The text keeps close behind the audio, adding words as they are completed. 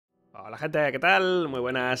Hola gente, ¿qué tal? Muy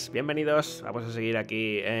buenas, bienvenidos. Vamos a seguir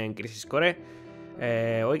aquí en Crisis Core.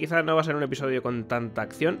 Hoy quizás no va a ser un episodio con tanta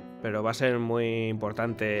acción, pero va a ser muy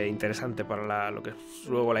importante e interesante para lo que es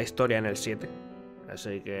luego la historia en el 7.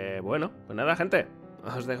 Así que bueno, pues nada gente,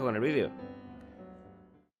 os dejo con el vídeo.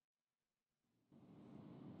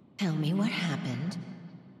 Tell me what happened.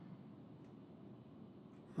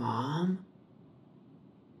 Mom?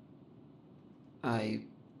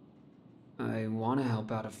 I want to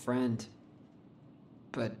help out a friend,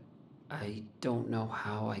 but I don't know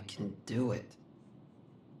how I can do it.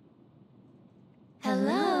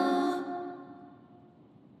 Hello?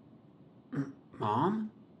 Mom?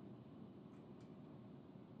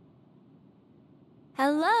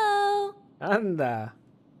 Hello? ¡Anda!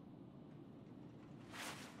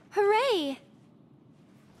 Hooray!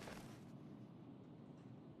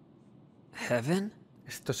 Heaven?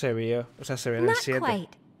 Esto se vio, o sea, se ve en el Not 7.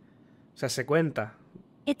 quite. O sea, se cuenta.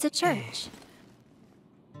 It's a church.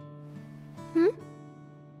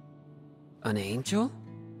 An angel?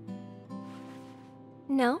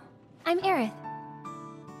 No, I'm Aerith.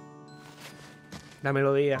 La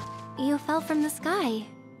melodía. You fell from the sky.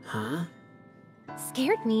 Huh?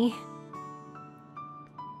 Scared me.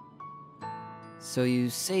 So you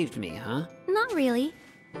saved me, huh? Not really.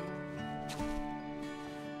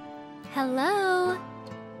 Hello?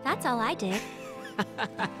 That's all I did.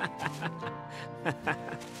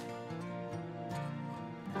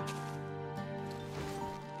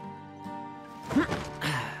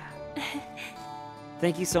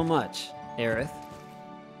 Thank you so much, Aerith.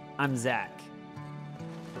 I'm Zack.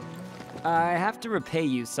 I have to repay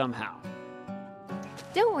you somehow.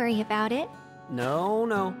 Don't worry about it.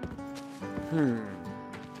 No.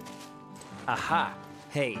 Aha.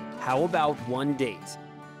 Hey, how about one date?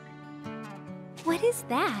 What is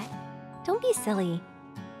that? Don't be silly.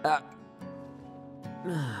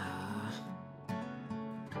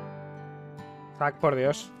 Zack, por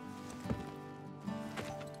Dios.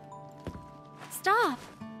 Stop.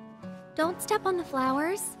 Don't step on the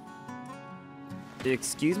flowers.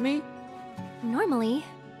 Excuse me? Normally,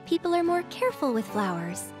 people are more careful with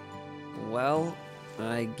flowers. Well,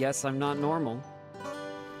 I guess I'm not normal.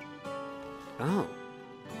 Oh.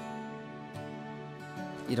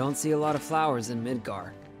 You don't see a lot of flowers in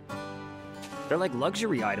Midgar. They're like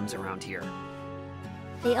luxury items around here.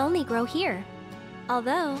 They only grow here.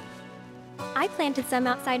 Although, I planted some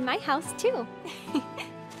outside my house too.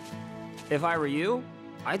 If I were you,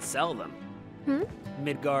 I'd sell them.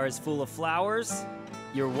 Midgar is full of flowers,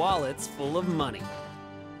 your wallet's full of money.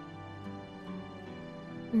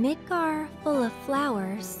 Midgar full of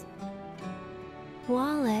flowers.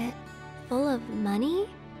 Wallet full of money?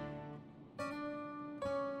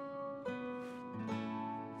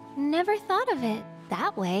 Never thought of it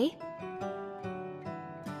that way.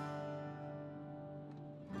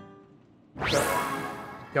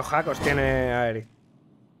 Qué ojacos tiene Aerith.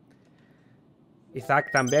 Y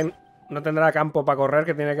Zack también no tendrá campo para correr,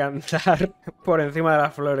 que tiene que andar por encima de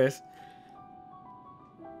las flores.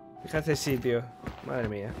 Fíjate ese sitio. Madre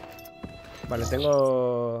mía. Vale,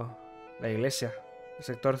 tengo la iglesia. El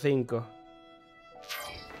sector 5.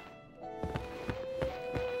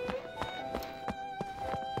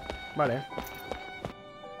 Vale.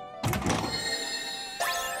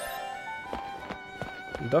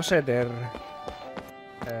 Dos éter.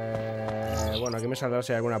 Bueno, aquí me saldrá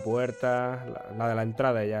si hay alguna puerta. La de la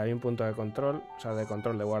entrada ya. Hay un punto de control. O sea, de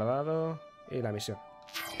control de guardado. Y la misión.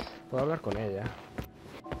 Puedo hablar con ella.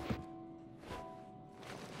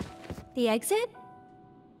 The exit?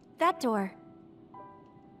 That door.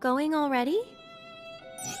 Going already?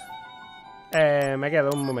 Me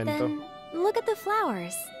quedo un momento. Then look at the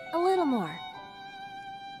flowers. A little more.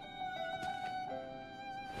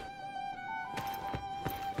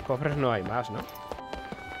 Cofres no hay más, ¿no?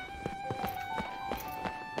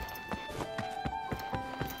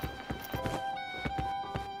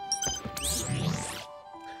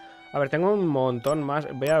 A ver, tengo un montón más.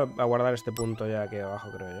 Voy a guardar este punto ya aquí abajo,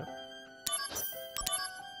 creo yo.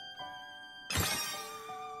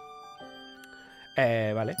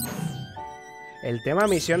 Vale. El tema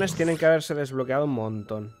misiones tienen que haberse desbloqueado un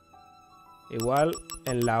montón. Igual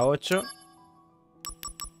en la 8.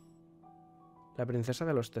 La princesa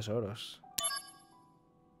de los tesoros.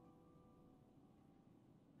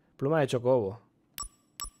 Pluma de chocobo.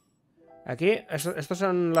 Aquí, estos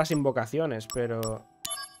son las invocaciones, pero...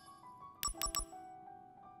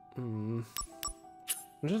 No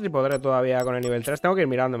sé si podré todavía con el nivel 3. Tengo que ir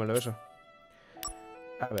mirándomelo eso.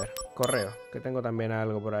 A ver, correo, que tengo también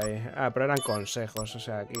algo por ahí. Ah, pero eran consejos, o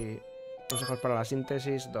sea, aquí... Consejos para la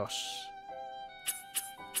síntesis 2.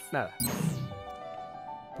 Nada.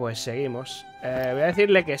 Pues seguimos. Voy a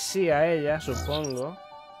decirle que sí a ella, supongo.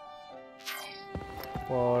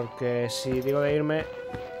 Porque si digo de irme,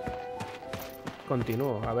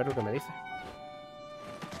 continúo. A ver lo que me dice.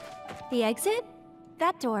 The exit?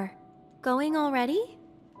 That door. Going already?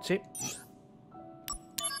 Sí.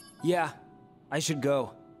 Yeah, I should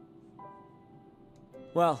go.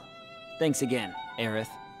 Well, thanks again, Aerith.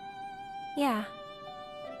 Yeah.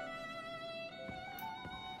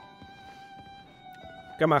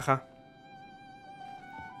 Qué maja.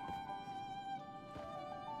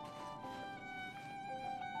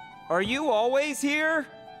 Are you always here?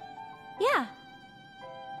 Yeah.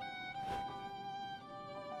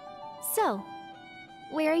 So,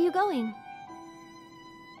 where are you going?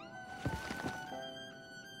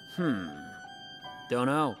 Don't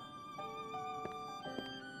know.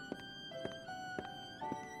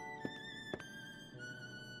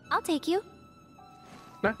 I'll take you.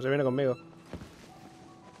 Nah, se viene conmigo.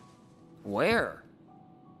 Where?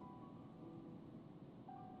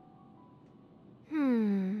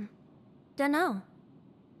 Dunno.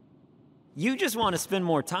 You just want to spend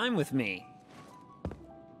more time with me.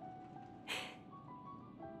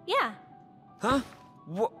 Yeah. Huh?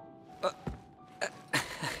 What?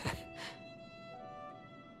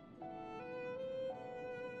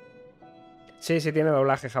 Sí, sí tiene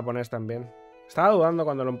doblaje japonés también. Estaba dudando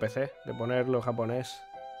cuando lo empecé de ponerlo en japonés.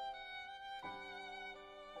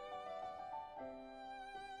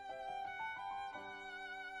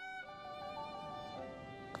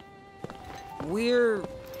 We're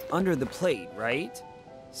under the plate, right?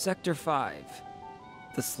 Sector 5.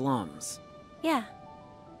 The slums. Yeah.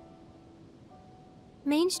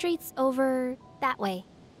 Main Street's over that way.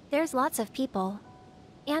 There's lots of people.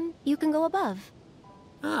 And you can go above.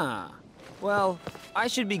 Ah. Well, I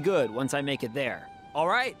should be good once I make it there. All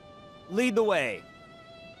right? Lead the way.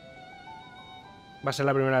 Va a ser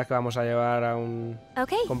la primera vez que vamos a llevar a un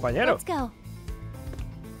Okay, compañero. let's go.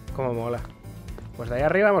 Cómo mola. Pues de ahí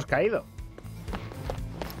arriba hemos caído.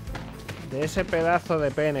 De ese pedazo de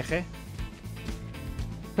PNG.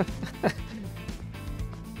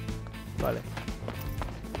 Vale.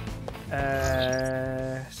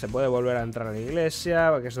 Se puede volver a entrar a la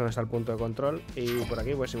iglesia, que es donde está el punto de control. Y por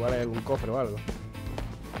aquí pues igual hay algún cofre o algo.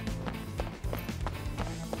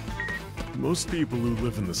 Most people who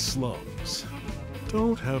live in the slums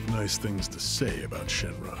don't have nice things to say about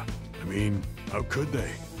Shinra. I mean, how could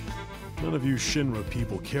they? None of you Shinra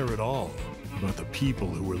people care at all about the people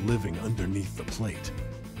who are living underneath the plate.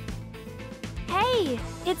 Hey,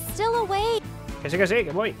 it's still away. Que sí,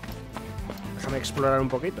 que voy. Déjame explorar un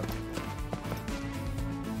poquito.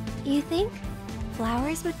 You think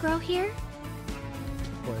flowers would grow here?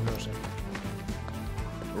 Pues no sé.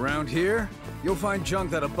 Around here, you'll find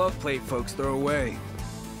junk that above plate folks throw away.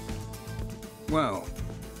 Well,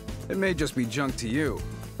 it may just be junk to you,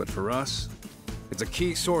 but for us, it's a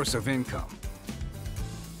key source of income.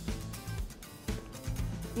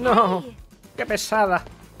 No, Hey. qué pesada.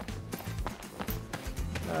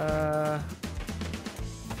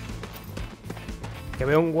 Que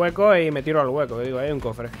veo un hueco y me tiro al hueco. Digo, hay un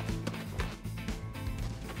cofre.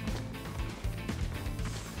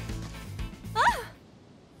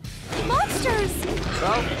 Monsters!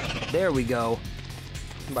 Well, there we go.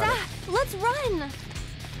 Vale. Zack, let's run!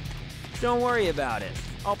 Don't worry about it.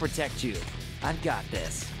 I'll protect you. I've got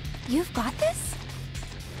this. You've got this?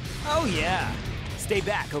 Oh yeah. Stay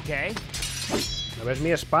back, okay? ¿No ves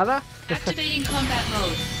mi espada? Activating combat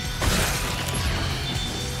mode.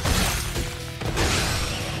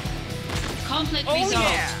 Conflict Oh resolved.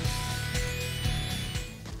 yeah.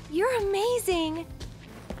 You're amazing!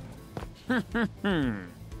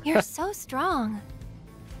 You're so strong.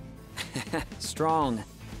 Strong.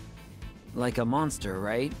 Like a monster,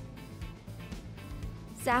 right?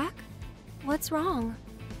 Zack, what's wrong?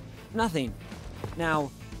 Nothing.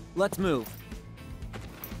 Now, let's move.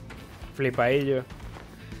 Flipaillo.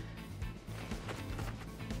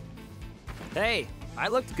 Hey, I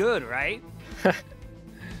looked good, right?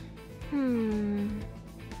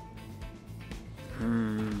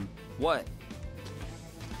 What?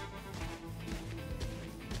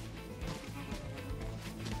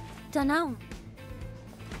 Dunno.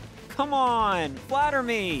 Come on, flatter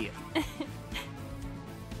me.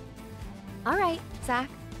 All right, Zack,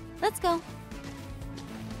 let's go.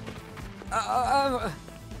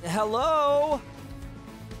 Hello?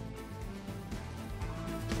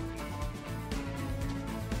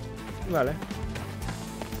 Vale.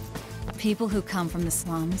 People who come from the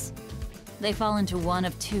slums, they fall into one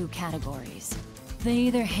of two categories. They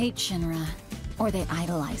either hate Shinra, or they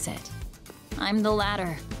idolize it. I'm the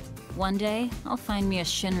latter. One day, I'll find me a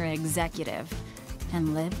Shinra executive,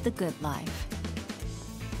 and live the good life.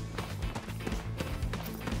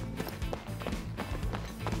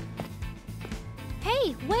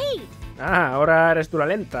 Hey, wait! Ah, ahora eres tú la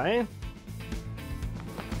lenta, ¿eh?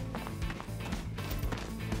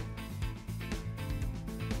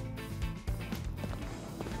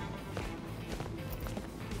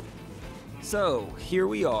 So, here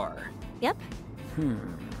we are. Yep.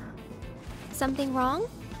 Something wrong?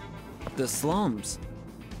 The slums.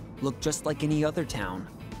 Look just like any other town.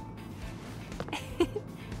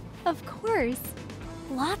 Of course.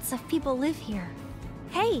 Lots of people live here.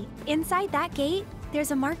 Hey, inside that gate,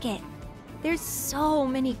 there's a market. There's so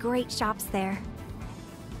many great shops there.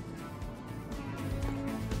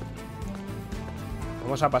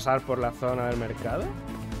 Vamos a pasar por la zona del mercado.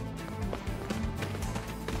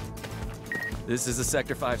 This is the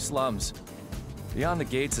Sector 5 slums. Beyond the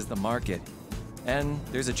gates is the market. And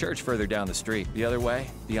there's a church further down the street. The other way,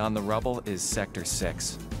 beyond the rubble, is Sector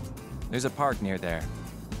 6. There's a park near there.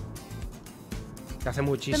 Que hace The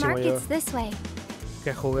muchísimo yo market's this way.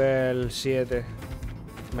 que jugué el 7.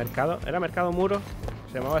 ¿Mercado? ¿Era Mercado Muro?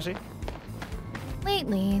 ¿Se llamaba así?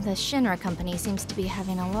 Lately, the Shinra company seems to be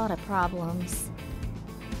having a lot of problems.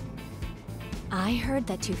 I heard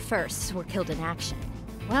that 2 firsts were killed in action.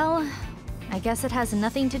 Well, I guess it has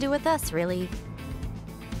nothing to do with us, really.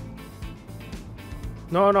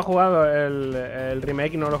 No, no he jugado. El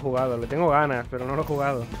remake no lo he jugado. Le tengo ganas, pero no lo he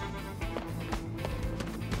jugado.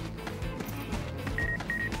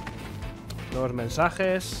 Nuevos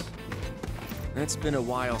mensajes. It's been a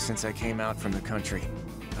while since I came out from the country,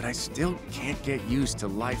 but I still can't get used to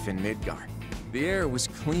life in Midgar. The air was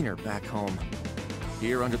cleaner back home.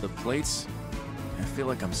 Here under the plates, I feel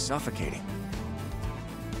like I'm suffocating.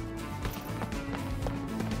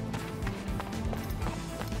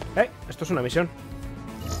 Esto es una misión.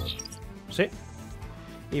 Sí.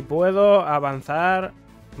 Y puedo avanzar.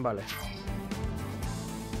 Vale.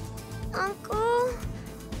 Uncle,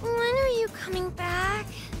 when are you coming back?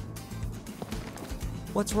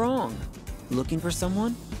 What's wrong? Looking for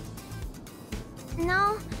someone?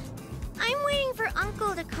 No, I'm waiting for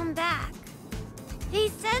Uncle to come back. They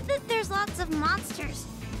said that there's lots of monsters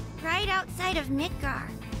right outside of Midgar.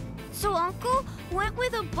 So Uncle went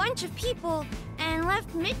with a bunch of people and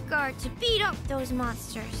left Midgar to beat up those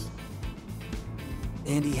monsters.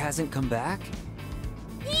 And he hasn't come back?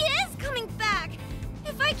 He is coming back!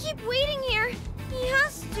 If I keep waiting here, he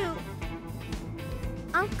has to.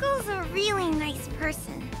 Uncle's a really nice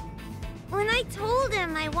person. When I told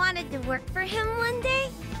him I wanted to work for him one day,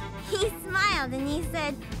 he smiled and he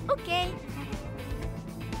said, okay.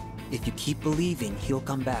 If you keep believing, he'll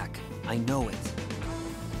come back. I know it.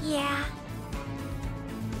 Yeah.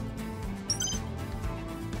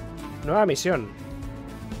 Nueva misión.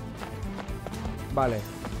 Vale.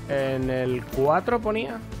 En el 4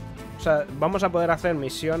 ponía. O sea, vamos a poder hacer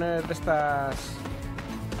misiones de estas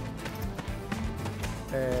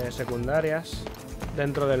secundarias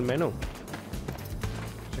dentro del menú.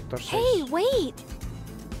 Sector 6. Hey, wait!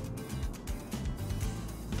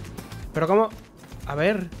 Pero cómo... A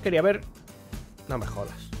ver, quería ver... No me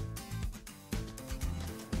jodas.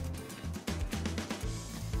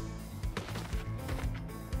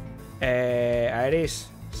 Aeris,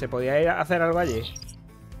 ¿se podía ir a hacer algo allí?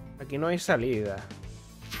 Aquí no hay salida.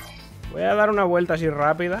 Voy a dar una vuelta así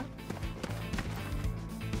rápida.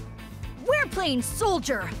 We're playing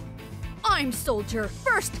Soldier. I'm Soldier,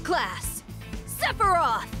 first class.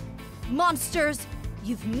 Sephiroth. Monsters,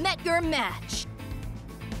 you've met your match.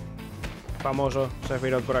 Famoso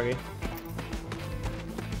Sephiroth por aquí.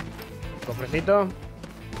 Cofrecito.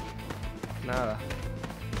 Nada.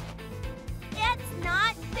 That's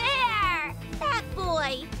not fair! That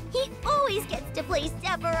boy, he always gets to play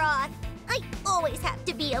Sephiroth. I always have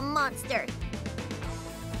to be a monster.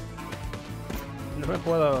 No me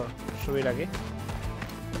puedo subir aquí.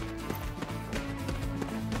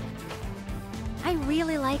 I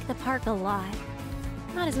really like the park a lot.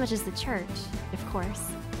 Not as much as the church, of course.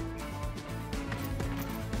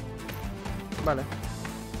 Vale.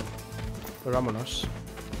 Pues vámonos.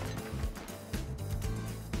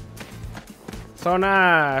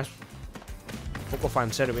 Zonas... Un poco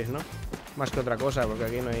fanservice, ¿no? Más que otra cosa, porque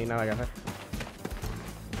aquí no hay nada que hacer.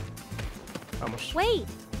 Vamos. Wait!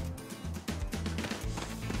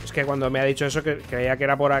 Es que cuando me ha dicho eso, que creía que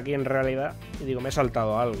era por aquí en realidad. Y digo, me he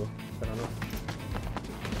saltado algo. Pero no.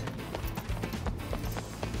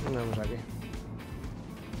 Vamos aquí.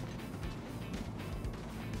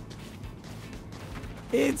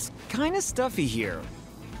 It's kind of stuffy here.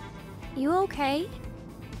 You okay?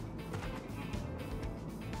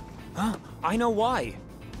 Huh, I know why.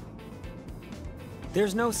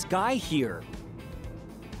 There's no sky here.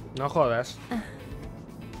 No jodas.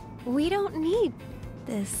 We don't need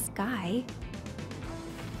this guy.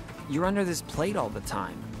 You're under this plate all the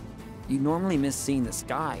time. You normally miss seeing the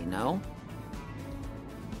sky, no?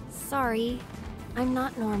 Sorry, I'm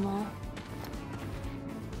not normal.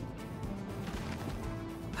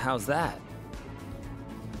 How's that?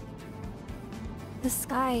 The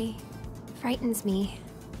sky frightens me,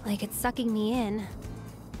 like it's sucking me in.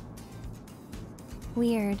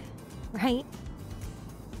 Weird, right?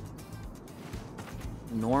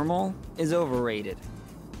 Normal is overrated.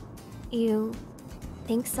 You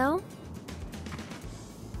think so?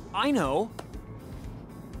 I know.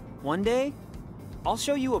 One day, I'll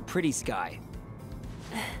show you a pretty sky.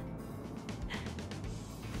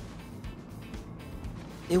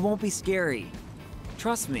 It won't be scary.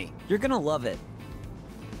 Trust me, you're gonna love it.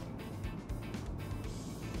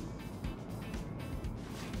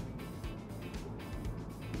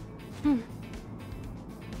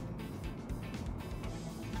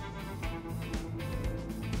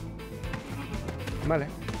 Vale.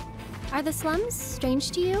 Are the slums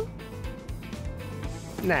strange to you?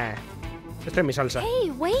 Nah. Esto es mi salsa. Hey,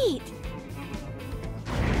 wait!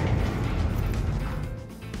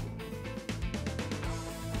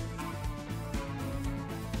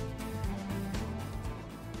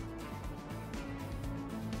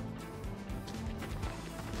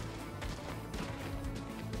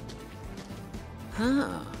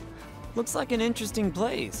 Huh. Looks like an interesting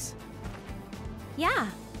place. Yeah.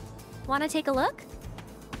 Wanna take a look?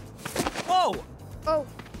 Whoa! Oh,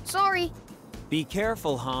 sorry. Be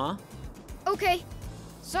careful, huh? Okay.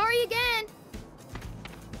 Sorry again.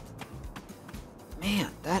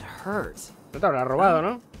 Man, that hurts. No te habrás robado,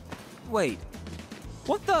 ¿no? Wait.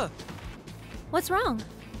 What the? What's wrong?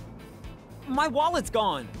 My wallet's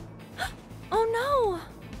gone. Oh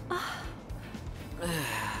no!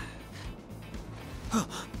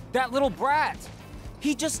 That little brat!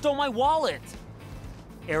 He just stole my wallet!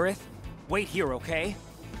 Aerith, wait here, okay?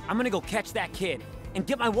 I'm gonna go catch that kid and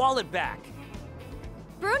get my wallet back.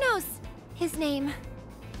 Bruno's his name.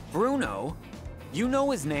 Bruno? You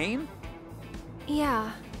know his name?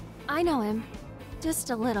 Yeah, I know him. Just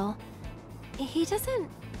a little. He doesn't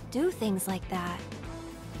do things like that.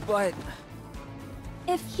 But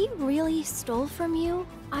If he really stole from you,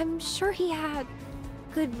 I'm sure he had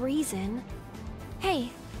good reason. Hey,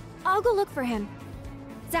 I'll go look for him.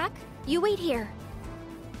 Zack, you wait here.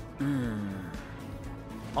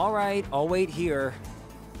 all right, I'll wait here.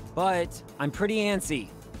 But I'm pretty antsy.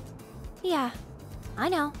 Yeah, I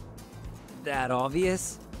know. That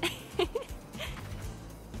obvious?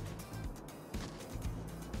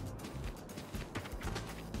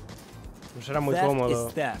 No será muy Theft cómodo.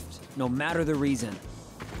 is theft, no matter the reason.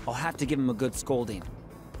 I'll have to give him a good scolding.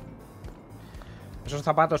 Esos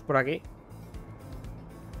zapatos por aquí.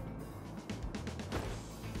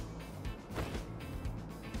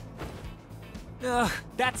 Ugh,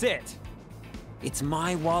 that's it. It's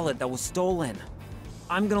my wallet that was stolen.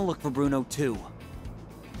 I'm gonna look for Bruno too.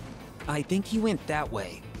 I think he went that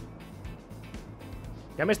way.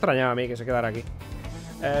 Ya me extrañaba a mí que se quedara aquí.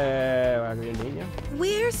 Aquí el niño.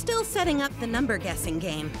 We're still setting up the number guessing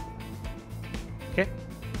game. ¿Qué?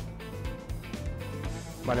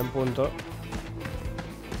 Vale, un punto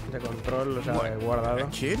de control, o sea, What, de guardado. a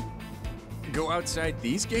kid? Go outside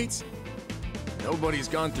these gates? Nobody's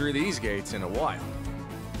gone through these gates in a while.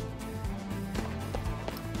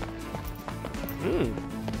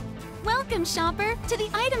 Welcome, shopper, to the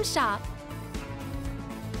item shop.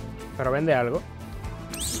 Pero vende algo.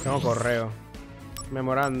 Tengo correo.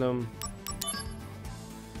 Memorándum.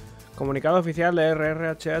 Comunicado oficial de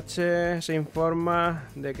RRHH se informa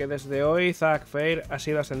de que desde hoy Zack ha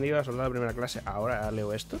sido ascendido a soldado de primera clase. Ahora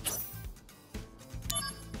leo esto.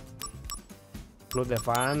 Club de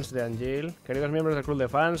fans de Angel. Queridos miembros del club de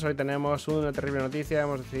fans, hoy tenemos una terrible noticia.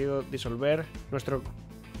 Hemos decidido disolver nuestro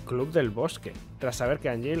club del bosque tras saber que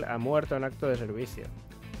Angel ha muerto en acto de servicio.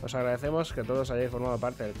 Os agradecemos que todos hayáis formado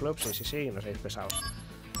parte del club. Sí, no seáis pesados.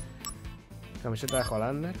 Camiseta de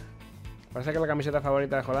Hollander. Parece que la camiseta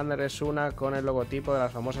favorita de Hollander es una con el logotipo de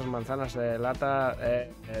las famosas manzanas de lata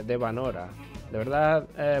de Vanora. ¿De verdad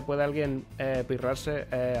puede alguien pirrarse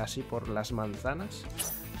así por las manzanas?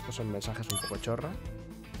 Estos son mensajes un poco chorra.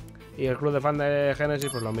 Y el club de fan de Genesis,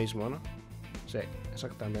 pues lo mismo, ¿no? Sí,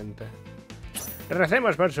 exactamente.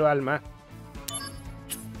 Recemos por su alma.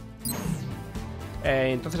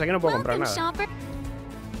 Entonces aquí no puedo comprar Welcome, nada. shopper.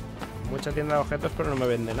 Mucha tienda de objetos, pero no me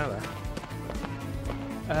vende nada.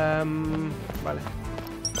 Vale.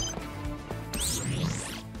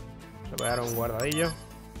 Se voy a dar un guardadillo.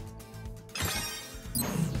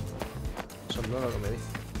 Soldado, lo que me dice.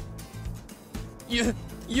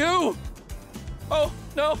 You! Oh,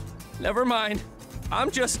 no, never mind. I'm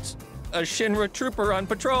just a Shinra trooper on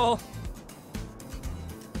patrol.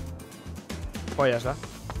 Pues ya está.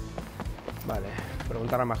 Vale,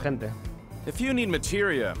 preguntar a más gente. If you need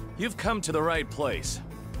materia, you've come to the right place.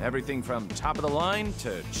 Everything from top of the line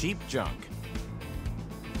to cheap junk.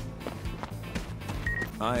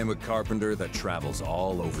 I am a carpenter that travels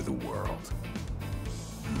all over the world.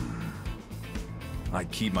 I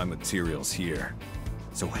keep my materials here,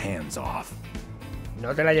 so hands off.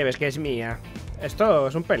 No te la lleves, que es mía. Esto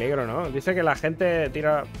es un peligro, ¿no? Dice que la gente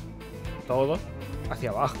tira todo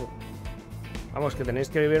hacia abajo. Vamos, que tenéis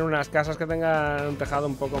que vivir en unas casas que tengan un tejado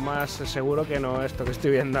un poco más seguro que no esto que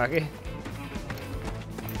estoy viendo aquí.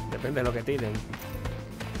 Depende de lo que tiren.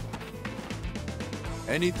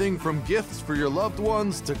 Anything from gifts for your loved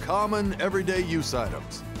ones to common, everyday use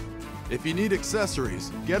items. If you need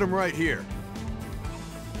accessories, get them right here.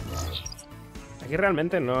 Aquí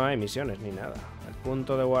realmente no hay misiones ni nada. El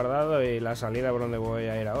punto de guardado y la salida por donde voy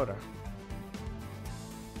a ir ahora.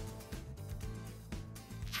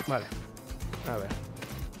 Vale. A ver.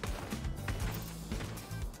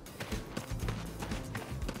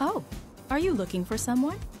 Oh, are you looking for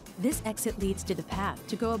someone? This exit leads to the path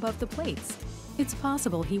to go above the plates. It's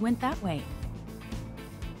possible he went that way.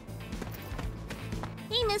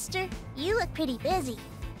 Hey, mister. You look pretty busy.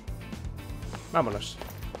 Vámonos.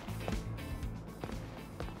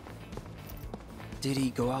 Did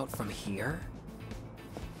he go out from here?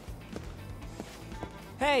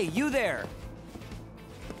 Hey, you there!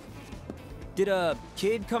 Did a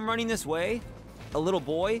kid come running this way? A little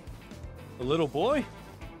boy? A little boy?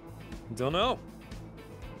 Don't know.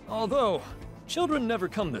 Although, children never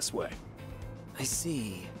come this way. I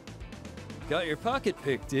see. Got your pocket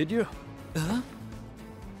picked, did you? Huh?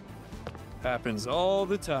 Happens all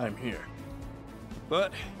the time here.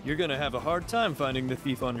 But you're gonna have a hard time finding the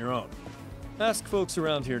thief on your own. Ask folks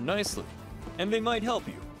around here nicely, and they might help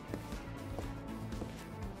you.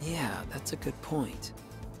 Yeah, that's a good point.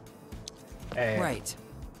 Right.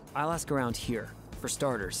 I'll ask around here, for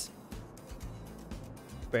starters.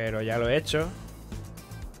 Pero ya lo he hecho.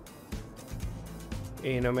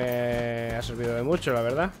 Y no me ha servido de mucho, la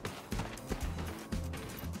verdad.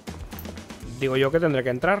 Digo yo que tendré que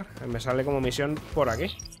entrar. Me sale como misión por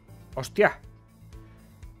aquí. ¡Hostia!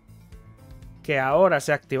 Que ahora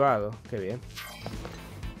se ha activado. Qué bien.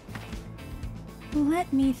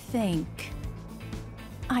 Let me think.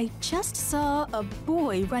 I just saw a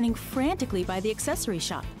boy running frantically by the accessory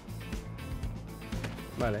shop.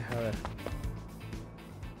 Vale, a ver.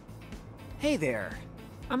 Hey there.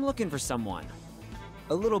 I'm looking for someone.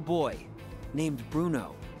 A little boy named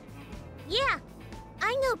Bruno. Yeah,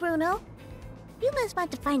 I know Bruno. You must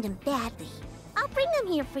want to find him badly. I'll bring him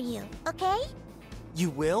here for you, okay? You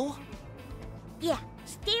will? Yeah,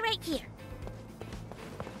 stay right here.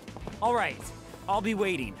 All right. I'll be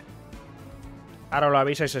waiting. Ahora lo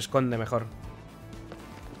avisa y se esconde mejor.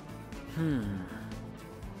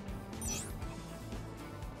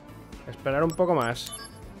 Esperar un poco más.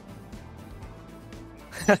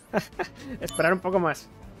 Esperar un poco más.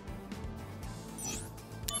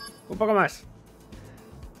 Un poco más.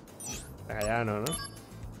 Ya no, ¿no?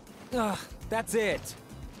 Ugh, that's it.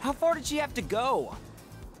 How far did she have to go?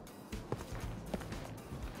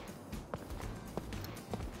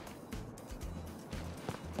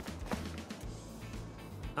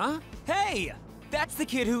 Huh? Hey! That's the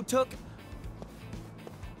kid who took...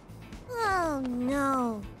 Oh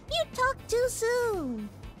no, you talked too soon.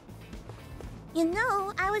 You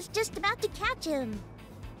know, I was just about to catch him.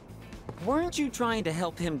 Weren't you trying to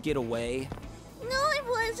help him get away? No, I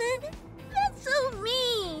wasn't. That's so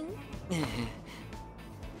mean.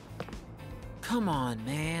 Come on,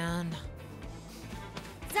 man.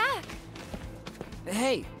 Zack!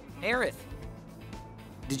 Hey, Aerith.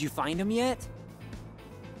 Did you find him yet?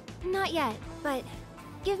 Not yet, but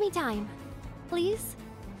give me time. Please?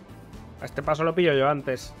 A este paso lo pillo yo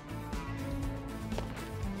antes.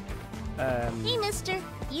 Hey, mister.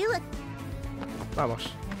 You look... Vamos.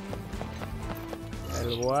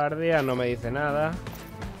 El guardia no me dice nada.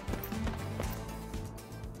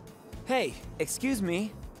 Hey, excuse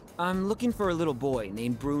me. I'm looking for a little boy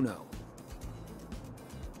named Bruno.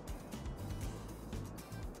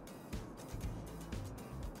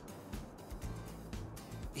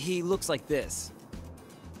 He looks like this.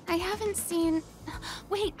 I haven't seen...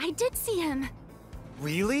 Wait, I did see him.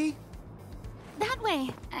 Really? That way,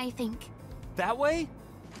 I think. That way?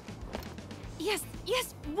 Yes,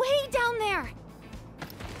 way down there.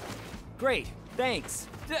 Great, thanks.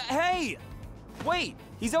 Hey! Wait,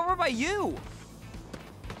 he's over by you!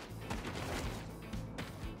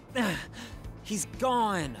 He's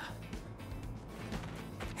gone.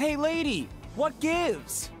 Hey, lady, what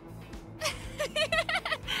gives?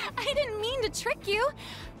 I didn't mean to trick you.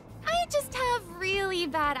 I just have really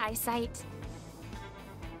bad eyesight.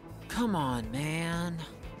 Come on, man.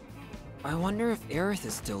 I wonder if Aerith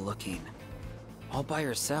is still looking. All by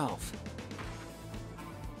herself.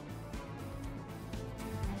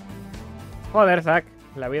 Joder, Zack.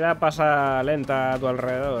 La vida pasa lenta a tu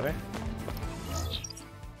alrededor, ¿eh?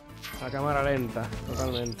 La cámara lenta,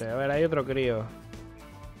 totalmente. A ver, hay otro crío.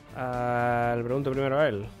 Le pregunto primero a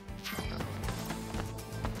él.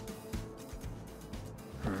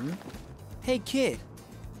 Hey, kid.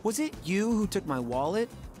 Was it you who took my wallet,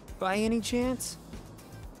 by any chance?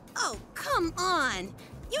 Oh, come on!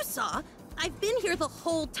 You saw! I've been here the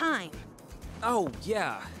whole time. Oh,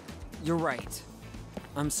 yeah. You're right.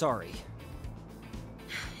 I'm sorry.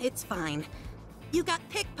 It's fine. You got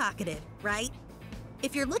pickpocketed, right?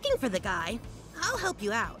 If you're looking for the guy, I'll help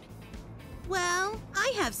you out. Well,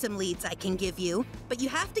 I have some leads I can give you, but you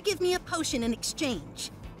have to give me a potion in exchange.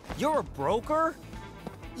 You're a broker?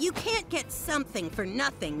 You can't get something for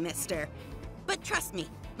nothing, mister. But trust me,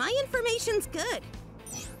 my information's good.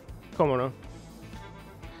 ¿Cómo no?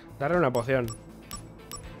 Darle una poción.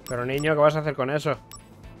 Pero niño, ¿qué vas a hacer con eso?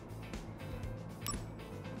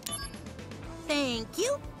 Thank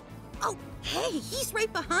you. Oh, hey, he's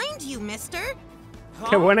right behind you, mister.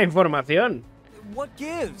 ¡Qué buena información! What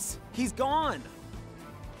gives? He's gone.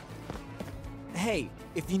 Hey,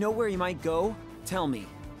 if you know where he might go, tell me.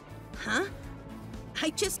 Huh? I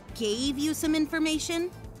just gave you some information.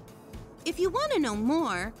 If you want to know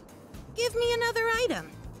more, give me another item.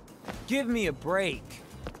 Give me a break.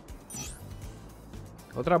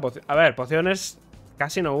 Otra poción. A ver, pociones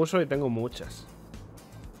casi no uso y tengo muchas.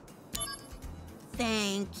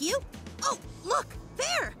 Thank you. Oh, look,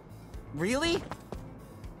 there. Really?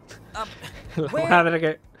 La Where? madre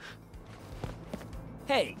que...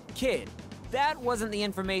 Hey, kid, that wasn't the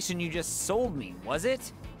information you just sold me, was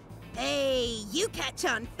it? Hey, you catch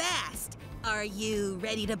on fast. Are you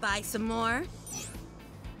ready to buy some more?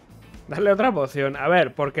 Dale otra poción. A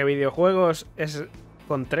ver, porque videojuegos es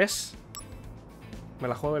con 3. Me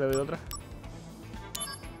la juego y le doy otra.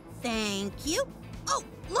 Thank you. Oh,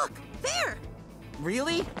 look, there.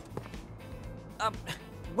 Really?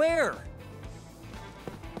 Where?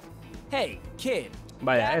 Hey, kid.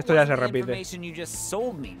 Vaya, esto ya se repite. Information you just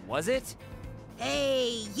sold me, was it?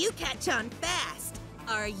 Hey, you catch on fast.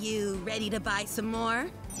 Are you ready to buy some more?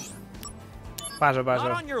 Paso, Not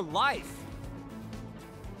paso. on your life.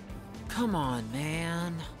 Come on,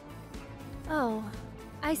 man. Oh,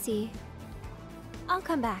 I see. I'll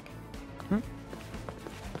come back.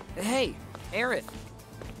 Hey, Aerith.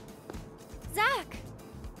 Zack!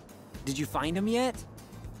 Did you find him yet?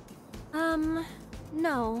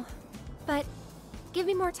 No. But give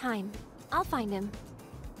me more time. I'll find him.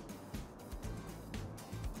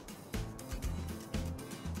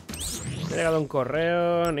 Me ha llegado un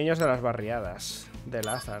correo. Niños de las barriadas. De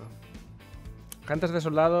Lázaro. Agentes de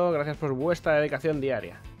Soldado, gracias por vuestra dedicación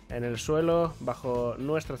diaria. En el suelo, bajo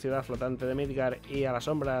nuestra ciudad flotante de Midgar y a la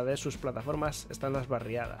sombra de sus plataformas, están las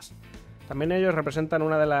barriadas. También ellos representan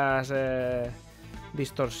una de las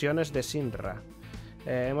distorsiones de Shinra.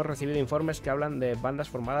 Hemos recibido informes que hablan de bandas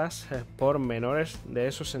formadas por menores de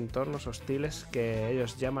esos entornos hostiles que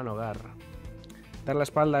ellos llaman hogar. Dar la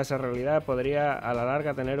espalda a esa realidad podría a la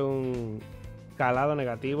larga tener un calado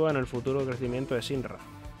negativo en el futuro crecimiento de Shinra.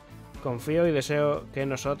 Confío y deseo que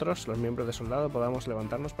nosotros, los miembros de Soldado, podamos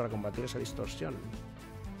levantarnos para combatir esa distorsión.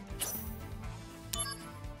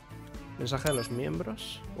 Mensaje de los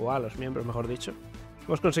miembros, o a los miembros mejor dicho.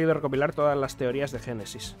 Hemos conseguido recopilar todas las teorías de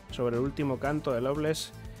Génesis sobre el último canto de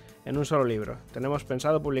Loveless en un solo libro. Tenemos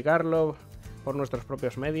pensado publicarlo por nuestros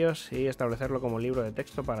propios medios y establecerlo como libro de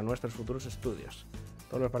texto para nuestros futuros estudios.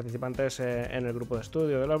 Todos los participantes en el grupo de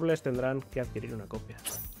estudio de Loveless tendrán que adquirir una copia.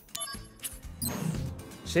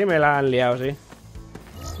 Sí, me la han liado, sí.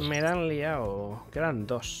 Me la han liado. Quedan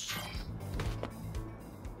 2.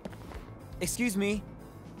 Excuse me.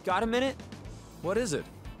 Got a minute? What is it?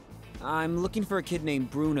 I'm looking for a kid named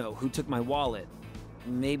Bruno who took my wallet.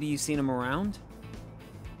 Maybe you've seen him around?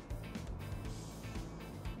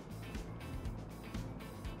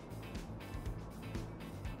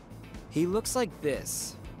 He looks like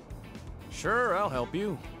this. Sure, I'll help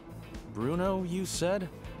you. Bruno, you said?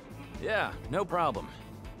 Yeah, no problem.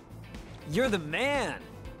 You're the man!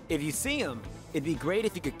 If you see him, it'd be great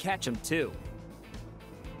if you could catch him too.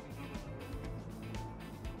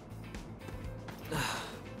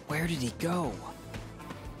 Where did he go?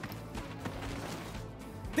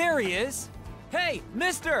 There he is! Hey,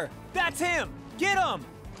 mister! That's him! Get him!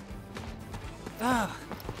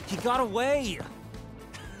 He got away!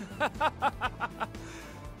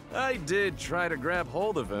 I did try to grab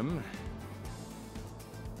hold of him.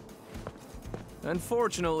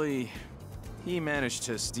 Unfortunately, he managed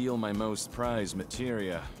to steal my most prized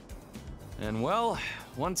materia. And well,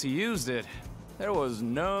 once he used it, there was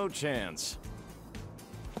no chance.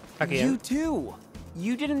 You too!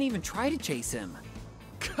 You didn't even try to chase him.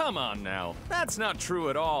 Come on now, that's not true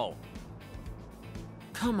at all.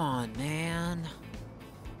 Come on, man.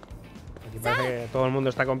 Aquí parece que todo el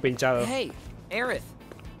mundo está compinchado. Hey, Aerith.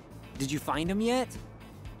 Did you find him yet?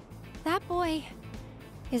 That boy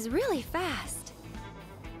is really fast.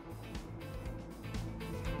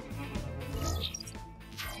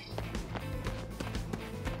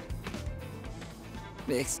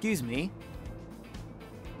 Excuse me.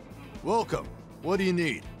 Welcome. What do you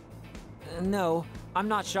need? No, I'm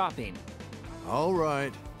not shopping. All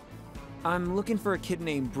right. I'm looking for a kid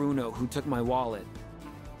named Bruno who took my wallet.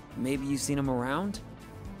 Maybe you've seen him around?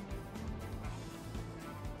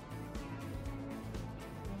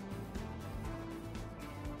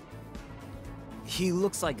 He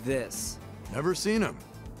looks like this. Never seen him,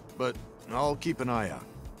 but I'll keep an eye out.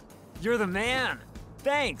 You're the man!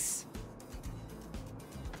 Thanks!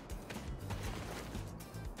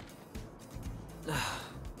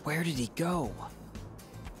 Where did he go?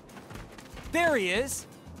 There he is!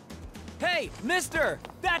 Hey, mister!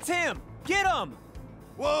 That's him! Get him!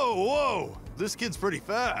 Whoa, whoa! This kid's pretty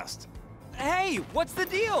fast. Hey, what's the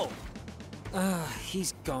deal?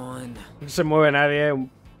 He's gone. No se mueve nadie un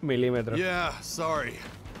milímetro. Yeah, sorry.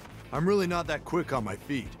 I'm really not that quick on my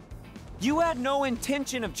feet. You had no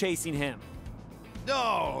intention of chasing him.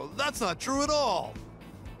 No, that's not true at all.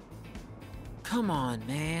 Come on,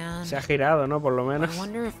 man. Se ha girado, ¿no? Por lo menos. I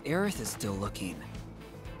wonder if Aerith is still looking.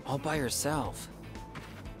 All by herself.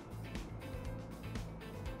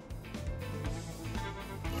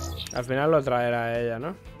 Al final lo traerá ella,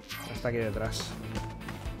 ¿no? Está aquí detrás.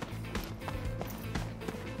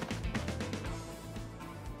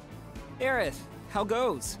 Aerith, how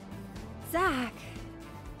goes? Zack.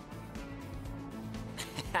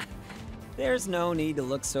 There's no need to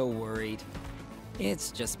look so worried. It's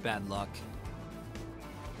just bad luck.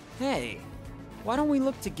 Hey, why don't we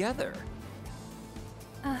look together?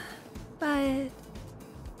 But...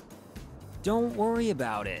 Don't worry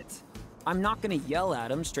about it. I'm not gonna yell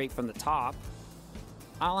at him straight from the top.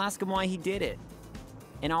 I'll ask him why he did it.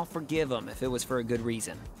 And I'll forgive him if it was for a good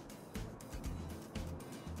reason.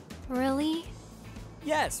 Really?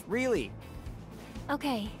 Yes, really.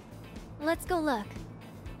 Okay, let's go look.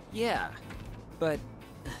 Yeah, but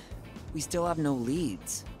we still have no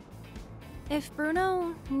leads. If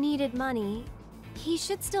Bruno needed money, he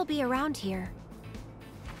should still be around here.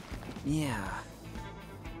 Yeah.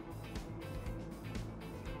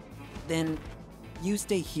 Then you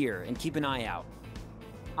stay here and keep an eye out.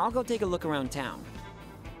 I'll go take a look around town.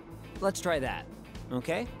 Let's try that,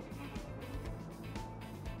 okay?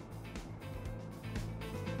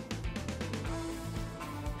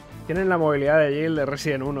 Tienen la movilidad de Jill de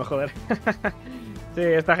Resident 1, joder. Sí,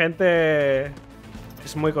 esta gente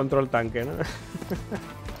es muy control tanque, ¿no?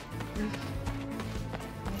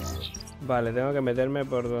 Vale, tengo que meterme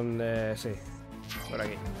por donde... Sí, por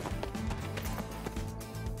aquí.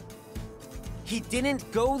 He didn't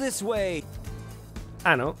go this way.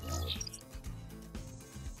 Ah, no.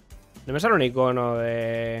 ¿No me sale un icono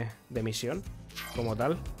de misión? Como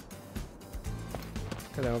tal.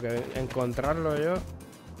 Que tengo que encontrarlo yo.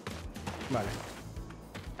 Vale.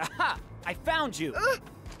 Aha! I found you.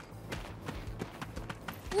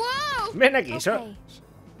 Whoa! Ven aquí, Okay.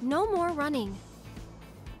 No more running.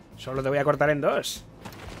 solo te voy a cortar en dos.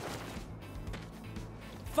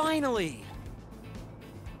 Finally.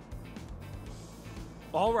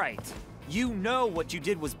 All right. You know what you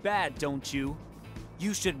did was bad, don't you?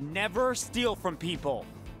 You should never steal from people.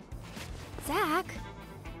 Zack?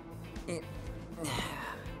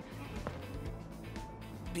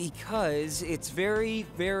 Because it's very,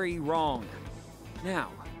 very wrong. Now,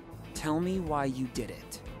 tell me why you did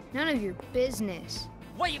it. None of your business.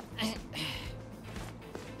 Wait!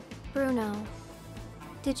 Bruno,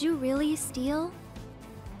 did you really steal?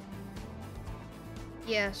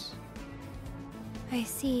 Yes. I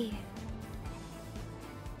see.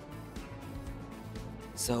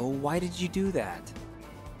 So why did you do that?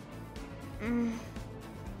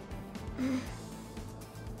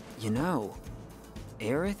 You know,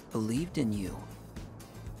 Aerith believed in you.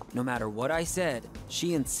 No matter what I said,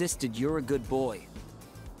 she insisted you're a good boy.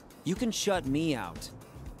 You can shut me out,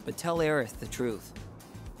 but tell Aerith the truth.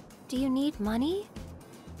 Do you need money?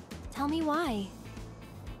 Tell me why.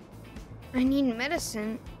 I need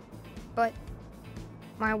medicine, but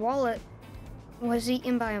my wallet was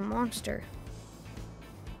eaten by a monster.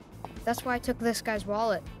 That's why I took this guy's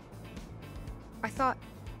wallet. I thought,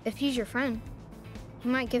 if he's your friend, he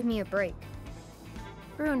might give me a break.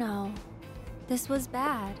 Bruno, this was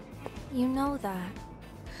bad. You know that.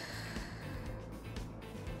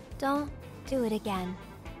 Don't do it again.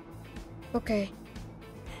 Okay.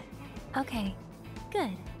 Okay,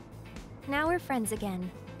 good. Now we're friends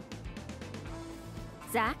again.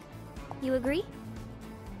 Zack, you agree?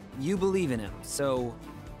 You believe in him, so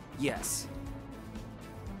yes.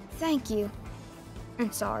 Thank you.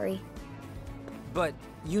 I'm sorry. But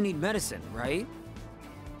you need medicine, right?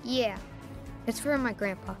 Yeah, it's for my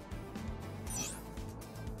grandpa.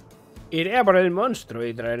 Iré a por el monstruo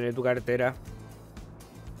y traeré tu cartera.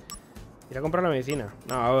 Iré a comprar la medicina.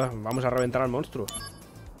 No, vamos a reventar al monstruo.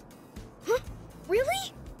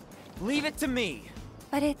 Really? Leave it to me.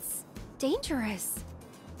 But it's dangerous.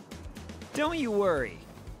 Don't you worry.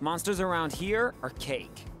 Monsters around here are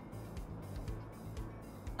cake.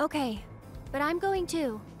 Okay, but I'm going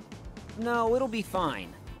too. No, it'll be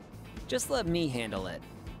fine. Just let me handle it.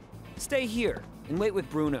 Stay here and wait with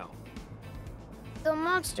Bruno. The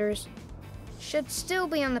monsters should still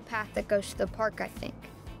be on the path that goes to the park, I think.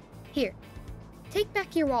 Here, take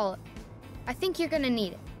back your wallet. I think you're gonna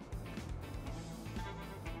need it.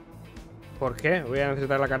 ¿Por qué? Voy a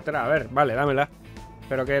necesitar la cartera. A ver, vale, dámela.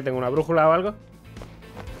 ¿Pero qué? ¿Tengo una brújula o algo?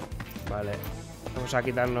 Vale. Vamos a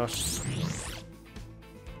quitarnos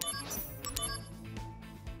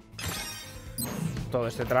todo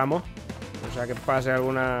este tramo. O sea, que pase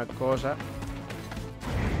alguna cosa.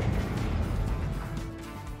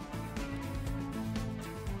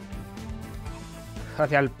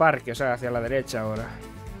 Hacia el parque, o sea, hacia la derecha ahora.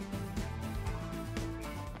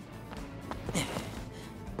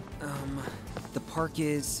 The park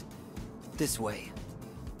is this way.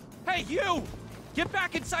 Hey, you! Get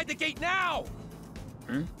back inside the gate now!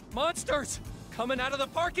 Hmm? Monsters! Coming out of the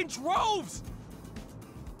park in droves!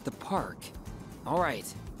 The park?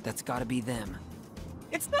 Alright, that's gotta be them.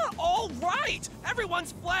 It's not all right!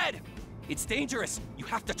 Everyone's fled! It's dangerous. You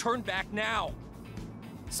have to turn back now.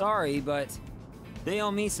 Sorry, but they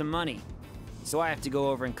owe me some money, so I have to go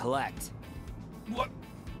over and collect.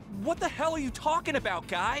 What the hell are you talking about,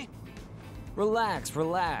 guy? Relax,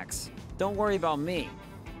 relax. Don't worry about me.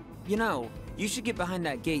 You know, you should get behind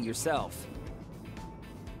that gate yourself.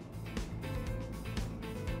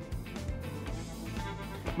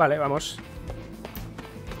 Vale, vamos.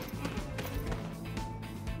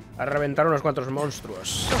 A reventar unos cuantos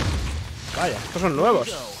monstruos. Vaya, estos son nuevos.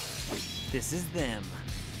 This is them.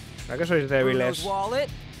 ¿Para qué sois débiles? Wallet,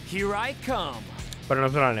 here I come. Pero no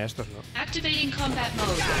serán estos, ¿no? Activating combat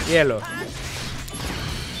mode. Hielo.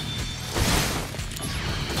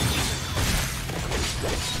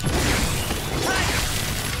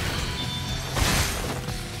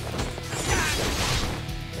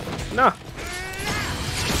 No.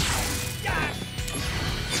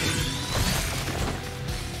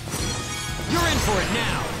 You're in for it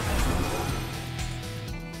now.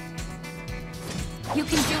 You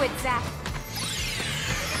can do it, Zack.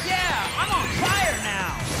 Yeah, I'm on fire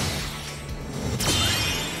now.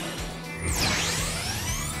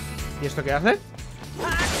 ¿Y esto qué hace?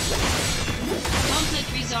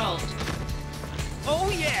 Conflict resolved. Oh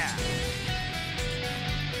yeah.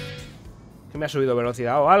 ¿Que me ha subido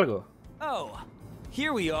velocidad o algo? Oh,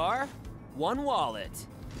 here we are. One wallet.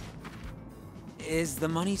 Is the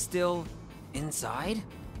money still inside?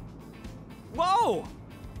 Whoa!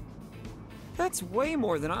 That's way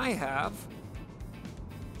more than I have.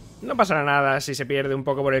 No pasará nada si se pierde un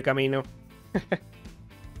poco por el camino.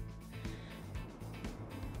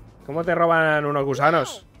 ¿Cómo te roban unos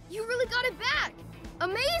gusanos? You really got it back!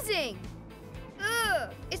 Amazing!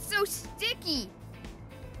 Ugh, it's so sticky.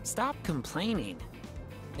 Stop complaining.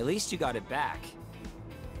 At least you got it back.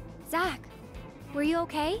 Zack, were you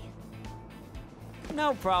okay?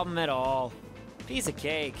 No problem at all. Piece of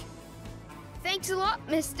cake. Thanks a lot,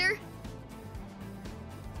 mister.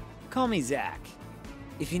 Call me Zack.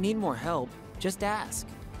 If you need more help, just ask.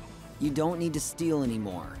 You don't need to steal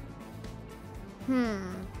anymore.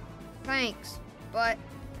 Thanks, but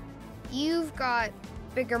you've got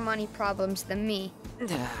bigger money problems than me.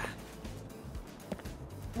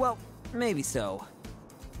 Well, maybe so.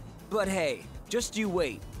 But hey, just you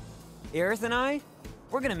wait. Aerith and I,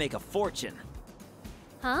 we're gonna make a fortune.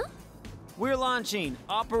 Huh? We're launching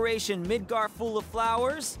Operation Midgar Full of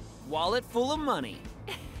Flowers, Wallet Full of Money.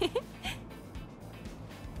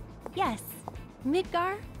 Yes,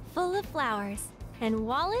 Midgar full of flowers, and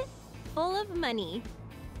wallet full of money.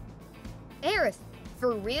 Aerith,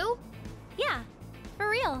 for real? Yeah, for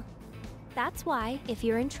real. That's why, if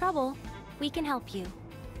you're in trouble, we can help you.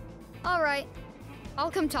 All right. I'll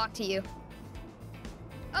come talk to you.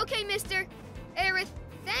 Okay, mister. Aerith,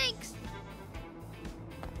 thanks.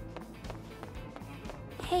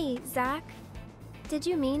 Hey, Zack. Did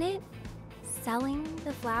you mean it? Selling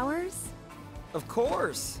the flowers? Of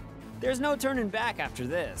course! There's no turning back after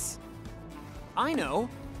this. I know!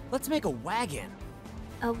 Let's make a wagon.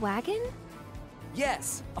 A wagon?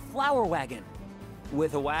 Yes, a flower wagon.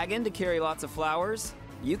 With a wagon to carry lots of flowers,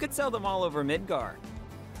 you could sell them all over Midgar.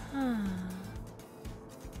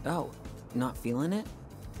 Oh, not feeling it?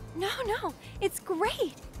 No, it's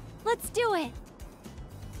great. Let's do it.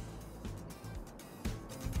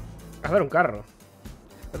 Hacer un carro.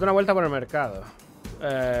 Date una vuelta por el mercado.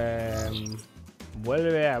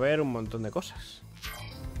 Vuelve a ver un montón de cosas.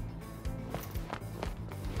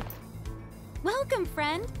 Welcome,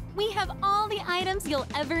 friend. We have all the items you'll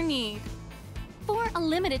ever need. For a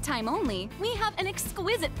limited time only, we have an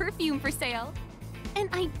exquisite perfume for sale. An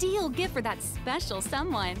ideal gift for that special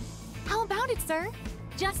someone. How about it, sir?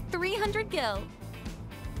 Just 300 gil.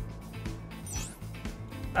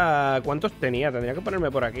 ¿Cuántos tenía? Tendría que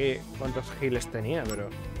ponerme por aquí cuántos giles tenía, pero...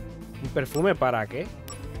 ¿Un perfume para qué?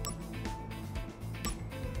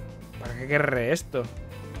 ¿Para qué querré esto?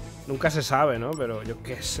 Nunca se sabe, ¿no? Pero yo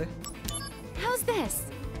qué sé. How's this?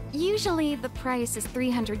 Usually the price is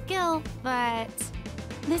 300 gil, but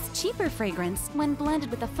this cheaper fragrance, when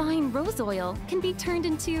blended with a fine rose oil, can be turned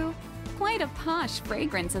into quite a posh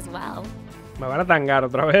fragrance as well. Me van a tangar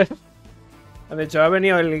otra vez. Han dicho, ha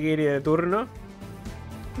venido el guiri de turno.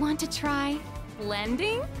 Want to try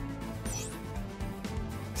blending?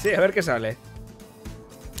 Sí, a ver qué sale.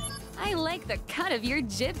 I like the cut of your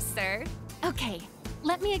jib, sir. Okay,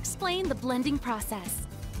 let me explain the blending process.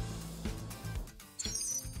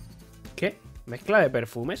 ¿Qué? ¿Mezcla de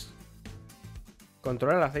perfumes?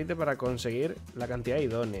 Controla el aceite para conseguir la cantidad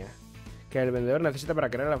idónea que el vendedor necesita para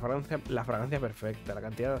crear la fragancia perfecta. La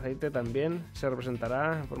cantidad de aceite también se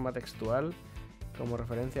representará en forma textual como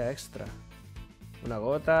referencia extra. 1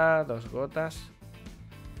 gota, 2 gotas.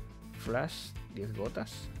 Flash, 10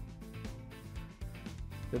 gotas.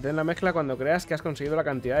 Detén la mezcla cuando creas que has conseguido la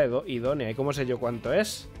cantidad idónea. ¿Y cómo sé yo cuánto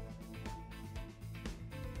es?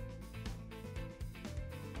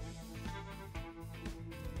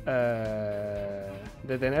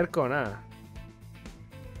 Detener con A.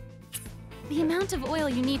 The amount of oil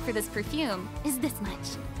you need for this perfume is this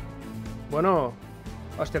much. Bueno,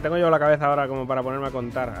 hostia, tengo yo la cabeza ahora como para ponerme a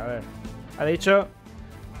contar. A ver, ha dicho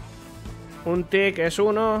un tic es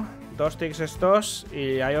 1, 2 tics es 2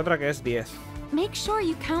 y hay otra que es 10. Make sure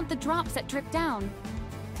you count the drops that drip down.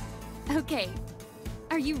 Okay,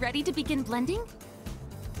 are you ready to begin blending?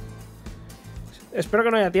 Espero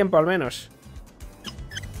que no haya tiempo, al menos.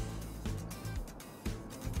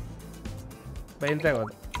 20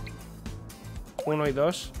 gotas. 1 y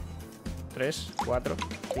 2, 3, 4,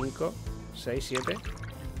 5, 6, 7,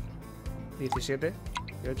 17,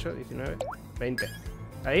 18, 19, 20.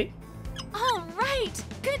 ¿Ahí? All right,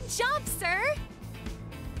 good job, sir.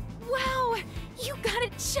 Wow, you got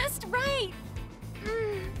it just right.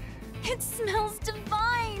 It smells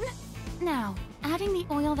divine. Now, adding the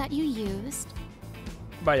oil that you used.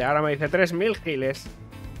 Vaya, ahora me dice 3000 giles.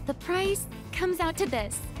 The price comes out to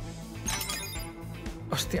this.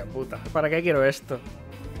 Hostia puta, ¿para qué quiero esto?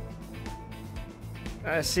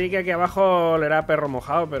 Sí que aquí abajo le era perro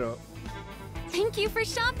mojado, pero... Thank you for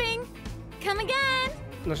shopping. Come again.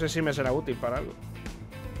 No sé si me será útil para algo.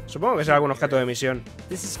 Supongo que será algún objeto de misión.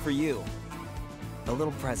 This is for you. A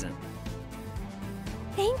little present.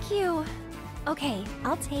 Thank you. Okay,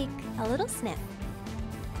 I'll take a little sniff.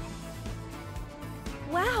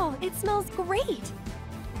 Wow, it smells great.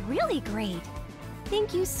 Really great.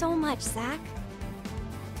 Thank you so much, Zack.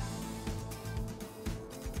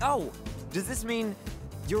 Oh, does this mean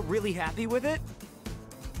you're really happy with it?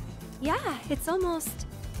 Yeah, it's almost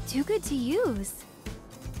too good to use.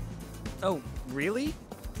 Oh, really?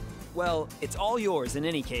 Well, it's all yours in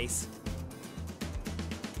any case.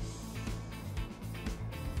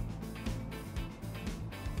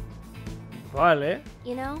 Vale.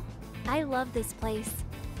 You know, I love this place.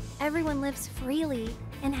 Everyone lives freely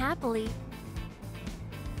and happily.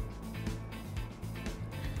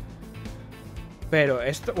 Pero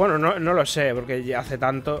esto, bueno, no lo sé, porque ya hace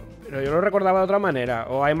tanto. Pero yo lo recordaba de otra manera.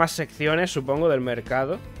 O hay más secciones, supongo, del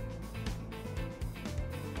mercado.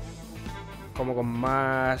 Como con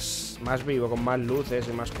más vivo, con más luces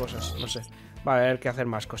y más cosas. No sé. Va a haber que hacer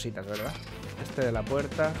más cositas, ¿verdad? Este de la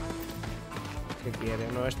puerta. ¿Qué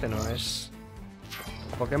quiere? No, este no es.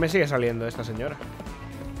 ¿Por qué me sigue saliendo esta señora?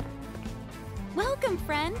 Welcome, welcome,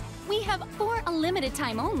 friend. We have, for a limited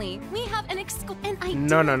time only, we have an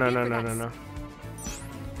ideal No.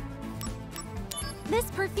 This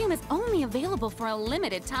perfume is only available for a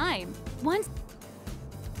limited time. Once.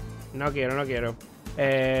 No quiero.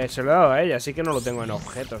 Se lo he dado a ella, así que no lo tengo en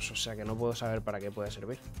objetos, o sea que no puedo saber para qué puede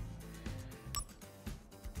servir.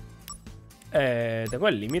 ¿Tengo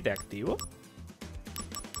el límite activo?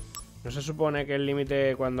 ¿No se supone que el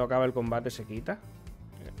límite cuando acaba el combate se quita?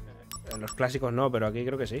 En los clásicos no, pero aquí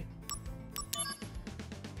creo que sí.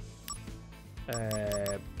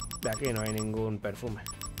 De aquí no hay ningún perfume.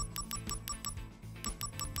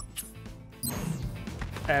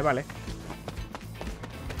 Vale.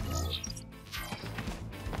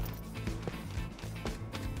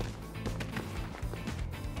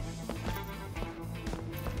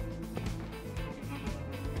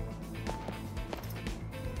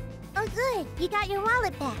 Oh, good. You got your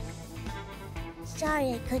wallet back.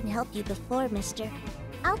 Sorry I couldn't help you before, mister.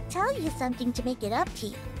 I'll tell you something to make it up to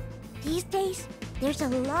you. These days, there's a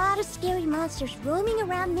lot of scary monsters roaming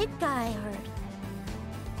around Midgar, I heard.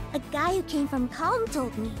 A guy who came from Calm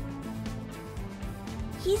told me.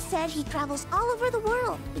 He said he travels all over the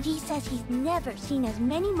world, but he says he's never seen as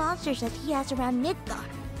many monsters as he has around Midgar.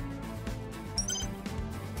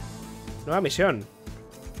 Nueva misión.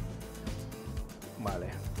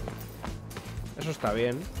 Vale. Eso está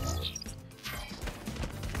bien.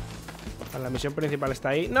 La misión principal está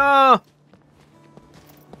ahí. ¡No!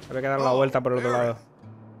 Había que dar la vuelta por el otro lado.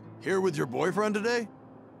 Here with your boyfriend today?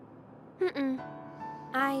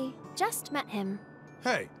 I just met him.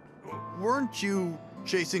 Hey, weren't you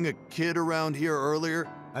chasing a kid around here earlier?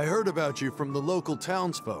 I heard about you from the local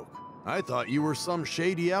townsfolk. I thought you were some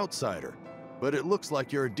shady outsider, but it looks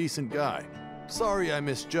like you're a decent guy. Sorry I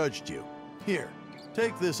misjudged you. Here,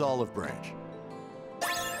 take this olive branch.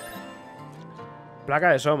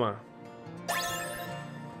 Placa de Soma.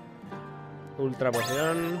 Ultra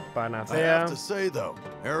poción, I panacea. have to say though,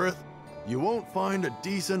 Aerith, you won't find a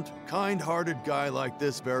decent, kind-hearted guy like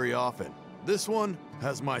this very often. This one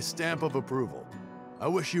has my stamp of approval. I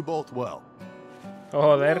wish you both well.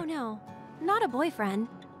 Joder. No, not a boyfriend.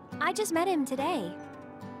 I just met him today.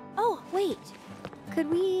 Oh, wait.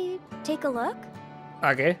 Could we take a look?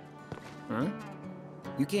 ¿A qué? Huh?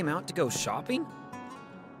 You came out to go shopping?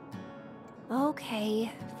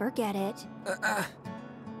 Okay, forget it.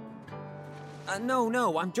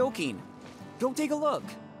 No, I'm joking. Go take a look.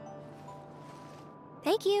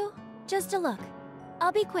 Thank you. Just a look.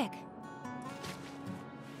 I'll be quick.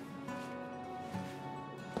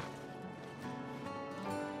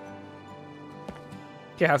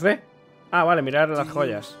 ¿Qué hace? Ah, vale, mirar las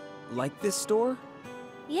joyas. Like this store?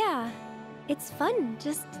 Yeah, it's fun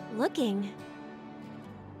just looking.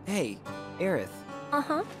 Hey, Aerith.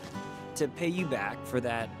 Uh-huh. To pay you back for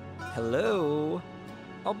that hello,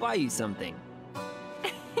 I'll buy you something.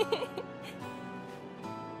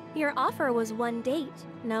 Your offer was one date,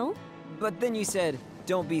 no? But then you said,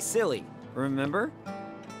 don't be silly, remember?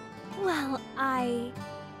 Well,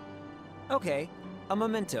 Okay, a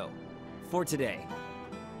memento. For today.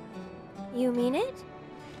 You mean it?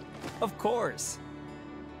 Of course.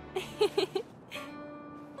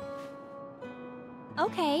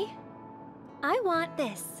 Okay. I want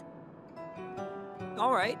this.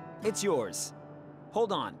 Alright, it's yours.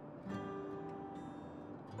 Hold on.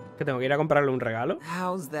 ¿Que tengo que ir a comprarle un regalo?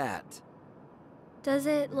 How's that? Does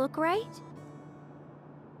it look right?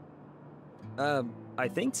 I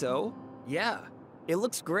think so. Yeah, it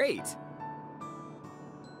looks great.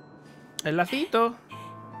 El lacito.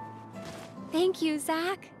 Thank you,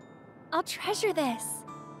 Zack. I'll treasure this.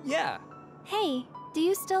 Yeah. Hey, do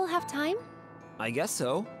you still have time? I guess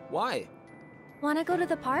so. Why? Wanna go to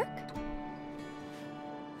the park?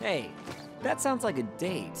 Hey, that sounds like a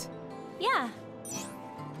date. Yeah.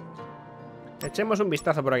 Echemos un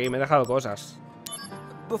vistazo por aquí, me he dejado cosas.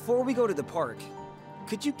 Before we go to the park,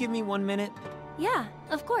 could you give me 1 minute? Yeah,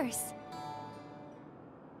 of course.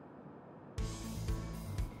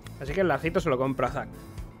 Así que el lacito se lo compra a Zack.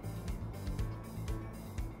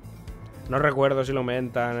 No recuerdo si lo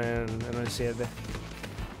aumentan en el 7.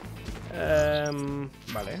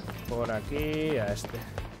 Vale, por aquí a este.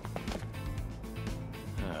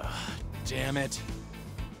 Damn it.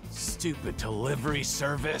 Stupid delivery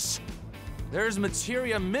service. There's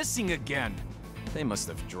materia missing again. They must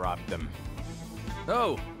have dropped them.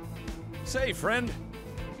 Oh, say, friend.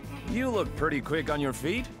 You look pretty quick on your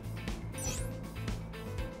feet.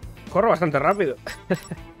 Corro bastante rápido.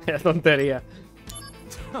 Qué tontería.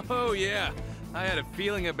 Oh, yeah. I had a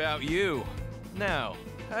feeling about you. Now,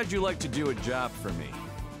 how'd you like to do a job for me?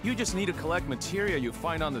 You just need to collect materia you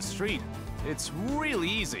find on the street. It's really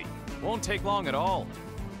easy. Won't take long at all.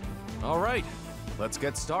 All right, let's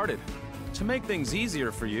get started. To make things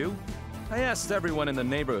easier for you, I asked everyone in the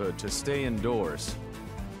neighborhood to stay indoors.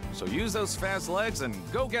 So use those fast legs and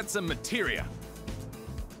go get some materia.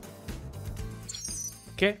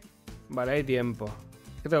 ¿Qué? Vale, hay tiempo.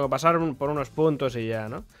 Que tengo que pasar por unos puntos y ya,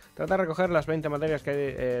 ¿no? Trata de recoger las 20 materias que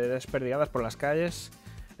hay desperdigadas por las calles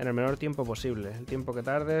en el menor tiempo posible. El tiempo que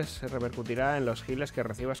tardes se repercutirá en los giles que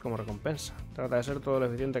recibas como recompensa. Trata de ser todo lo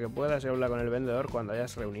eficiente que puedas y habla con el vendedor cuando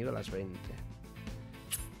hayas reunido las 20.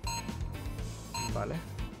 Vale.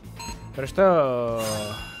 Pero esto...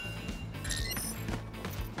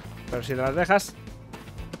 Pero si te las dejas...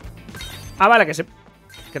 Ah, vale,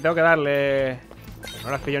 que tengo que darle...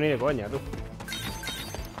 No las pillo ni de coña, tú.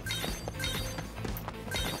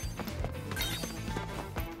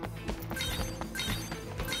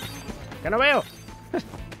 ¡Que no veo!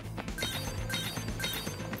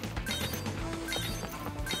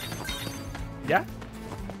 ¿Ya?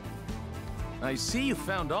 I see you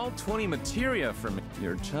found all 20 materia for me.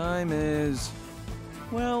 Your time is,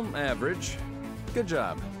 well, average. Good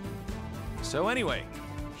job. So anyway,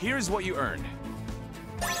 here's what you earned.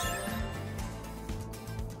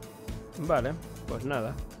 Vale, pues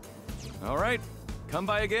nada. All right, come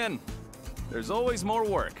by again. There's always more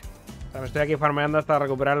work. Me estoy aquí farmeando hasta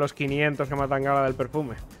recuperar los 500 que me ha tangado del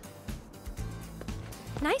perfume.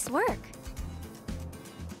 Nice work.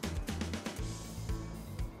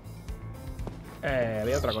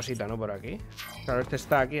 Había otra cosita, ¿no? Por aquí. Claro, este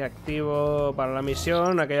está aquí activo para la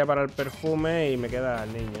misión, aquella para el perfume y me queda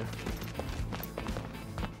el niño.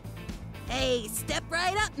 Hey, step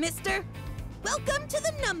right up, mister. Welcome to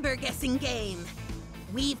the number guessing game.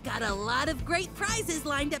 We've got a lot of great prizes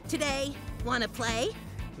lined up today. Wanna play?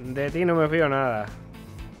 De ti no me fío nada.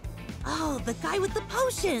 Oh, the guy with the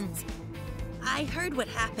potions. I heard what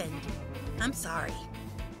happened. I'm sorry.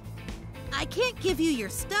 I can't give you your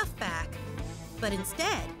stuff back, but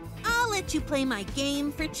instead, I'll let you play my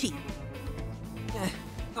game for cheap.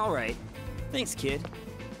 All right. Thanks, kid.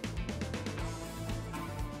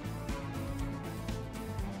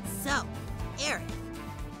 So, Eric,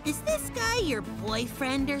 is this guy your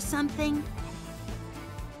boyfriend or something?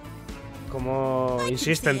 Como I can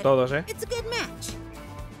insisten see it. todos, ¿eh? It's a good match.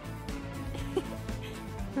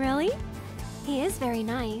 Really? He is very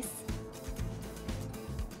nice.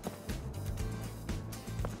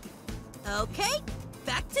 Okay,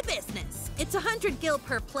 back to business. It's 100 gil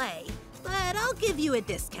per play, but I'll give you a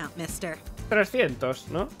discount, mister.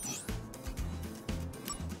 300, ¿no?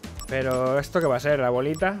 Pero ¿esto qué va a ser? ¿La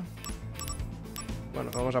bolita? Bueno,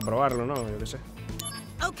 vamos a probarlo, ¿no? Yo qué sé.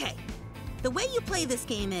 Okay, the way you play this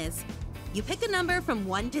game is, you pick a number from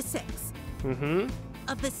 1 to 6.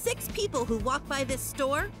 Of the 6 people who walk by this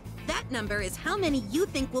store, that number is how many you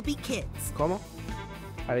think will be kids. ¿Cómo?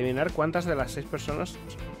 Adivinar cuántas de las 6 personas...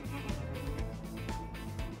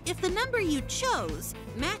 If the number you chose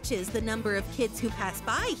matches the number of kids who pass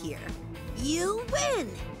by here, you win,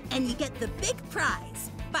 and you get the big prize.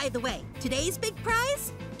 By the way, today's big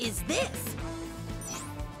prize is this.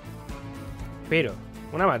 Piro,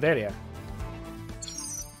 una materia.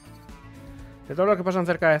 De todos los que pasan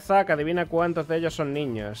cerca de Zack, adivina cuántos de ellos son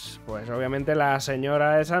niños. Pues obviamente la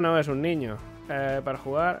señora esa no es un niño. Para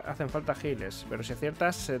jugar hacen falta giles, pero si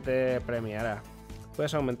aciertas se te premiará.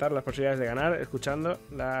 Puedes aumentar las posibilidades de ganar escuchando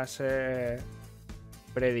las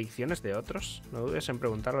predicciones de otros. No dudes en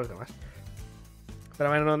preguntar a los demás. Pero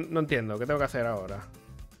a ver, no entiendo. ¿Qué tengo que hacer ahora?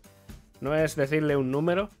 No es decirle un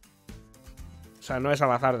número. O sea, no es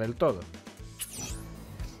al azar del todo.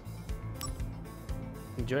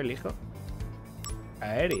 Yo elijo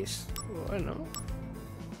a Eris. Bueno.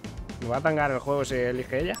 ¿Me va a tangar el juego si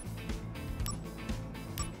elige ella?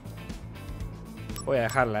 Voy a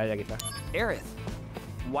dejarla a ella quizá. Aerith,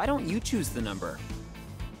 why don't you choose the number?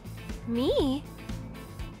 Me?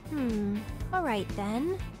 Alright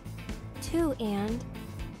then. 2 and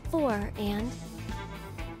 4 and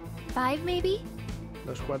 5 maybe?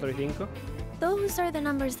 2, 4 y 5. Those are the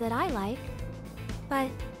numbers that I like. But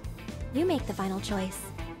you make the final choice.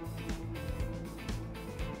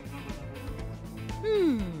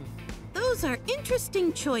 Those are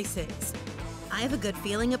interesting choices. I have a good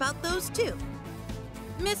feeling about those too.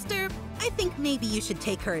 Mister, I think maybe you should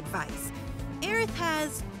take her advice. Aerith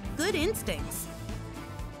has good instincts.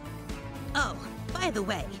 Oh, by the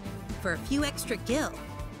way, for a few extra gil,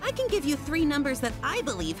 I can give you 3 numbers that I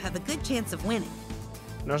believe have a good chance of winning.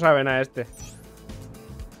 No sabe nada este.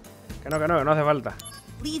 Que no hace falta.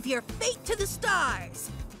 Leave your fate to the stars.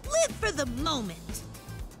 Live for the moment.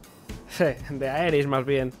 De Aeris más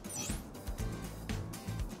bien.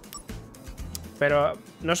 Pero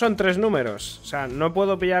no son 3 números. O sea, no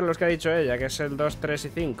puedo pillar los que ha dicho ella, que es el 2, 3 y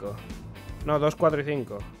 5. No, 2, 4 y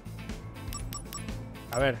 5.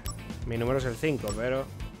 A ver, mi número es el 5, pero...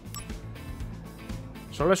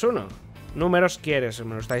 Solo es uno. Números quieres,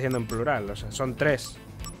 me lo está diciendo en plural. O sea, son 3.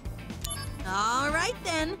 All right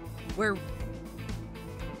then. We're...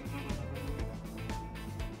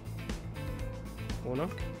 1,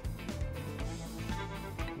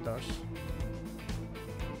 2.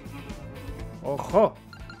 ¡Ojo!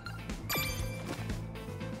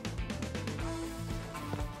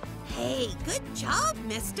 Hey, good job,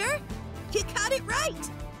 mister. You got it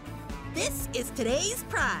right. This is today's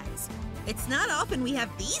prize. It's not often we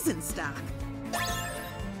have these in stock.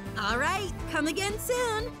 All right, come again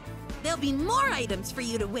soon. There'll be more items for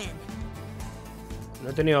you to win.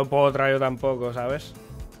 No he tenido potra yo tampoco, ¿sabes?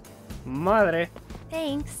 Madre.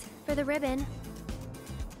 Thanks for the ribbon.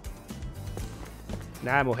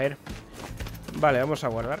 Nada, mujer. Vale, vamos a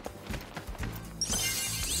guardar.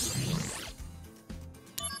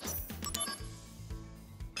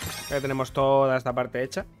 Ya tenemos toda esta parte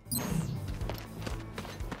hecha.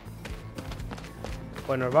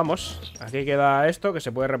 Pues nos vamos. Aquí queda esto, que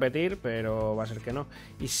se puede repetir, pero va a ser que no.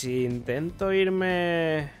 ¿Y si intento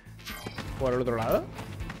irme por el otro lado?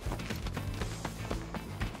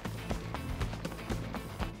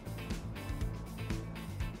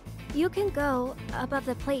 You can go above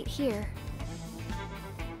the plate here.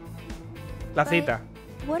 La cita.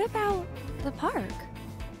 What about the park?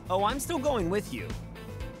 Oh, I'm still going with you.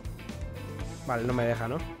 Vale, no me deja,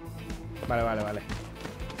 ¿no? Vale, vale, vale.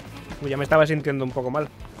 Uy, ya me estaba sintiendo un poco mal.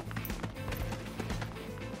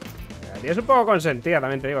 La tía es un poco consentida,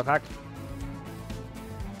 también te digo, Zack.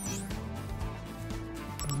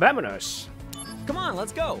 ¡Vámonos! Come on,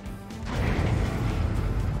 let's go.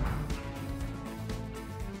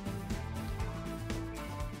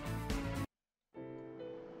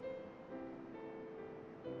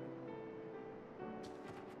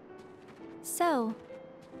 So,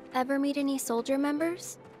 ever meet any soldier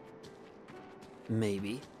members?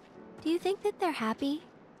 Maybe. Do you think that they're happy?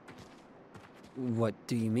 What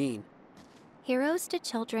do you mean? Heroes to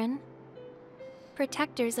children,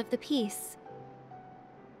 protectors of the peace.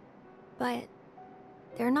 But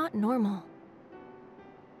they're not normal.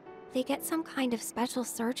 They get some kind of special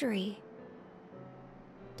surgery,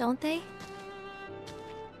 don't they?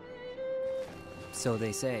 So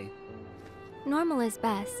they say. Normal is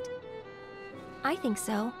best. I think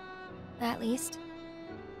so, at least.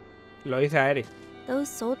 Lo dice a Eri. Those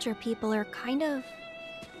soldier people are kind of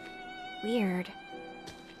weird.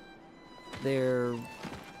 They're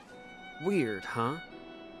weird, huh?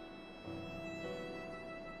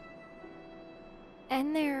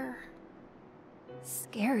 And they're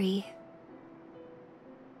scary.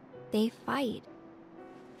 They fight.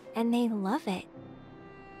 And they love it.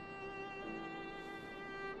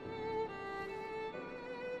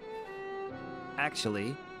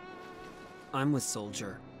 Actually, I'm with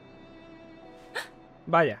Soldier.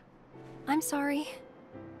 Vaya. I'm sorry.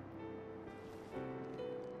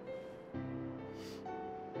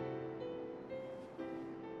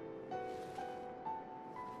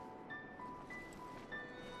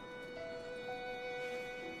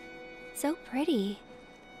 So pretty.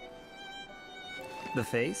 The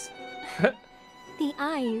face? The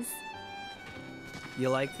eyes. You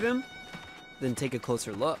like them? Then take a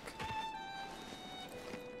closer look.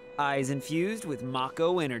 Eyes infused with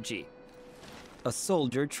Mako energy. A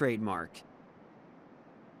soldier trademark.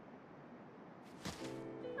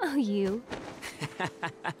 Oh, you.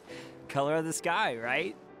 Color of the sky,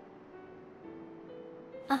 right?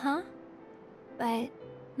 Uh-huh. But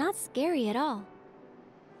not scary at all.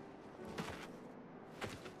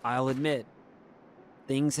 I'll admit,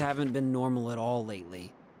 things haven't been normal at all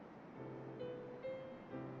lately.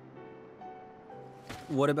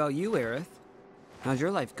 What about you, Aerith? How's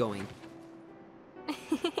your life going?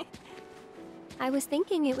 I was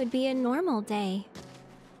thinking it would be a normal day.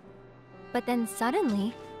 But then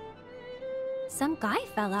suddenly, some guy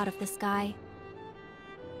fell out of the sky.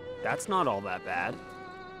 That's not all that bad.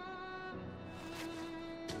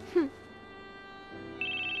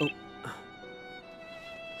 Oh.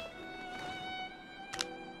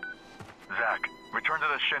 Zack, return to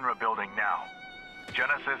the Shinra building now.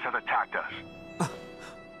 Genesis has attacked us.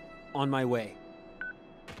 On my way.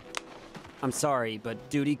 I'm sorry, but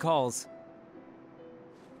duty calls.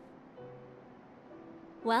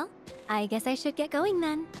 Well, I guess I should get going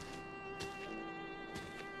then.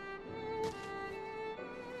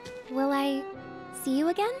 Will I see you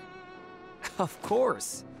again? Of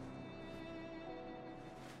course.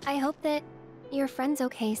 I hope that your friend's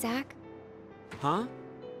okay, Zack. Huh?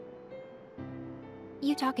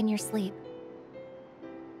 You talk in your sleep.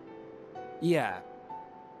 Yeah.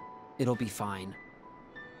 It'll be fine.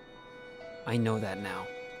 I know that now.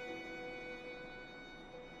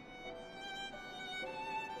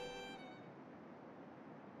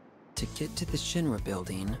 To get to the Shinra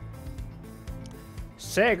building,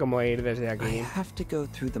 sé cómo ir desde I aquí. have to go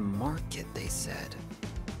through the market, they said.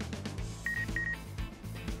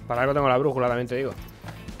 Para algo tengo la brújula, también te digo.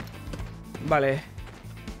 Vale.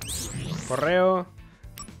 Correo.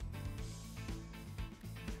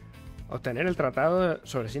 Obtener el tratado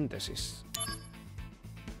sobre síntesis.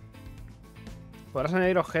 Podrás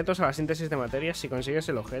añadir objetos a la síntesis de materias si consigues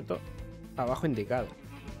el objeto abajo indicado.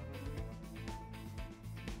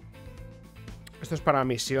 Esto es para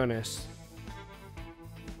misiones.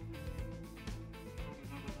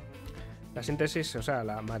 La síntesis, o sea,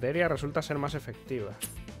 la materia resulta ser más efectiva.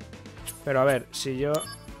 Pero a ver, si yo...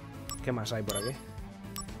 ¿Qué más hay por aquí?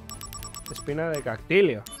 Espina de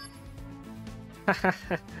cactilio.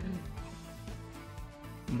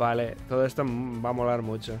 Vale, todo esto va a molar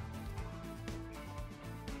mucho.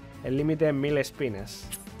 El límite en 1000 espinas.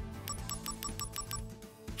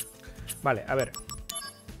 Vale, a ver.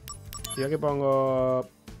 Yo aquí pongo...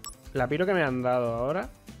 La piro que me han dado ahora.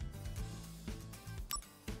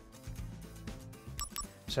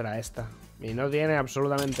 Será esta. Y no tiene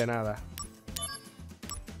absolutamente nada.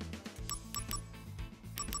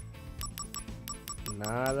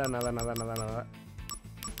 Nada, nada, nada, nada, nada.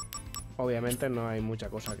 Obviamente no hay mucha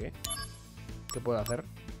cosa aquí que puedo hacer.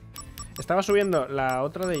 Estaba subiendo la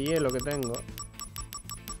otra de hielo que tengo.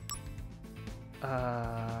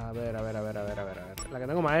 A ver. La que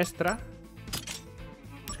tengo maestra.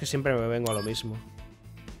 Es que siempre me vengo a lo mismo.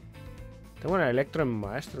 Tengo una electro en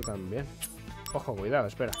maestro también. Ojo, cuidado,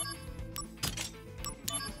 espera.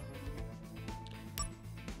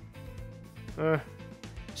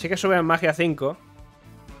 Sí que sube en magia 5.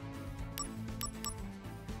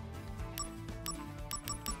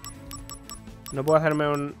 No puedo hacerme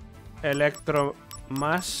un electro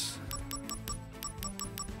más.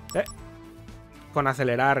 Con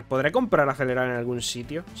acelerar. ¿Podré comprar acelerar en algún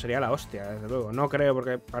sitio? Sería la hostia, desde luego. No creo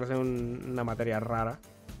porque parece una materia rara.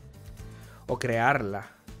 O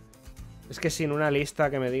crearla. Es que sin una lista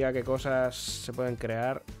que me diga qué cosas se pueden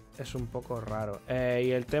crear es un poco raro.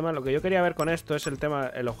 Y el tema, lo que yo quería ver con esto es el tema,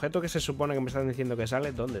 el objeto que se supone que me están diciendo que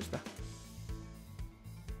sale, ¿dónde está?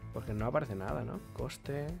 Porque no aparece nada, ¿no?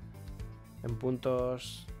 Coste... En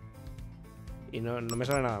puntos... Y no me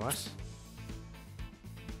sale nada más.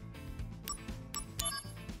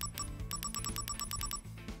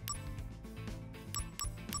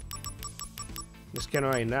 Es que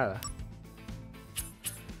no hay nada.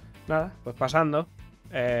 Nada, pues pasando.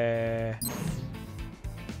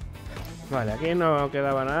 Vale, aquí no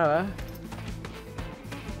quedaba nada.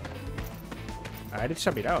 A ver, se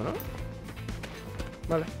ha pirado, ¿no?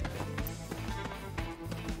 Vale.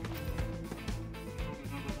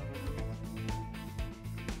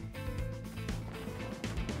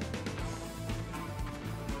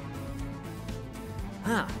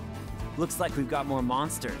 Huh. Looks like we've got more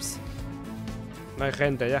monsters. No hay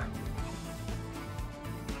gente ya.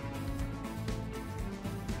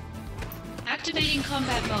 Activating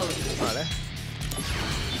combat mode. Vale.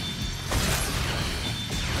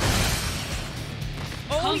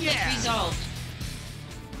 Conflict resolved.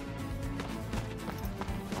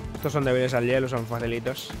 Estos son débiles al hielo, son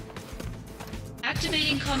facilitos.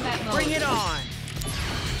 Activating combat mode. Bring it on!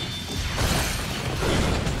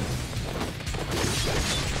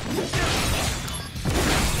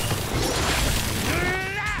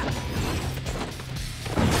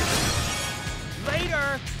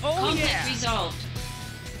 Later! Oh Conflict yeah! resolved.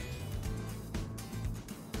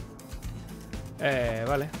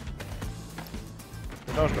 Vale.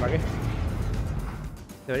 Estamos por aquí.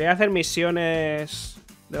 Debería hacer misiones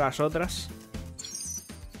de las otras.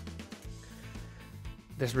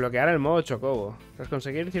 Desbloquear el modo chocobo. Tras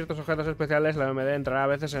conseguir ciertos objetos especiales, la OMD entrará a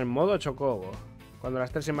veces en modo chocobo. Cuando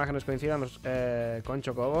las tres imágenes coincidan con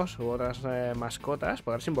chocobos u otras mascotas,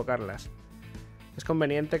 podrás invocarlas. Es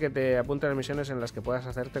conveniente que te apuntes las misiones en las que puedas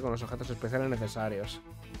hacerte con los objetos especiales necesarios.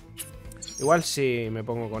 Igual si me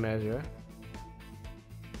pongo con ello,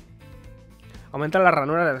 Aumenta la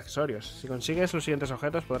ranura de accesorios. Si consigues los siguientes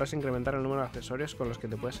objetos, podrás incrementar el número de accesorios con los que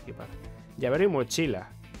te puedes equipar. Llavero y mochila,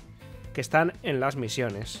 que están en las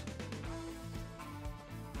misiones.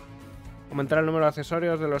 Aumentar el número de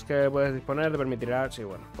accesorios de los que puedes disponer te permitirá, sí,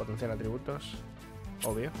 bueno, potenciar atributos.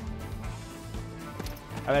 Obvio.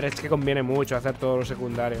 A ver, es que conviene mucho hacer todo lo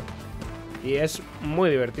secundario. Y es muy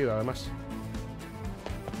divertido, además.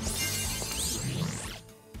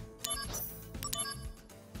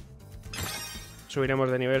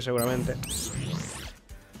 subiremos de nivel seguramente.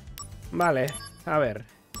 Vale, a ver.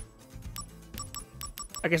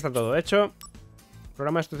 Aquí está todo hecho.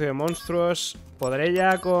 Programa de estudio de monstruos. ¿Podré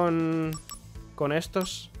ya con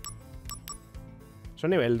estos? Son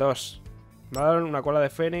nivel 2. Me va a dar una cola de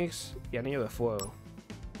fénix y anillo de fuego.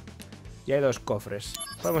 Y hay 2 cofres.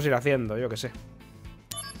 Podemos ir haciendo, yo que sé.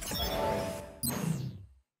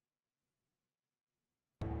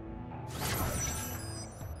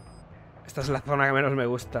 Esta es la zona que menos me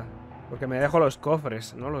gusta. Porque me dejo los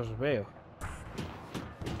cofres, no los veo.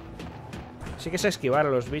 Sí que sé esquivar a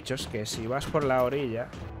los bichos, que si vas por la orilla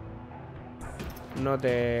no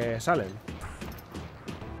te salen.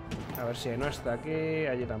 A ver si no está aquí,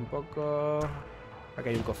 allí tampoco. Aquí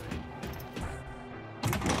hay un cofre.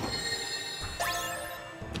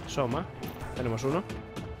 Soma, tenemos uno.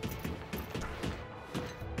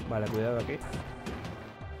 Vale, cuidado aquí.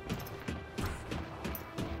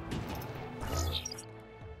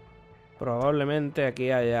 Probablemente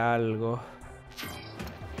aquí haya algo.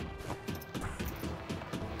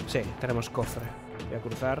 Sí, tenemos cofre. Voy a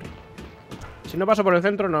cruzar. Si no paso por el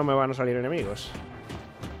centro no me van a salir enemigos.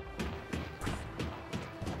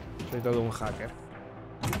 Soy todo un hacker.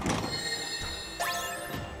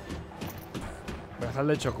 Brazal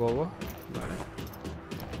de chocobo. Vale.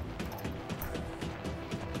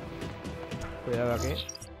 Cuidado aquí.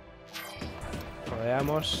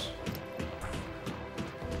 Rodeamos.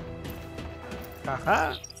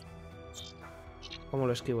 ¡Ajá! ¿Cómo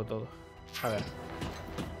lo esquivo todo? A ver.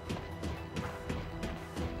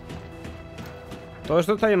 Todo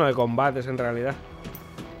esto está lleno de combates en realidad.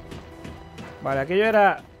 Vale, aquello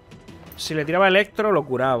era... Si le tiraba electro lo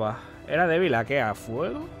curaba. ¿Era débil a qué? ¿A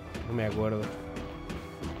fuego? No me acuerdo.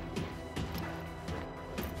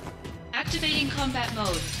 Activating combat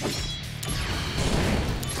mode.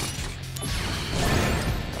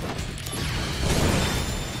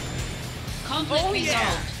 Conflict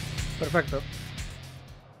resolved. Perfecto.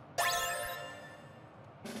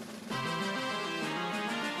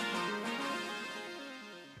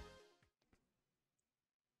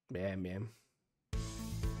 Bien, bien.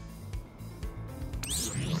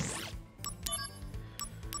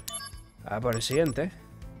 A por el siguiente.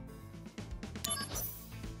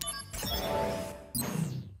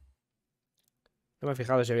 No me he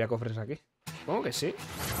fijado si había cofres aquí. Supongo que sí.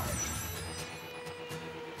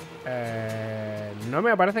 No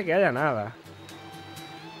me parece que haya nada.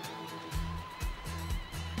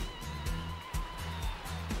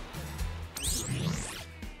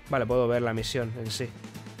 Vale, puedo ver la misión en sí.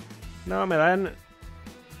 No, me dan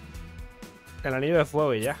el anillo de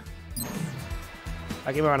fuego y ya.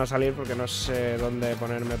 Aquí me van a salir porque no sé dónde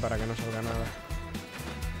ponerme para que no salga nada.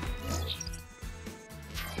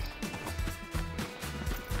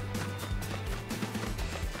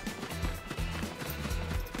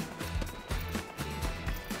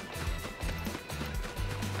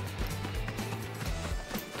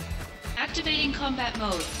 Activating combat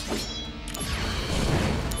mode.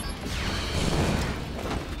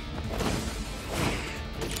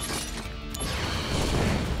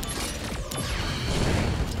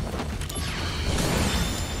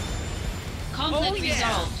 Conflict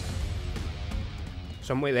resolved.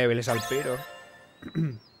 Son muy débiles al piro.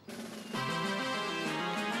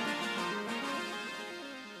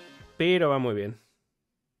 Piro va muy bien.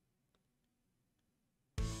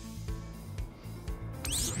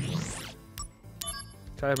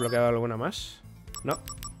 ¿Se ha desbloqueado alguna más? No.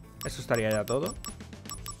 Esto estaría ya todo.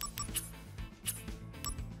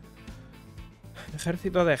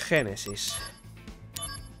 Ejército de Génesis.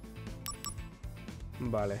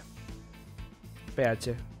 Vale.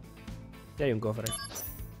 PH. Y hay un cofre.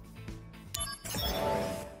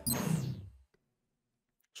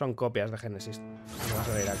 Son copias de Génesis. Vamos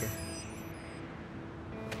a ver aquí.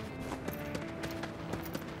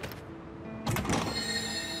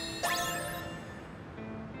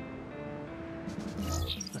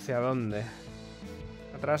 ¿Hacia dónde?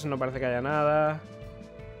 Atrás no parece que haya nada.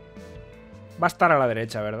 Va a estar a la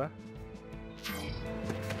derecha, ¿verdad?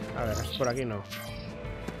 A ver, por aquí no.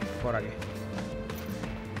 Por aquí.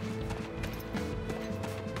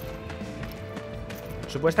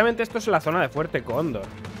 Supuestamente esto es la zona de Fuerte Cóndor.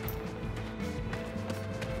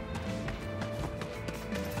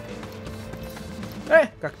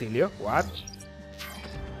 Cactilio. What?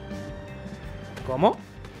 ¿Cómo?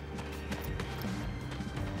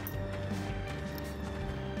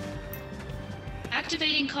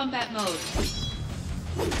 Activating combat mode.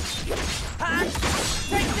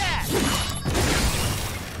 Take that!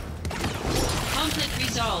 Conflict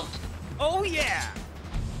resolved. Oh yeah!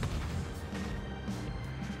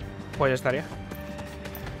 Pues ya estaría.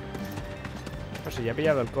 Pues si ya he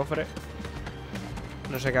pillado el cofre,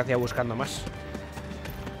 no sé qué hacía buscando más.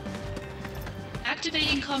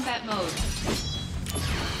 Activating combat mode.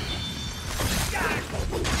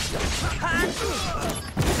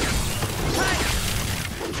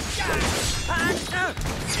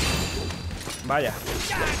 Vaya.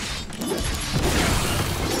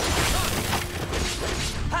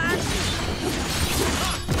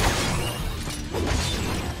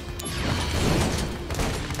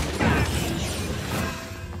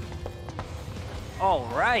 All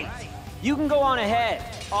right. You can go on ahead.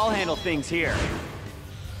 I'll handle things here.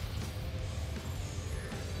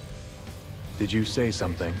 Did you say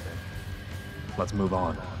something? Let's move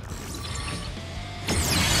on.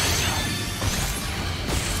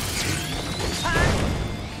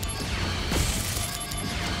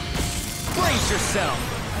 Brace yourself.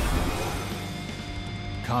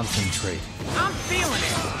 Concentrate. I'm feeling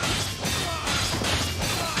it.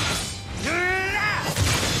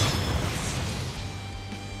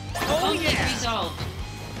 Oh Conflict yeah. resolved.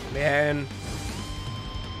 Bien.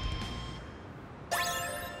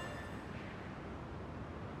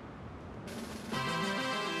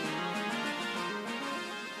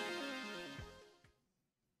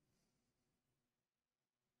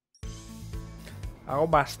 Hago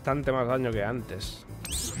bastante más daño que antes.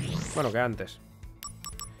 Bueno, que antes.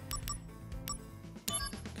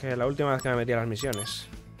 Que la última vez que me metí a las misiones.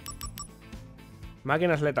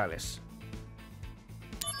 Máquinas letales.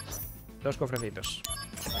 2 cofrecitos.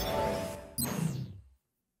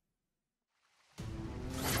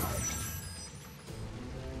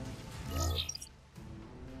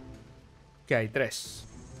 Que hay 3.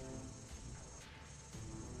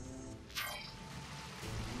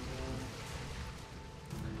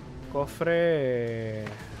 Cofre...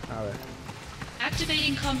 A ver.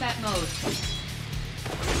 Activating combat mode.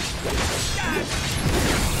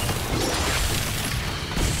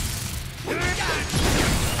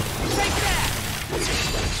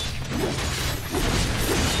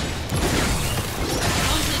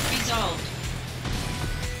 Conflict resolved.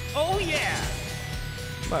 Oh yeah.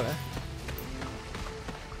 Vale.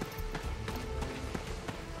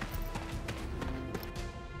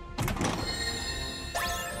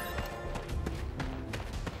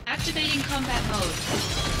 Activating combat mode.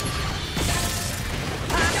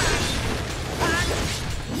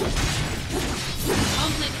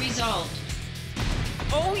 Conflict resolved.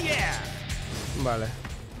 Oh yeah. Vale.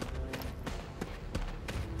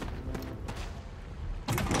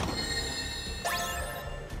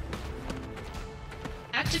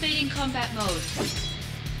 Activating combat mode.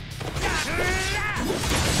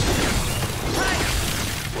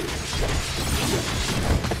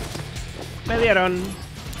 Me dieron.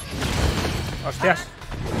 Hostias.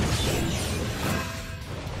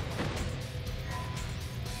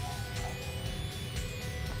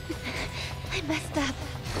 I messed up.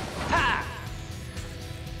 Ha!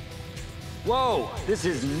 Whoa, this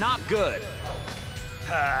is not good.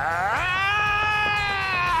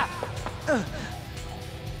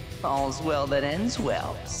 All's well that ends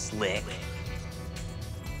well, Slick.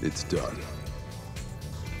 It's done.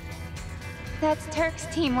 That's Turk's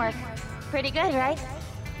teamwork. Pretty good, right?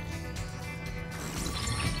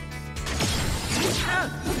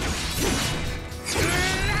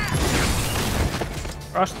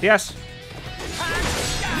 Hostias.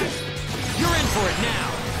 You're in for it now.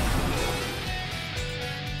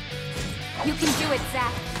 You can do it,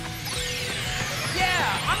 Zack.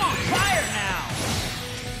 Yeah, I'm on fire now.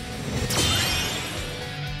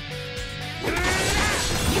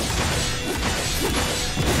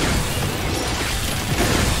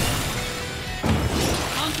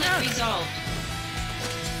 Conflict resolved.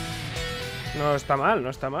 No está mal, no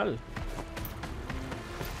está mal.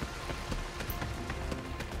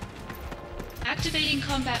 Activating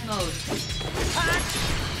combat mode.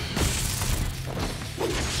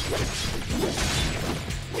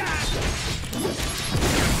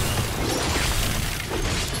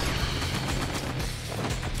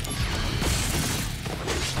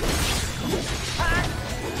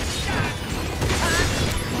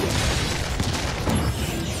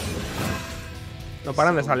 No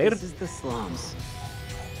paran de salir. This is the slums.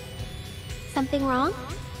 Something wrong?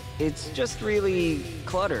 It's just really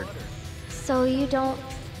cluttered. So you don't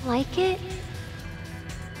like it?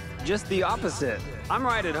 Just the opposite. I'm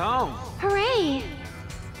right at home. Hooray!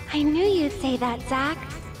 I knew you'd say that, Zack.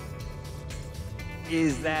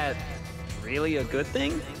 Is that really a good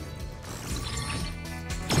thing?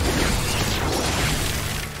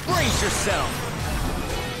 Brace yourself.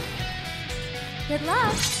 Good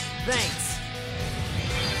luck. Thanks.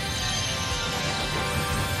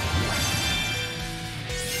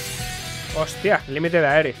 Hostia, límite de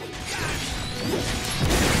aire.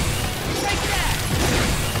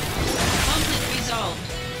 Conflict resolved.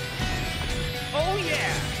 Oh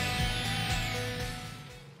yeah!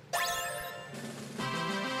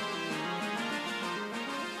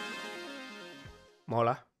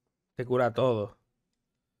 Mola. Te cura todo.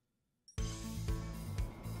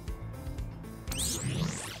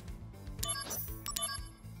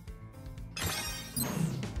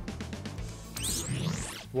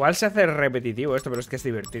 Igual se hace repetitivo esto, pero es que es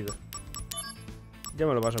divertido. Yo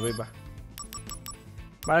me lo paso pipa.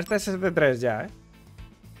 Vale, este es de 3 ya, ¿eh?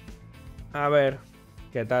 A ver,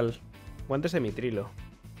 ¿qué tal? Guantes de mitrilo.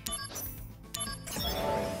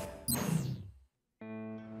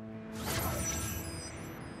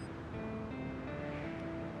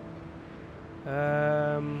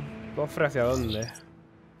 Cofre hacia dónde.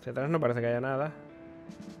 Hacia atrás no parece que haya nada.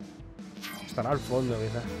 Estará al fondo,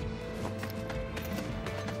 quizás.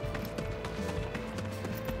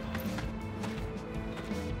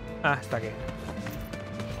 Ah, está aquí.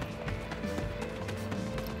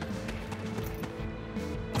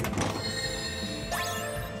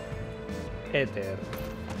 Éter.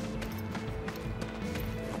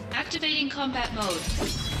 Activating combat mode.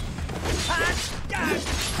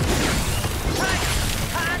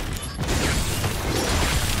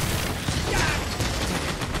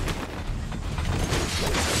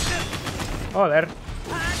 Joder.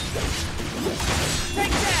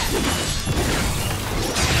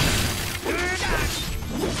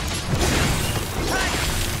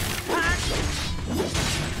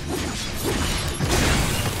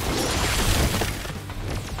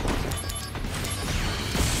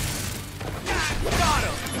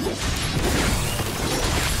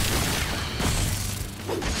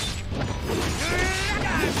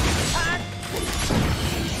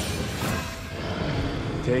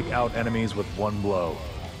 Take out enemies with one blow.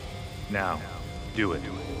 Now, do it.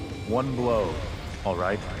 One blow, all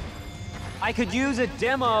right? I could use a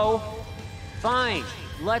demo. Fine,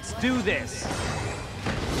 let's do this.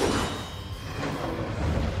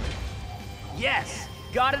 Yes,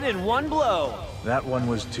 got it in one blow. That one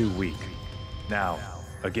was too weak. Now,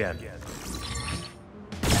 again. Take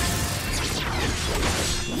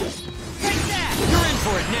that! You're in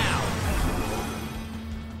for it now.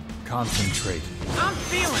 Concentrate. I'm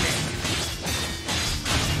feeling it.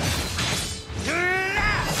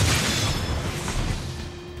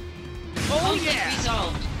 Oh Conflict yeah.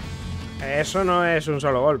 resolved. Eso no es un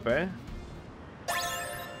solo golpe, ¿eh?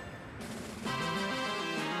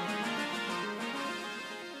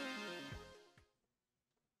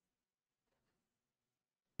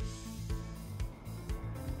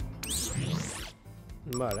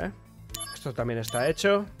 Vale. Esto también está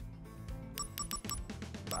hecho.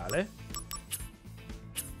 Vale.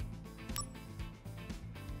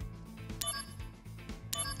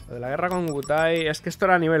 Lo de la guerra con Gutai... Es que esto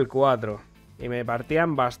era nivel 4. Y me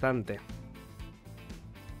partían bastante.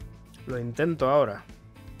 Lo intento ahora.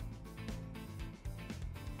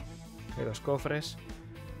 Hay 2 cofres.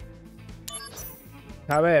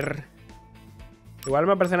 A ver. Igual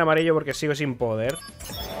me aparece en amarillo porque sigo sin poder.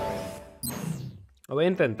 Lo voy a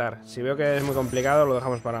intentar. Si veo que es muy complicado, lo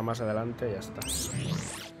dejamos para más adelante y ya está.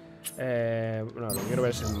 No, lo que quiero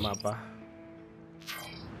ver es el mapa.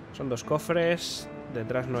 Son 2 cofres.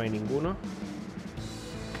 Detrás no hay ninguno.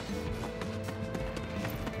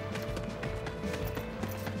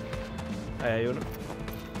 Ahí hay uno.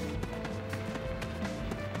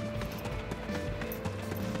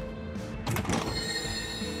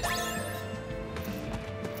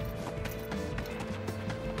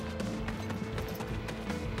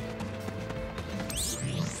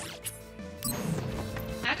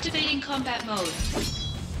 Activating combat mode.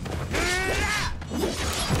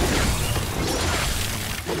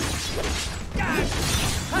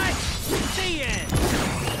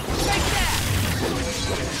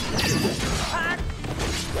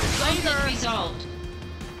 Conflict resolved.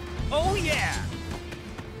 Oh yeah.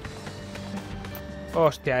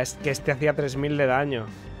 Hostia, es que este hacía 3000 de daño.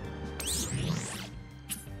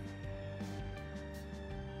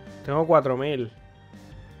 Tengo 4000.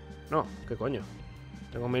 No, ¿qué coño?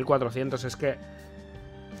 Tengo 1400, es que...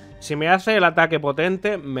 Si me hace el ataque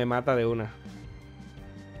potente, me mata de una.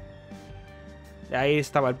 Y ahí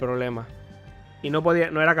estaba el problema. Y no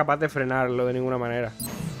era capaz de frenarlo de ninguna manera.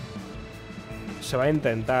 Se va a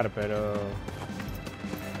intentar, pero...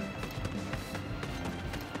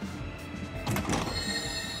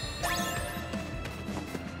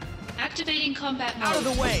 Activating combat mode. Out of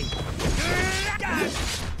the way.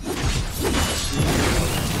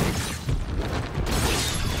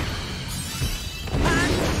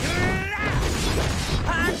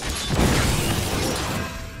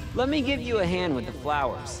 Let me give you a hand with the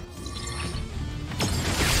flowers.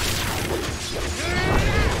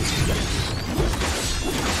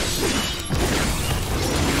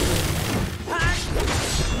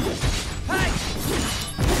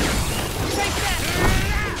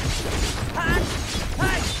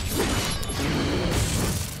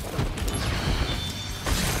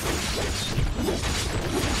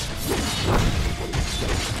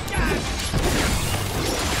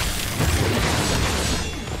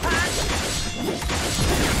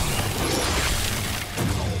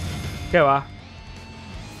 ¿Qué va?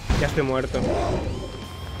 Ya estoy muerto.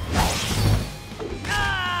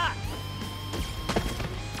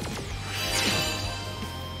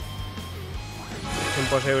 Es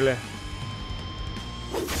imposible.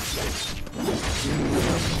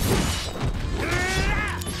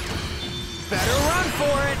 Better run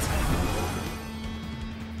for it.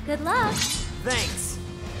 Good luck. Thanks.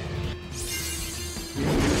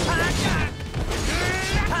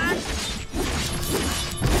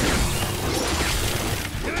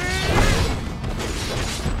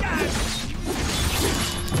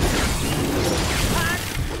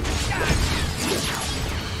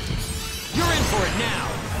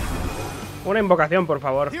 Una invocación, por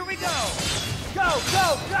favor. Here we go. Go,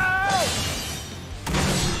 go, go.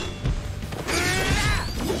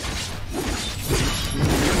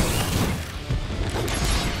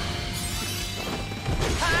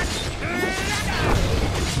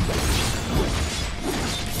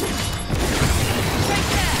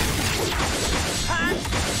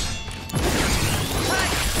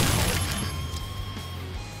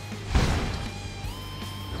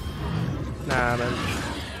 Nada, man.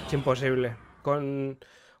 Es imposible.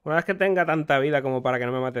 Una vez que tenga tanta vida como para que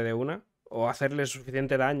no me mate de una, o hacerle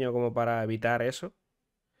suficiente daño como para evitar eso.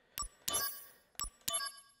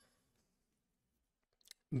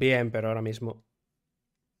 Bien, pero ahora mismo.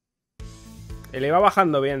 Y le iba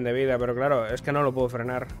bajando bien de vida, pero claro, es que no lo puedo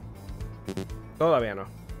frenar. Todavía no.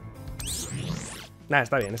 Nada,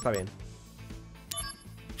 está bien, está bien.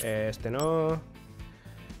 Este no.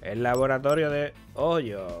 El laboratorio de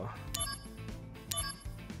hoyo.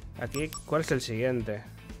 Aquí, ¿cuál es el siguiente?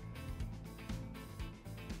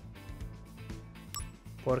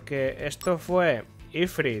 Porque esto fue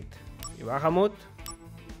Ifrit y Bahamut.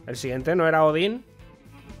 El siguiente no era Odín.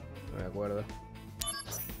 No me acuerdo.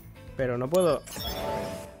 Pero no puedo...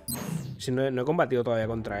 Si no he combatido todavía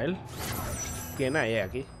contra él. ¿Quién hay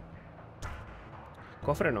aquí?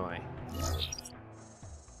 Cofre no hay.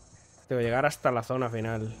 Tengo que llegar hasta la zona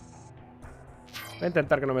final. Voy a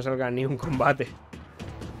intentar que no me salga ni un combate.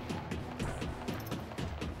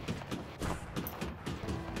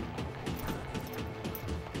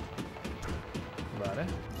 Vale.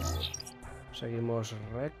 Seguimos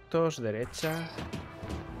rectos, derecha.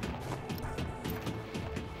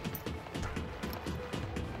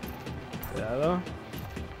 Cuidado.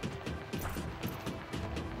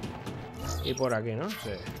 Y por aquí, ¿no?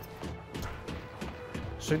 Sí.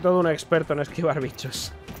 Soy todo un experto en esquivar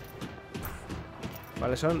bichos.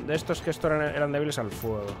 Vale, son de estos que eran débiles al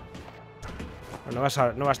fuego. No va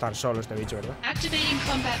a estar solo este bicho, ¿verdad? Activating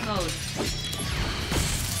combat mode.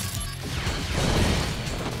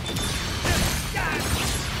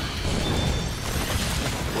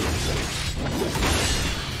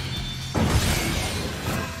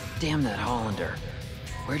 Damn that Hollander.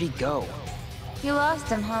 Where'd he go? You lost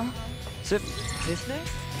him, huh? Sifne?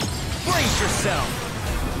 Brace yourself.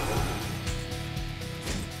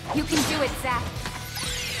 You can do it, Zack.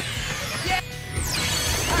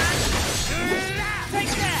 Take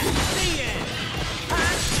that. See it.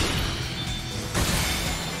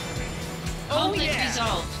 Conflict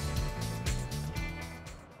resolved.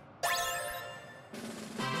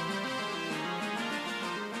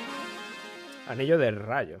 Anillo del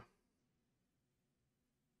rayo.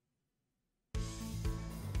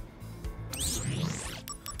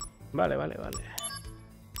 Vale, vale, vale.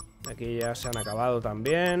 Aquí ya se han acabado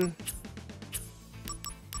también.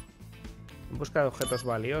 En busca de objetos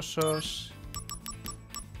valiosos.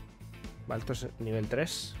 Vale, esto es nivel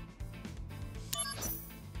 3.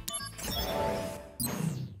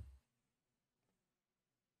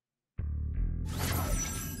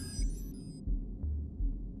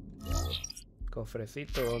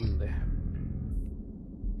 Cofrecito, ¿dónde?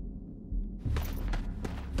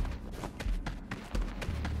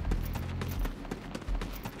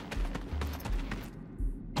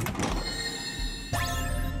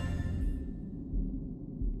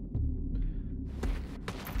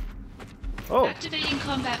 Oh. Activating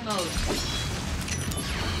combat mode.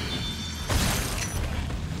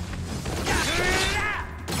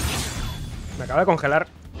 Me acaba de congelar.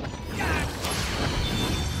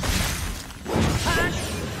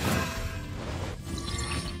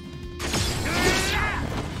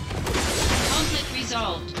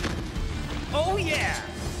 Oh yeah!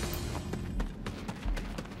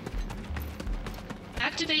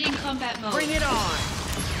 Activating combat mode. Bring it on!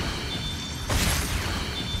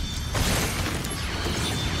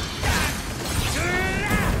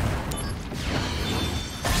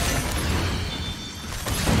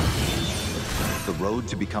 The road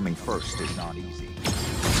to becoming first is not easy.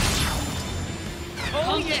 Oh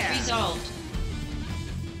Conflict yeah! resolved.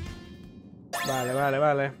 Vale, vale,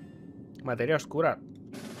 vale. Materia oscura.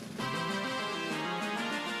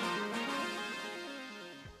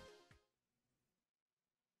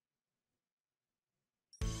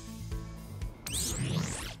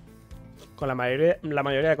 Con la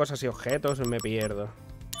mayoría de cosas y objetos me pierdo.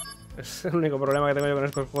 Es el único problema que tengo yo con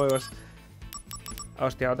estos juegos.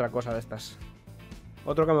 Hostia, otra cosa de estas.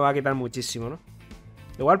 Otro que me va a quitar muchísimo, ¿no?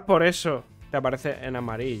 Igual por eso te aparece en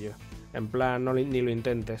amarillo. En plan, no, ni lo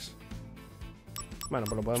intentes. Bueno,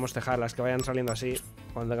 pues lo podemos dejar, las que vayan saliendo así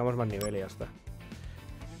cuando tengamos más nivel y ya está.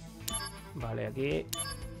 Vale, aquí.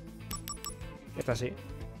 Esta sí.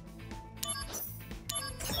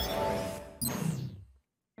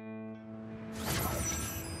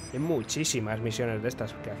 Hay muchísimas misiones de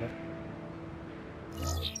estas que hacer.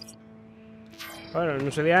 Bueno,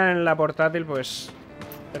 en su día en la portátil, pues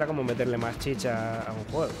era como meterle más chicha a un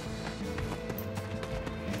juego.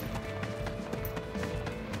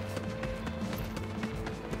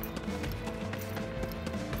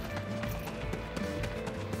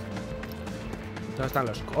 ¿Dónde están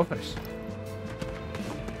los cofres?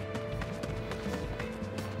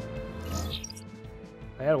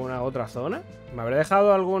 ¿Hay alguna otra zona? ¿Me habré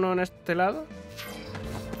dejado alguno en este lado?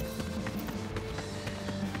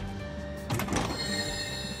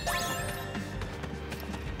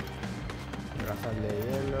 Brazal de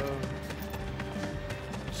hielo.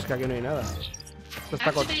 Es que aquí no hay nada. Esto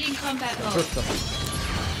está con Activating combat mode. susto.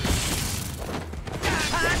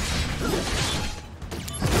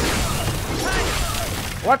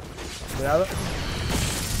 What? Cuidado.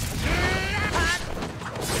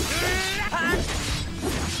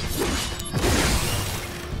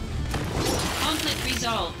 Conflict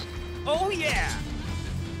resolved. Oh yeah!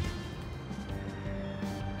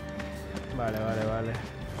 Vale, vale, vale.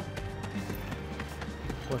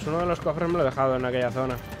 Pues uno de los cofres me lo he dejado en aquella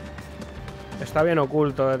zona. Está bien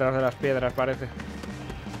oculto detrás de las piedras, parece.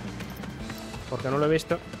 Porque no lo he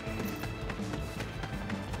visto.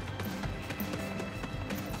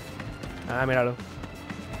 Ah, míralo.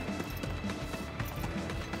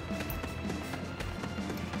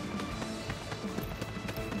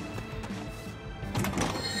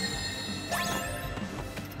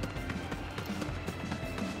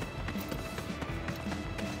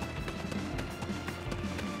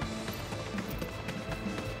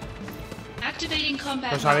 Activating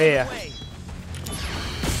combat Lo mode. sabía.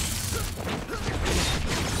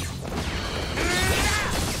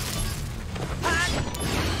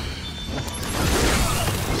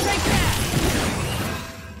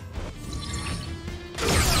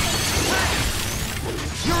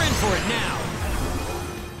 You're in for it now!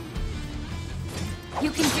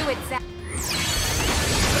 You can do it, Zack.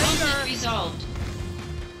 Conflict resolved.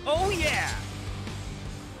 Oh yeah!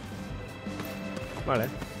 Vale.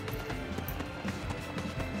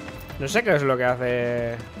 No sé qué es lo que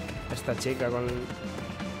hace esta chica con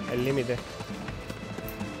el límite.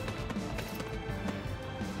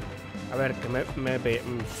 A ver, que me he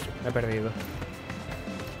perdido.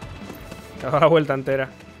 He dado la vuelta entera.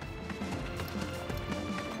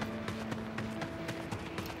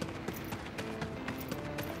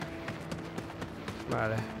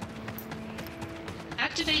 Vale.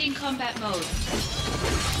 Activating combat mode.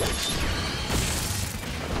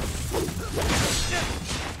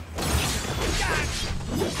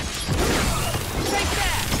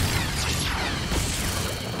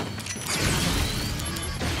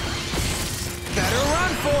 Better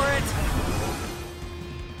run for it!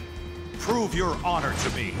 Prove your honor to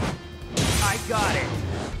me. I got it!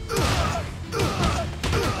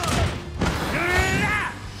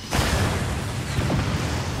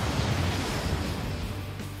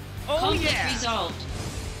 Oh Conflict yeah! resolved.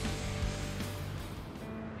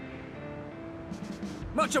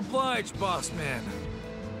 Much obliged, boss man.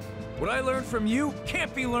 What I learned from you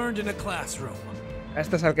can't be learned in a classroom.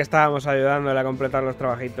 Este es el que estábamos ayudándole a completar los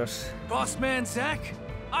trabajitos. Boss man Zack,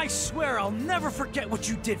 I swear I'll never forget what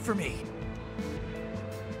you did for me.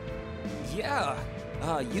 Yeah,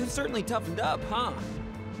 you've certainly toughened up, huh?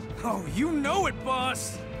 Oh, you know it,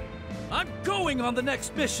 boss. I'm going on the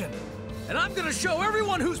next mission, and I'm gonna show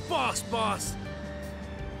everyone who's boss, boss.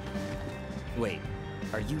 Wait,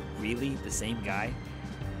 are you really the same guy?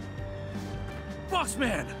 Boss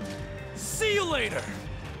man, see you later.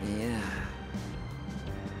 Yeah,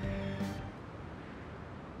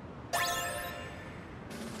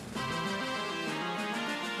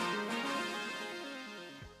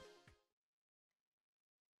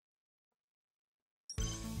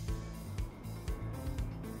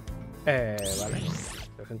 Vale.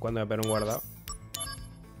 De vez en cuando me pego un guardado.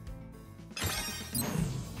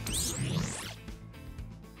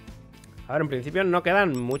 A ver, en principio no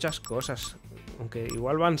quedan muchas cosas. Aunque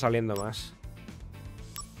igual van saliendo más.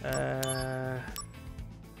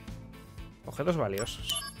 Objetos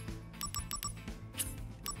valiosos.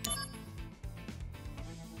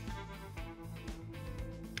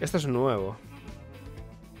 Esto es nuevo.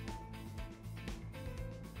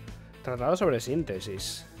 Tratado sobre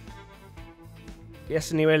síntesis. Y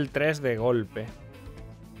es nivel 3 de golpe.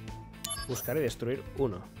 Buscar y destruir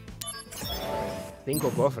 1. 5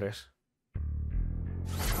 cofres.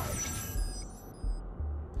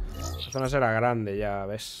 La zona será grande, ya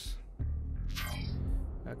ves.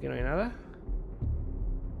 Aquí no hay nada.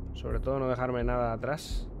 Sobre todo no dejarme nada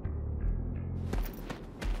atrás.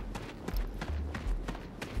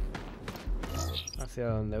 ¿Hacia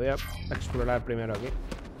dónde? Voy a explorar primero aquí.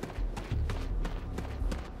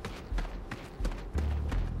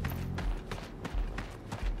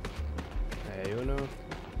 Ahí hay uno.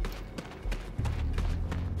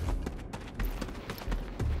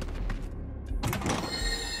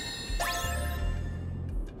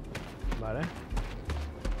 Vale.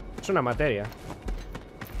 Es una materia.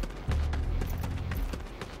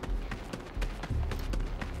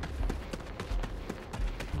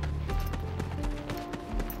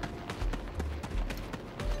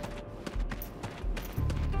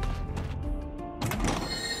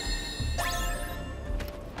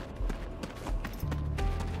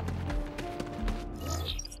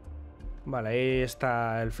 Vale, ahí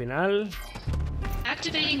está el final.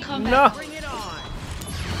 Activating combat. ¡No!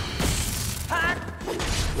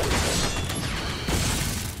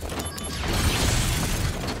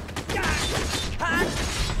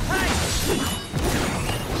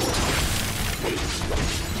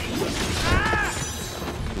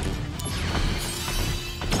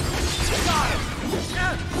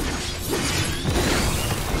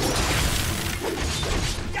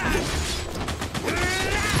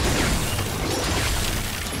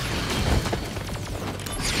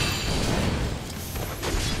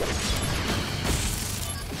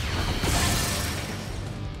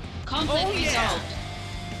 Conflict resolved.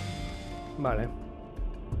 Vale.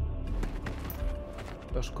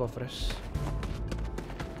 2 cofres.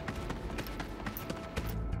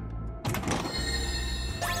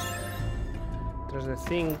 Tres de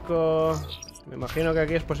 5. Me imagino que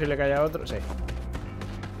aquí es posible que haya otro. Sí.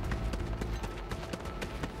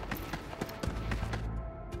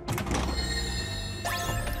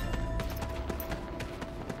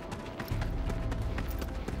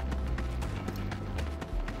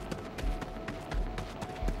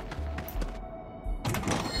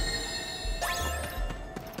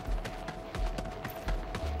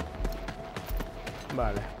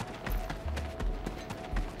 Vale.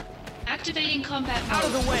 Activating combat mode. Out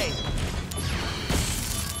of the way!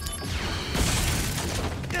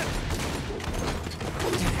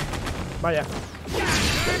 Vaya.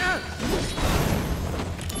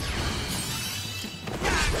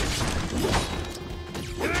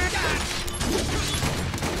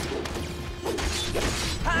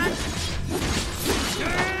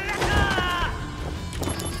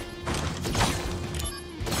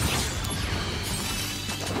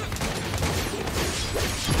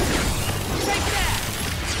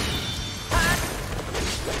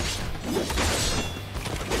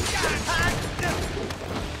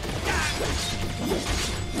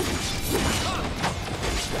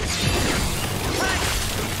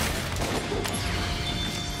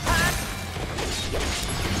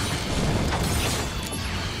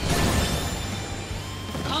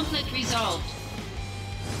 Conflict resolved.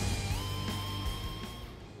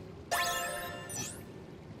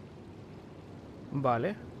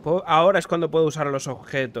 Vale. Ahora es cuando puedo usar los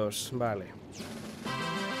objetos. Vale.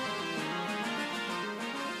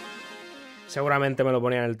 Seguramente me lo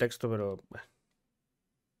ponía en el texto, pero...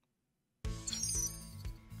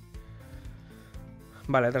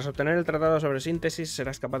 Vale, tras obtener el tratado sobre síntesis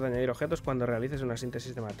serás capaz de añadir objetos cuando realices una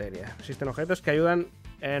síntesis de materia. Existen objetos que ayudan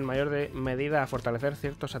en mayor medida a fortalecer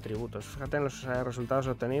ciertos atributos. Fíjate en los resultados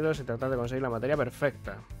obtenidos y tratar de conseguir la materia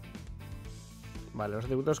perfecta. Vale, los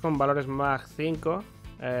atributos con valores MAG 5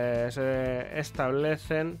 se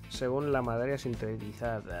establecen según la materia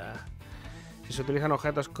sintetizada. Si se utilizan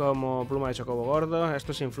objetos como pluma de chocobo gordo,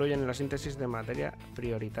 estos influyen en la síntesis de materia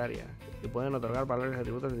prioritaria y pueden otorgar valores y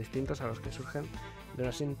atributos distintos a los que surgen de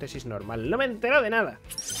una síntesis normal. No me he enterado de nada.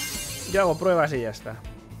 Yo hago pruebas y ya está.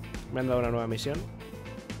 Me han dado una nueva misión.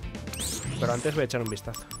 Pero antes voy a echar un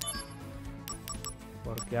vistazo.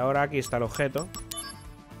 Porque ahora aquí está el objeto.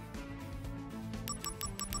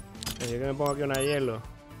 Si yo me pongo aquí una hielo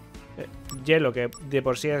Hielo, que de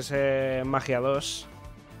por sí es magia 2.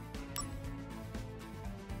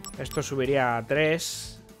 Esto subiría a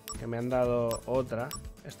 3. Que me han dado otra.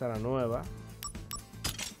 Esta es la nueva.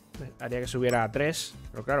 Haría que subiera a 3.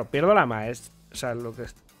 Pero claro, pierdo la maestra. O sea, lo que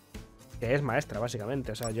es maestra,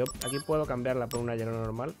 básicamente. O sea, yo aquí puedo cambiarla por una hielo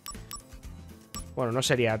normal. Bueno, no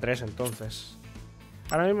sería 3 entonces.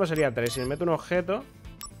 Ahora mismo sería 3. Si me meto un objeto,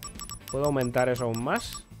 puedo aumentar eso aún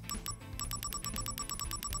más.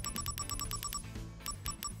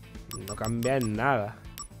 No cambia en nada.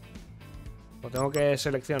 O tengo que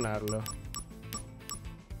seleccionarlo.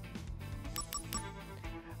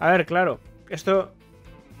 A ver, claro. Esto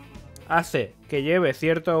hace que lleve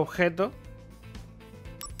cierto objeto,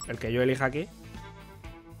 el que yo elija aquí,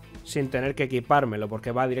 sin tener que equipármelo,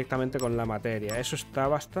 porque va directamente con la materia. Eso está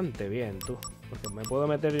bastante bien, tú. Porque me puedo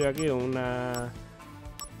meter yo aquí una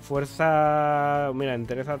fuerza... Mira,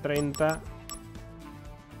 entereza 30.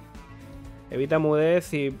 Evita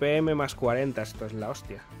mudez y PM más 40. Esto es la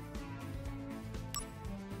hostia.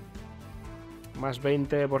 Más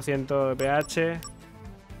 20% de pH.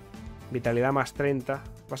 Vitalidad más 30.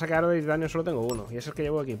 Pasa que ahora de daño solo tengo uno. ¿Y es el que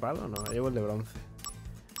llevo equipado? No, llevo el de bronce.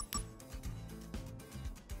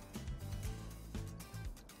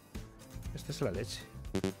 Esta es la leche.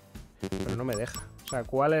 Pero no me deja. O sea,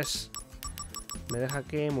 ¿cuál es? Me deja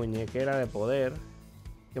aquí muñequera de poder.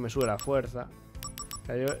 Que me sube la fuerza. O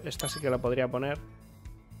sea, yo esta sí que la podría poner.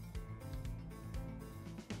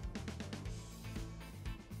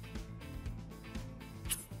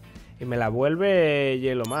 Y me la vuelve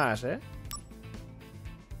hielo más, ¿eh?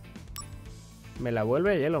 Me la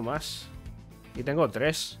vuelve hielo más. Y tengo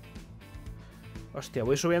 3. Hostia,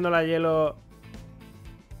 voy subiendo la hielo.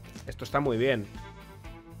 Esto está muy bien.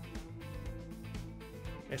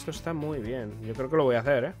 Esto está muy bien. Yo creo que lo voy a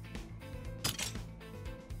hacer, ¿eh?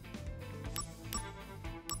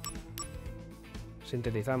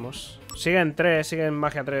 Sintetizamos. Sigue en 3, sigue en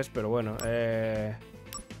magia 3, pero bueno. Tiene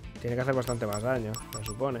que hacer bastante más daño, me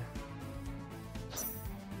supone.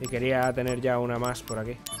 Y quería tener ya una más por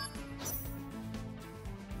aquí.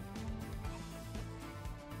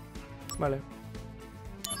 Vale.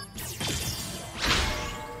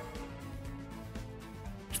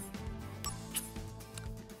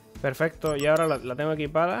 Perfecto, ¿y ahora la tengo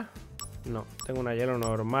equipada? No, tengo una hielo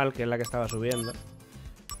normal, que es la que estaba subiendo.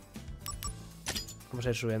 Vamos a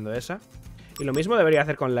ir subiendo esa. Y lo mismo debería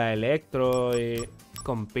hacer con la electro y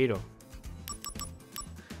con piro.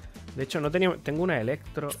 De hecho, no tenía... Tengo una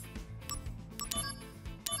electro...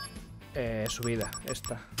 subida,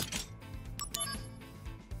 esta.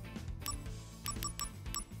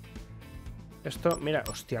 Esto, mira,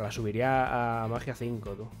 hostia, la subiría a magia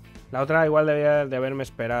 5, tú. La otra igual debería de haberme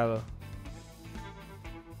esperado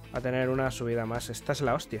a tener una subida más. Esta es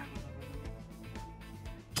la hostia.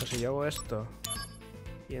 Pues si yo hago esto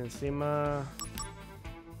y encima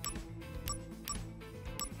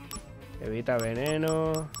evita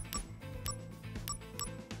veneno.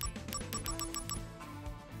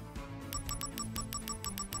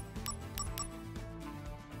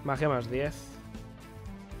 Magia más 10.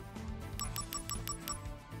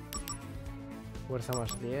 Fuerza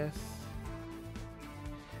más 10.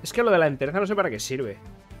 Es que lo de la entereza no sé para qué sirve.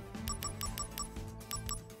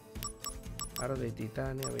 Aro de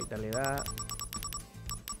titanio, vitalidad.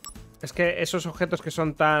 Es que esos objetos que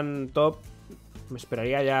son tan top, me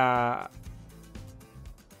esperaría ya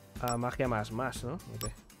a magia más, ¿no?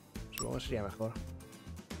 Okay. Supongo que sería mejor.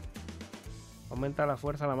 Aumenta la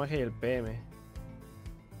fuerza, la magia y el PM.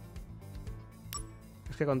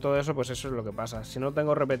 Es que con todo eso, pues eso es lo que pasa. Si no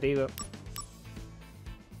tengo repetido...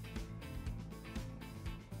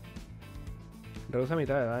 Reduce a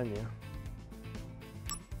mitad de daño.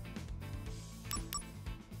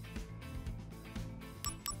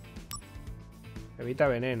 Evita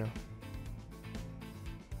veneno.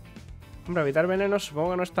 Hombre, evitar veneno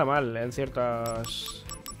supongo que no está mal en ciertas...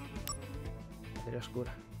 Materia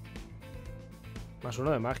oscura. Más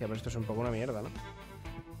 1 de magia, pero esto es un poco una mierda, ¿no?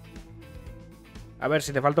 A ver,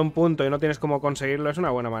 si te falta un punto y no tienes cómo conseguirlo, es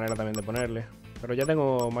una buena manera también de ponerle. Pero ya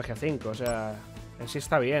tengo magia 5, o sea... En sí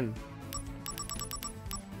está bien.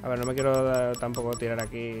 A ver, no me quiero tampoco tirar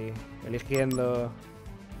aquí eligiendo...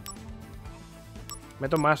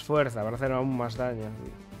 Meto más fuerza para hacer aún más daño.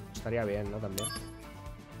 Estaría bien, ¿no? También.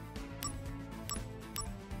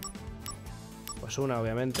 Pues una,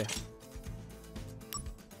 obviamente.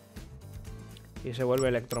 Y se vuelve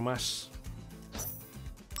electro más.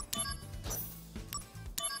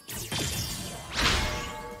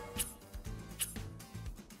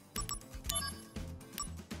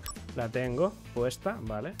 La tengo puesta,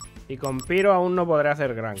 vale. Y con Piro aún no podré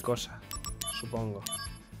hacer gran cosa, supongo.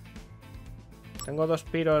 Tengo 2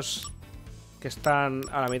 piros que están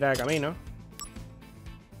a la mitad de camino.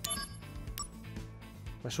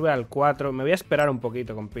 Me sube al 4. Me voy a esperar un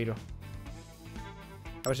poquito con piro.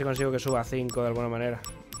 A ver si consigo que suba a 5 de alguna manera.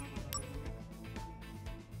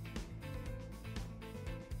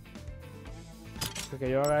 Que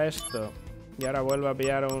yo haga esto y ahora vuelvo a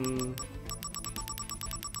pillar un...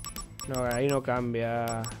 No, ahí no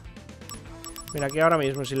cambia. Mira, aquí ahora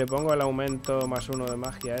mismo si le pongo el aumento +1 de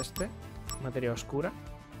magia a este, materia oscura,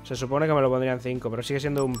 se supone que me lo pondría en 5, pero sigue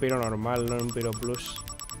siendo un piro normal, no un piro plus.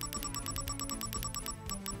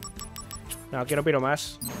 No, quiero piro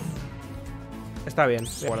más. Está bien,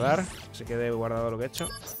 voy a guardar, se quede guardado lo que he hecho.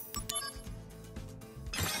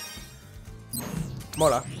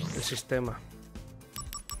 Mola el sistema.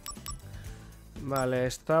 Vale,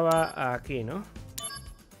 estaba aquí, ¿no?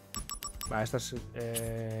 Vale, esta es...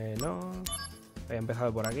 no. He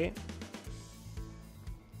empezado por aquí.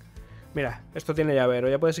 Mira, esto tiene llavero.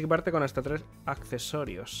 Ya puedes equiparte con hasta 3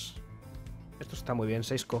 accesorios. Esto está muy bien,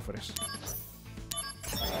 6 cofres.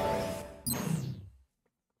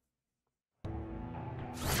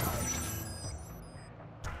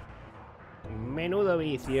 Menudo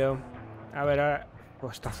vicio. A ver, ahora... Oh,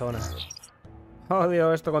 esta zona.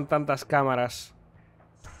 Odio esto con tantas cámaras.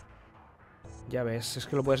 Ya ves, es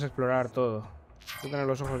que lo puedes explorar todo. Hay que tener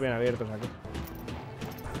los ojos bien abiertos aquí.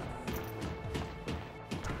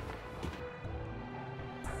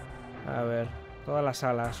 A ver, todas las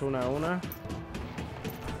salas, una a una.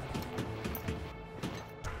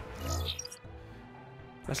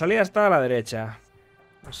 La salida está a la derecha.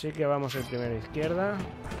 Así que vamos a ir primero a izquierda.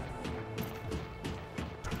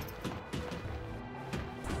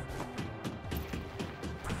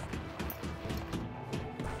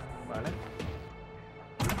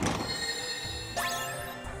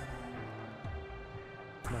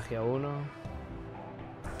 Magia 1.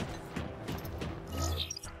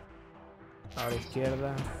 Ahora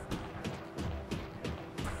izquierda.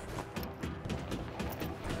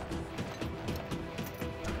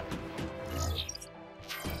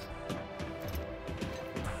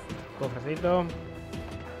 Cofrecito.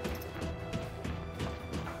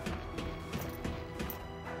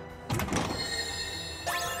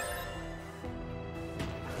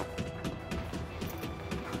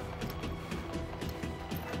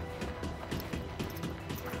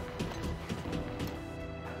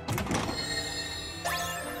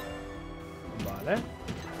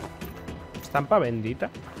 Estampa bendita.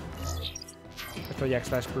 Esto ya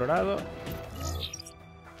está explorado.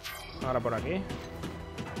 Ahora por aquí.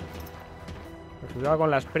 Cuidado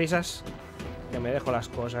con las prisas, que me dejo las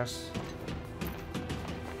cosas.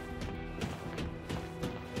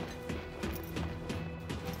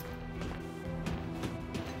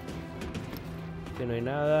 Aquí no hay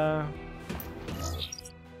nada.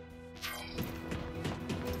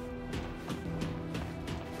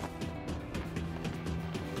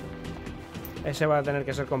 Ese va a tener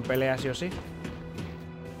que ser con pelea sí o sí.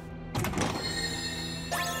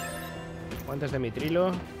 Guantes de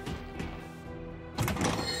mitrilo.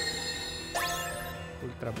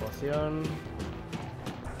 Ultra poción.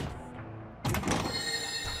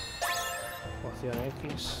 Poción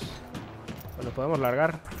X. Bueno, podemos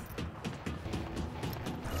largar.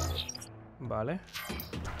 Vale.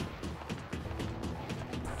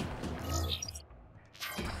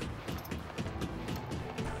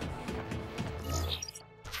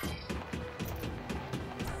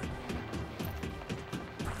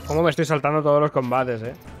 Cómo me estoy saltando todos los combates,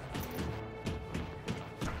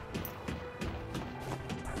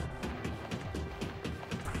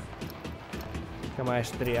 Qué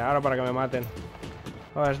maestría. Ahora para que me maten.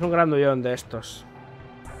 Oh, es un grandullón de estos.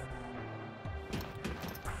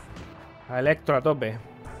 A Electro a tope.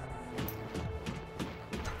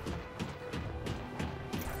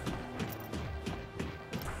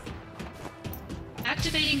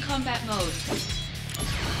 Activating combat mode.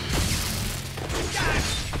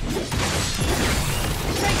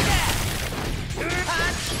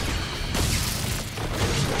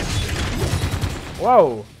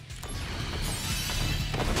 ¡Wow!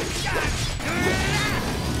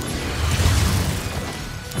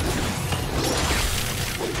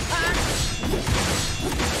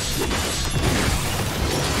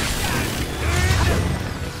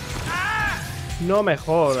 No me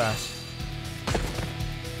jodas.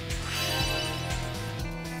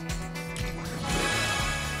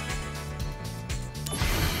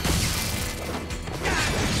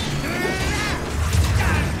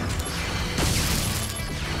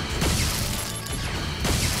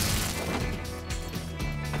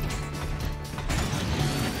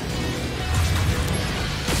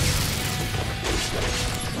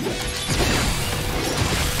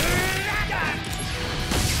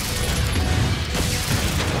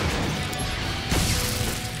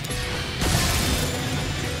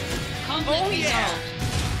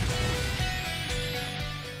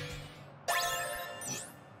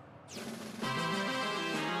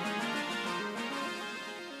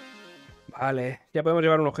 Vale, ya podemos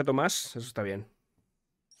llevar un objeto más. Eso está bien.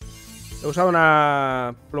 He usado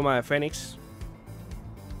una pluma de Fénix.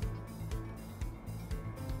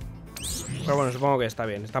 Pero bueno, supongo que está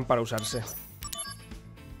bien. Están para usarse.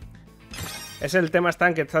 Es el tema está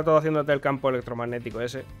en que está todo haciéndote el campo electromagnético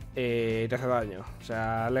ese. Y te hace daño. O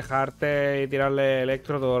sea, alejarte y tirarle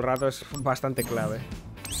electro todo el rato es bastante clave.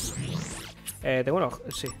 Tengo uno.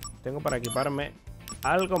 Sí, tengo para equiparme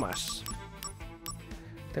algo más.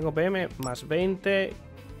 Tengo PM más 20,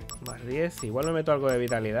 más 10. Igual me meto algo de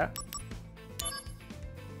vitalidad.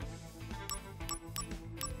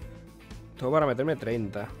 Tengo para meterme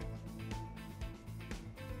 30.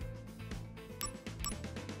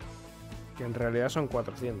 Que en realidad son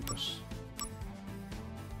 400.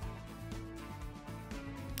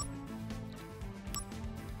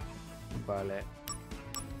 Vale.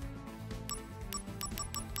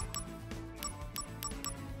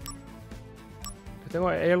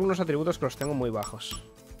 Hay algunos atributos que los tengo muy bajos.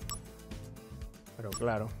 Pero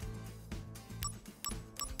claro.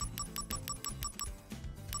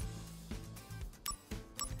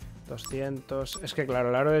 $200. Es que claro,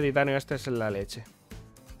 el aro de titanio este es la leche.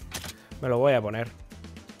 Me lo voy a poner.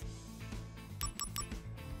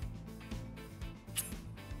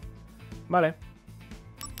 Vale.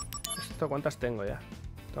 ¿Esto cuántas tengo ya?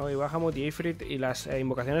 Tengo y baja Ifrit y las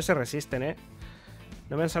invocaciones se resisten, ¿eh?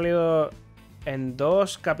 No me han salido... En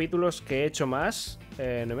 2 capítulos que he hecho más,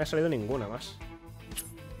 no me ha salido ninguna más.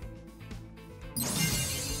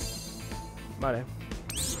 Vale.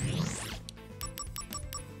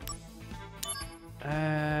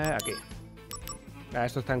 Aquí.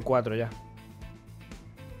 Esto está en 4 ya.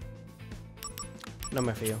 No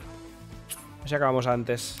me fío. Si acabamos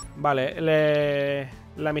antes. Vale,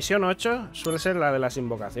 la misión 8 suele ser la de las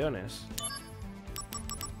invocaciones.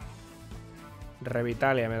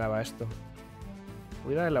 Revitalia me daba esto.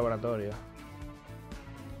 Cuida del laboratorio.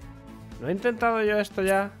 ¿No he intentado yo esto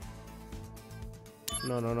ya?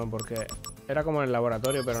 No, porque era como en el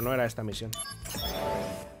laboratorio, pero no era esta misión.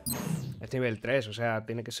 Es nivel 3, o sea,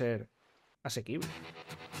 tiene que ser asequible.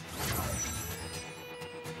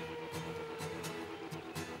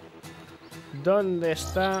 ¿Dónde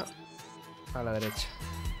está? A la derecha.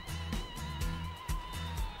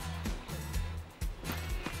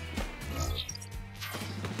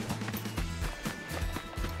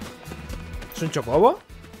 ¿Es un chocobo?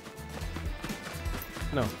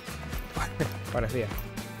 No. Parecía.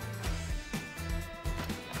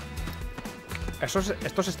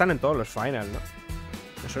 Estos están en todos los final, ¿no?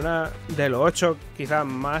 Me suena del 8 quizá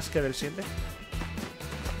más que del 7.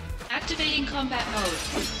 Activating combat mode.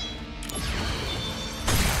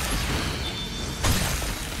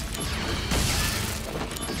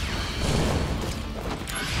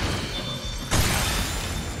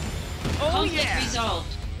 Conflict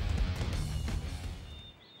resolved.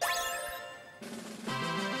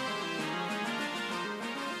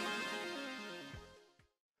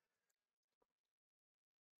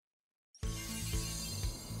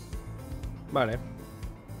 Vale.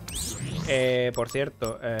 Por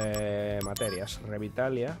cierto, materias.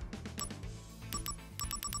 Revitalia.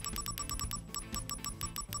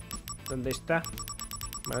 ¿Dónde está?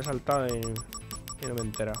 Me lo he saltado y no me he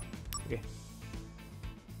enterado. Aquí.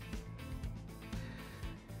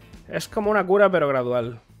 Es como una cura, pero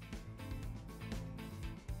gradual.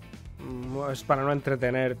 Es para no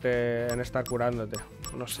entretenerte en estar curándote.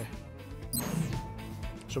 No sé.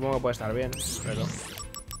 Supongo que puede estar bien, pero...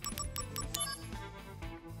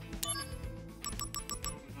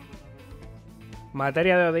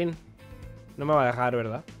 Materia de Odín. No me va a dejar,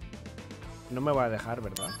 ¿verdad? No me va a dejar,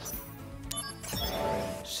 ¿verdad?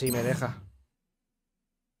 Sí me deja.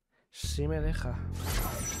 Sí me deja.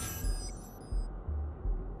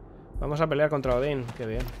 Vamos a pelear contra Odín. Qué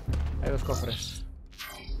bien. Hay 2 cofres.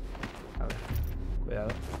 A ver. Cuidado.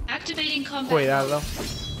 Cuidado.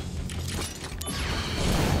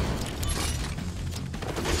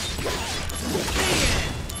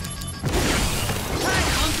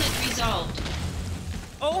 Conflict resolved.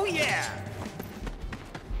 Oh yeah!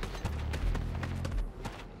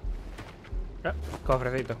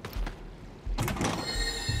 Cofrecito.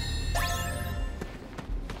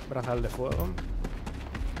 Brazal de fuego.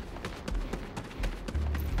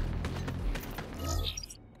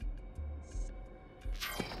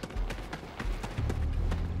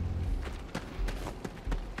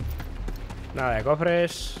 Nada de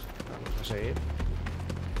cofres. Vamos a seguir.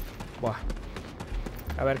 Buah.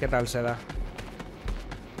 A ver qué tal se da.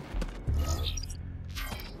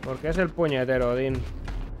 Porque es el puñetero Odín.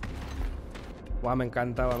 Buah, me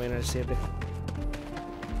encantaba a mí en el 7.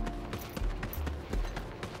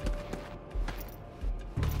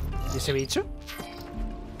 ese bicho?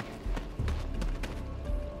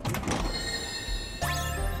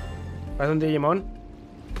 Parece un Digimon.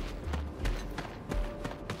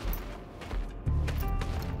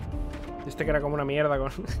 Este que era como una mierda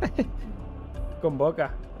con... con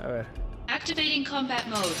boca. A ver. Activating combat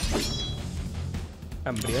mode.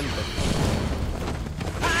 Hambriento.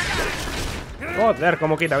 Joder,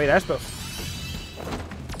 cómo quita vida esto.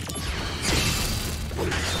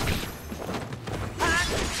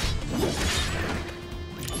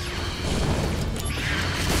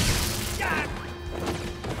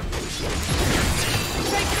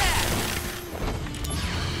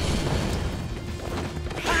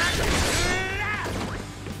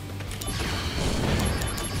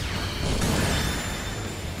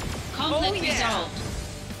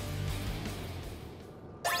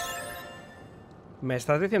 ¿Me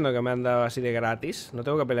estás diciendo que me han dado así de gratis? ¿No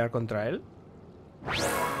tengo que pelear contra él?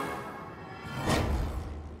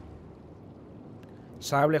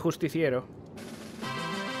 Sable justiciero.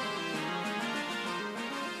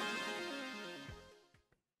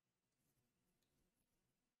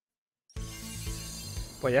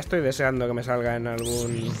 Pues ya estoy deseando que me salga en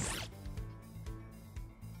algún...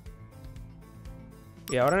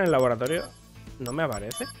 Y ahora en el laboratorio no me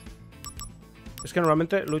aparece. Es que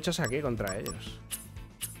normalmente luchas aquí contra ellos.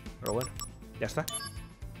 Pero bueno, ya está.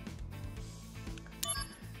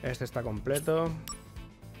 Este está completo.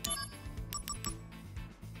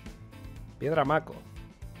 Piedra maco.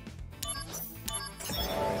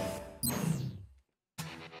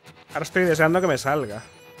 Ahora estoy deseando que me salga.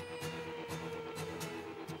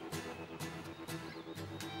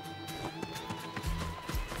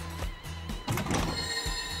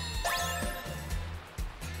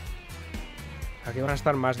 Aquí van a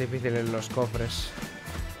estar más difíciles los cofres.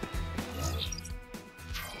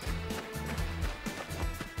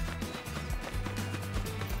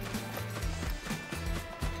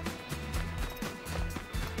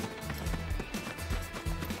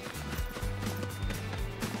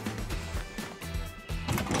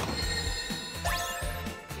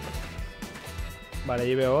 Vale,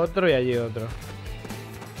 allí veo otro y allí otro.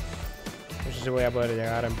 No sé si voy a poder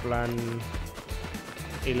llegar en plan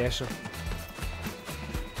ileso.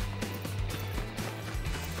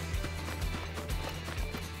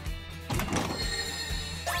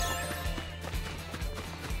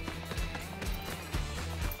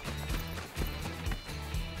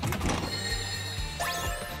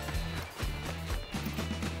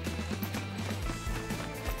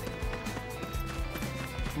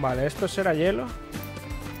 Vale, esto será hielo.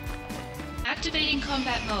 Activating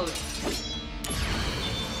combat mode.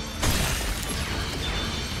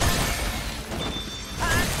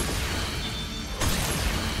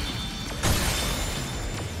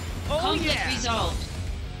 Conflict resolved.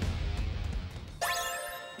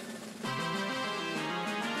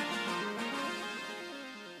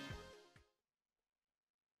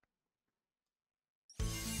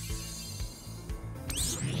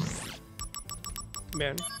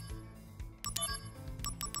 Bien.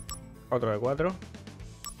 Otro de 4.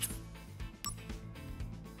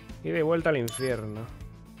 Y de vuelta al infierno.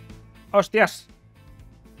 ¡Hostias!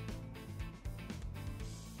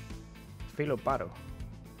 Filo paro.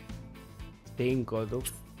 5, tú.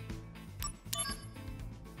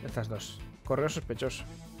 Estas dos. Correo sospechoso.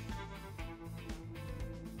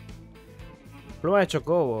 Pluma de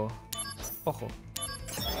chocobo. Ojo.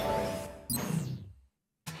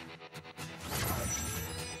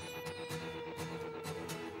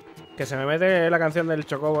 Que se me mete la canción del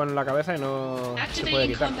chocobo en la cabeza y no se puede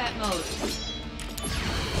quitar.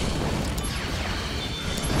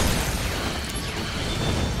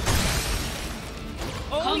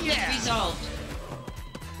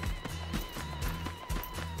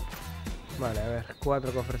 Vale, a ver,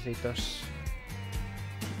 4 cofrecitos.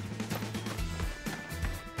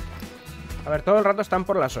 A ver, todo el rato están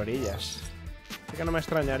por las orillas. Así que no me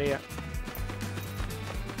extrañaría.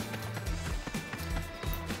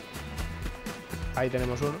 Ahí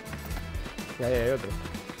tenemos uno. Y ahí hay otro.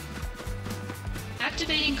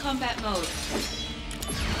 Activating combat mode.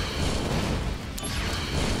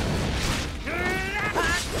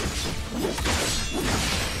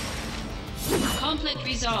 Conflict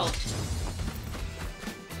resolved.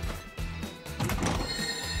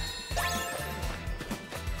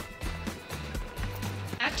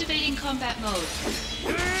 Activating combat mode.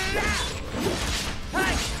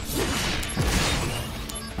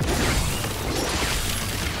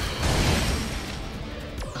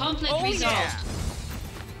 Conflict resolved.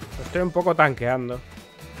 Estoy un poco tanqueando.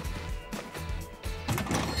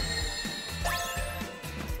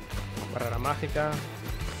 Barrera mágica.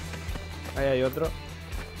 Ahí hay otro.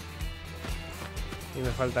 Y me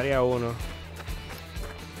faltaría uno.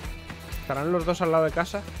 ¿Estarán los dos al lado de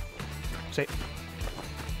casa? Sí.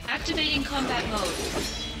 Activating combat mode.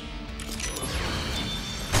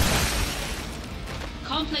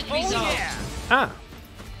 Conflict resolved. Ah,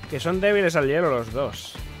 que son débiles al hielo los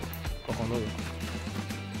dos. Cojonudo.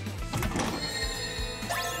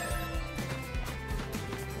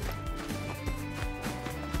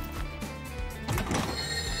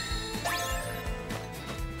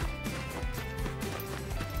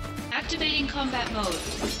 Activating combat mode.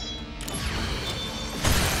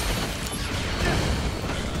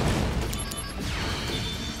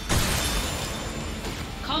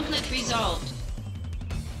 Conflict resolved.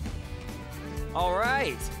 All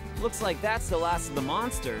right. Looks like that's the last of the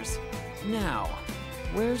monsters. Now,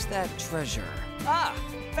 where's that treasure? Ah,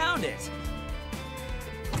 found it.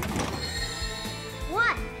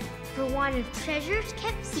 One, for wanting treasures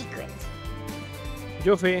kept secret.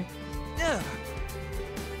 Yuffie. Ugh.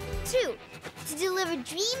 2, to deliver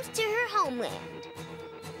dreams to her homeland.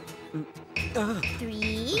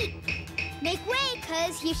 3, make way,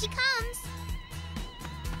 cause here she comes.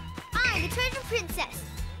 I'm the treasure princess.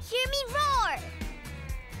 Hear me roar.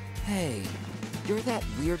 Hey, you're that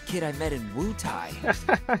weird kid I met in Wutai.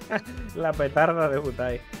 La petarda de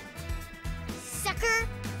Wutai. Sucker,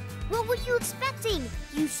 what were you expecting,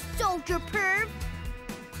 you soldier perv?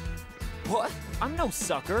 What? I'm no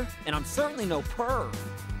sucker, and I'm certainly no perv.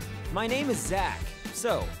 My name is Zack.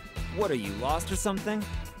 So, what are you, lost or something?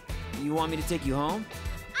 You want me to take you home?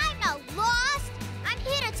 I'm not lost. I'm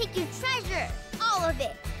here to take your treasure, all of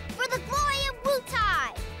it, for the glory of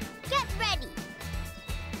Wutai. Get ready.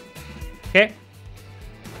 ¿Qué?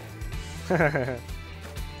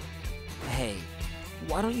 Hey,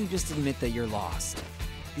 why don't you just admit that you're lost?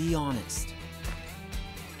 Be honest.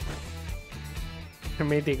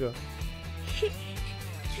 Mítico.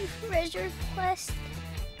 Treasure quest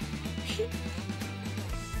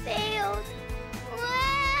failed.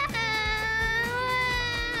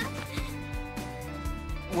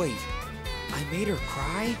 Wait, I made her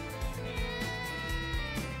cry?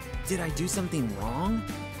 Did I do something wrong?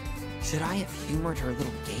 Should I have humored her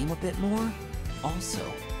little game a bit more? Also,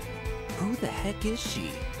 who the heck is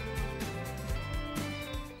she?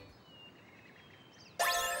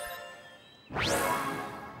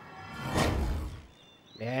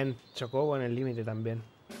 Bien, Chocobo en el límite también.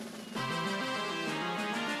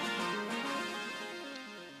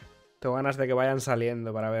 Tengo ganas de que vayan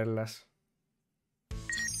saliendo para verlas.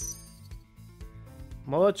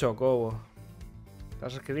 Modo Chocobo.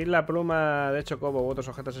 Tras escribir la pluma de Chocobo u otros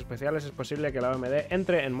objetos especiales, es posible que la OMD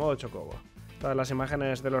entre en modo Chocobo. Todas las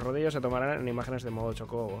imágenes de los rodillos se tomarán en imágenes de modo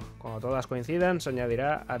Chocobo. Cuando todas coincidan, se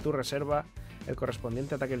añadirá a tu reserva el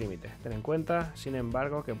correspondiente ataque límite. Ten en cuenta, sin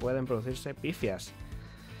embargo, que pueden producirse pifias.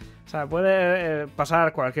 O sea, puede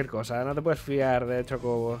pasar cualquier cosa, no te puedes fiar de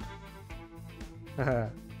Chocobo.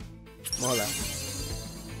 Mola.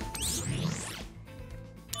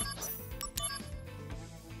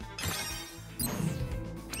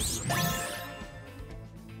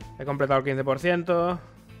 He completado el 15%.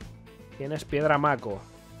 Tienes piedra maco.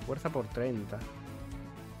 Fuerza por 30.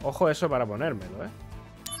 Ojo eso para ponérmelo,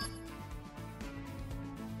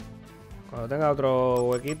 Cuando tenga otro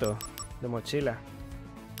huequito de mochila.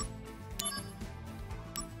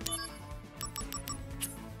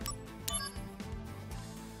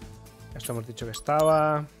 Esto hemos dicho que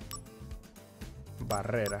estaba.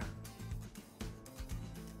 Barrera.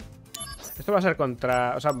 Esto va a ser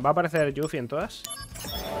contra... O sea, ¿va a aparecer Yuffie en todas?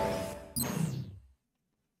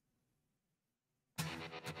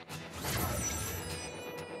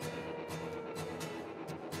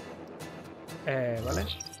 Vale.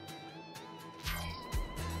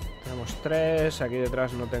 Tenemos 3. Aquí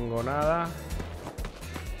detrás no tengo nada.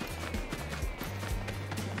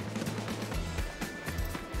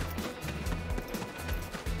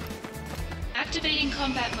 Activating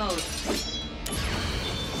combat mode.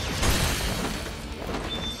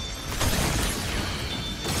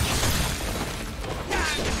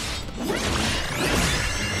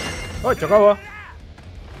 ¡Oh, Chocobo!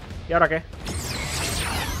 ¿Y ahora qué?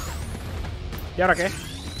 ¿Y ahora qué?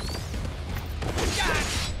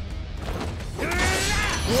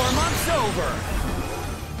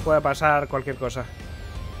 Puede pasar cualquier cosa.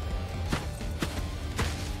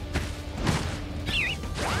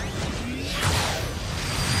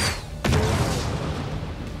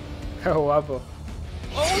 ¡Qué guapo!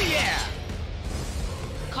 Oh yeah.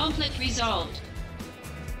 Conflict resolved.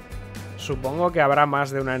 Supongo que habrá más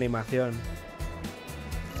de una animación.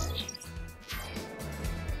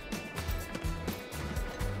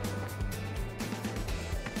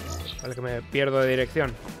 Vale, que me pierdo de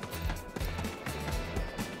dirección.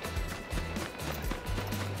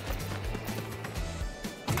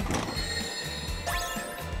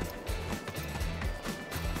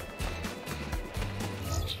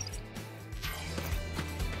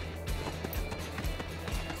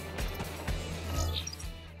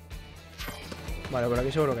 Vale, por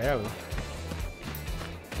aquí seguro que hay algo.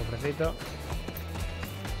 Cofrecito.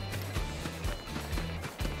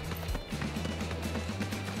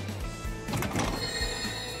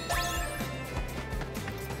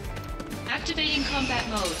 Activating combat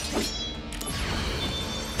mode.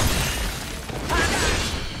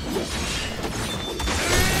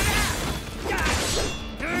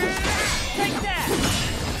 Take that!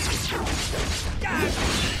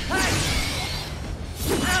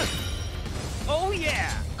 Oh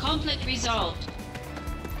yeah! Conflict resolved.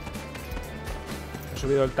 He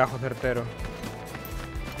subido el tajo certero.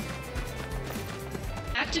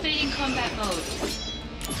 Activating combat mode.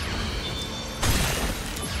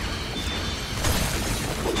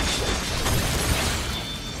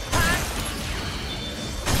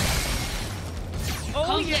 Oh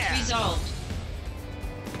Conflict yeah! resolved.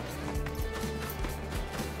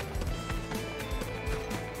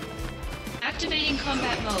 Activating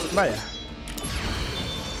combat mode. Vaya.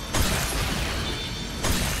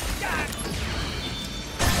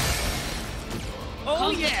 Oh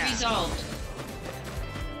Conflict yeah! resolved.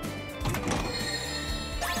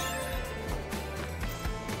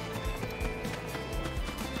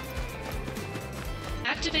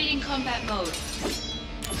 Activating combat mode.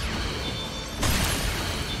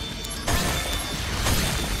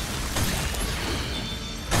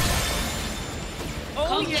 Oh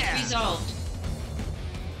Conflict yeah! resolved.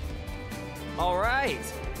 All right.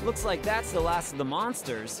 Looks like that's the last of the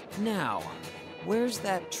monsters. Now, where's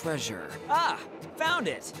that treasure? Ah, found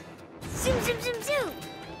it. Zoom, zoom, zoom, zoom!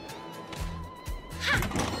 Ha!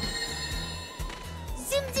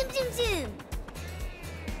 Zoom, zoom, zoom, zoom!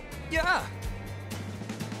 Yeah.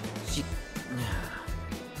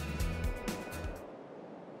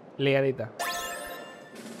 Liadita.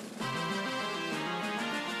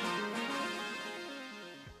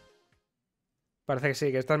 Parece que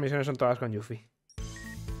sí, que estas misiones son todas con Yuffie.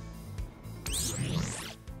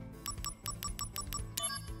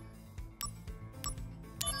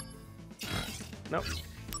 No.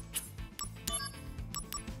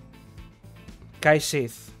 Kai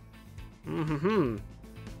Sith.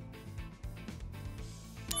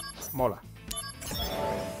 Mola.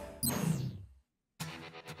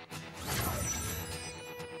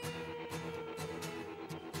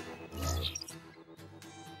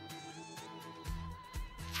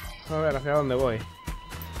 A ver, ¿hacia dónde voy?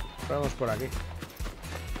 Vamos por aquí.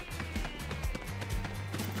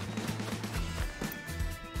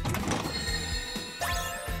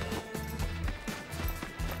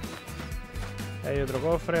 Hay otro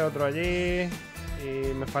cofre, otro allí.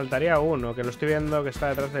 Y me faltaría uno, que lo estoy viendo que está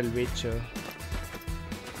detrás del bicho.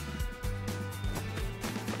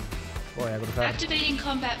 Voy a cruzar. Activating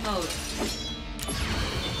combat mode.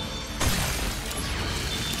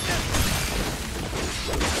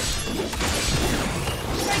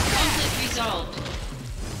 Conflict resolved.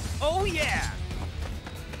 Oh yeah!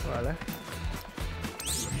 Vale.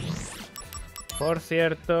 Por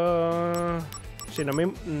cierto... Si no,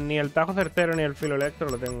 ni el tajo certero ni el filo electro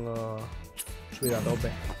lo tengo subido a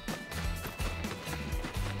tope.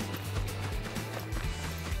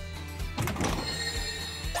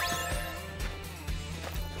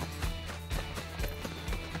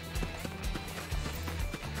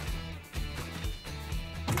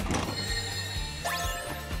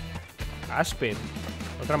 Aspid.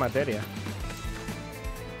 Otra materia.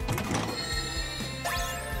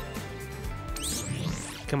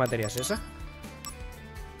 ¿Qué materia es esa?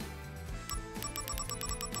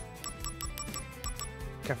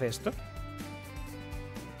 ¿Qué hace esto?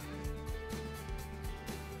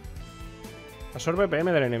 Absorbe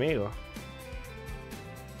PM del enemigo.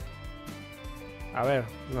 A ver,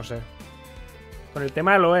 no sé. Con el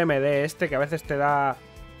tema del OMD este, que a veces te da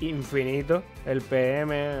infinito, el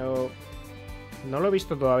PM o... No lo he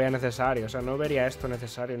visto todavía necesario, o sea, no vería esto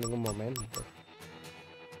necesario en ningún momento.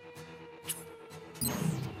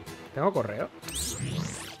 ¿Tengo correo?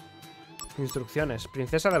 Instrucciones.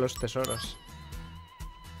 Princesa de los tesoros.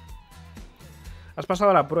 Has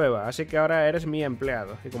pasado la prueba, así que ahora eres mi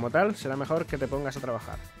empleado. Y como tal, será mejor que te pongas a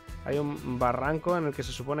trabajar. Hay un barranco en el que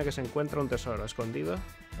se supone que se encuentra un tesoro escondido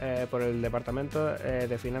por el departamento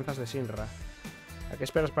de finanzas de Shinra. ¿A qué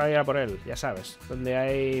esperas para ir a por él? Ya sabes, donde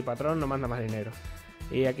hay patrón no manda más dinero.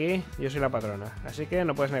 Y aquí yo soy la patrona, así que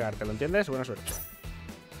no puedes negártelo, ¿entiendes? Buena suerte.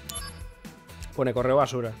 Pone correo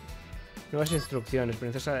basura. Nuevas instrucciones,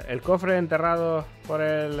 princesa. El cofre enterrado por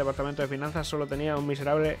el departamento de finanzas solo tenía un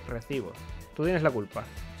miserable recibo. Tú tienes la culpa.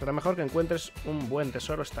 Será mejor que encuentres un buen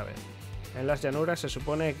tesoro esta vez. En las llanuras se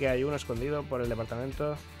supone que hay uno escondido por el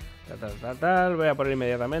departamento... Voy a por él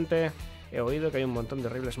inmediatamente. He oído que hay un montón de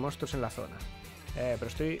horribles monstruos en la zona. Pero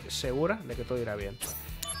estoy segura de que todo irá bien.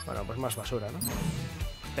 Bueno, pues más basura, ¿no?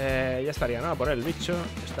 Ya estaría, ¿no? Por el bicho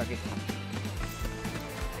está aquí.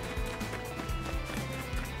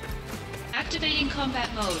 Activating combat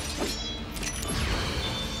mode.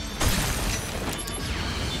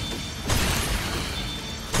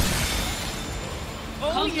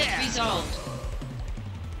 Conflict resolved.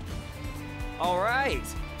 All right.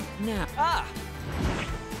 Now,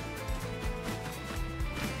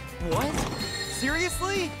 What?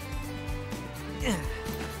 Seriously?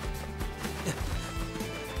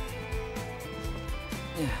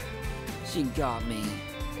 She got me.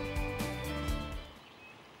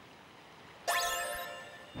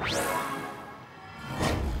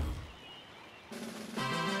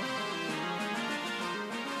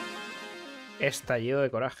 Estallido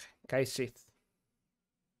de coraje. Kai Sith.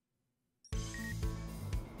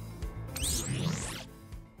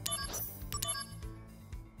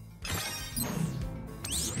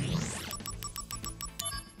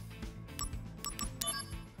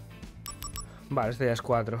 Vale, este ya es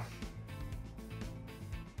 4.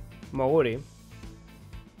 Moguri.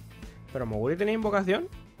 ¿Pero Moguri tenía invocación?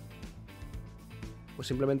 Pues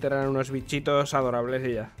simplemente eran unos bichitos adorables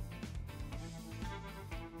y ya.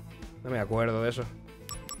 No me acuerdo de eso.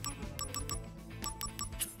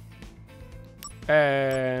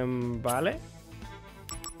 Vale.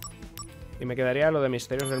 Y me quedaría lo de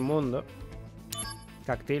misterios del mundo.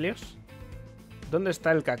 Cactilios. ¿Dónde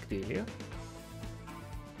está el cactilio?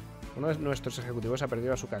 Uno de nuestros ejecutivos ha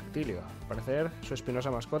perdido a su cactilio. Al parecer, su espinosa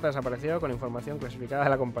mascota desapareció con información clasificada de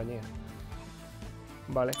la compañía.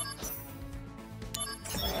 Vale.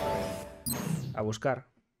 A buscar.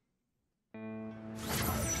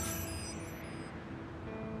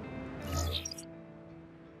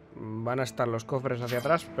 Van a estar los cofres hacia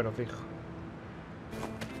atrás, pero fijo.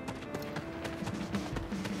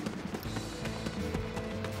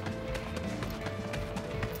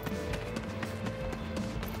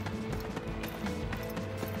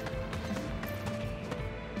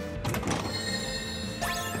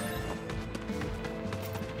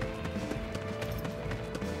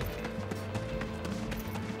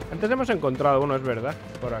 Antes hemos encontrado uno, es verdad,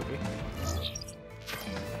 por aquí.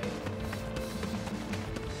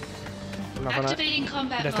 Una zona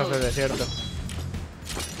de estas del desierto.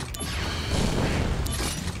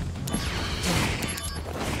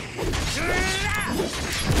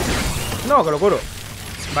 No, que lo curo.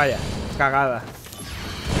 Vaya, cagada.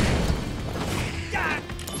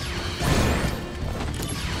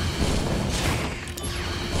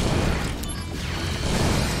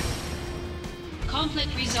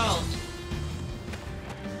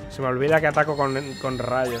 Se me olvida que ataco con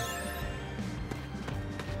rayos.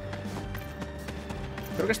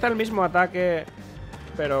 Creo que está el mismo ataque,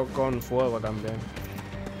 pero con fuego también.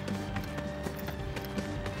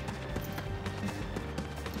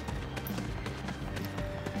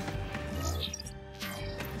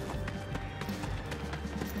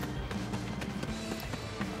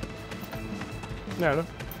 Claro.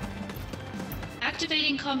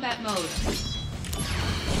 Activating combat mode.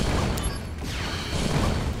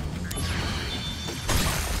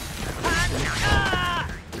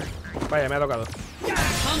 Vaya, me ha tocado.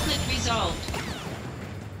 Conflict resolved.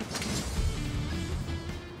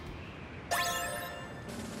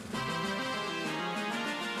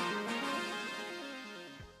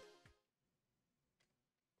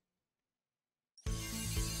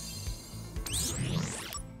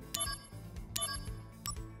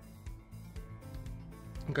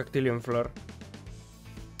 Un cactilio en flor.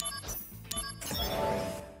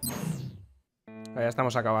 Ya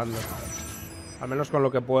estamos acabando. Al menos con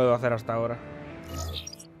lo que puedo hacer hasta ahora.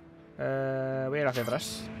 Voy a ir hacia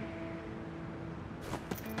atrás.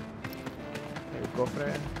 El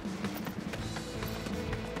cofre.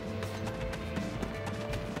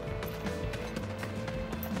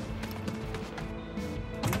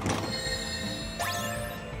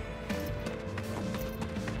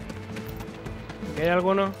 ¿Aquí hay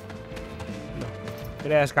alguno? No.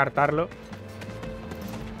 Quería descartarlo.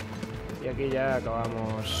 Y aquí ya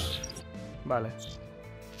acabamos. Vale.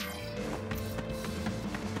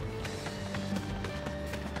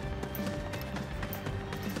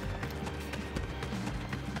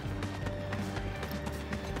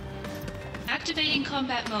 Activating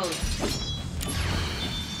combat mode.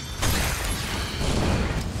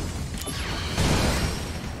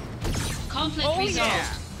 Conflict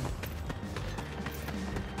resolved.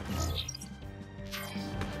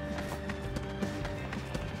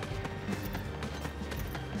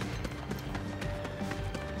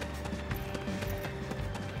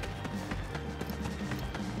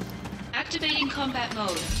 Activating combat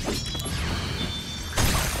mode.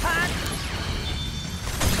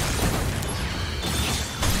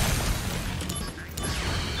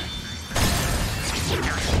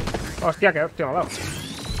 Hostia, que hostia me ha dado.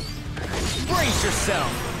 Brace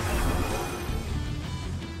yourself.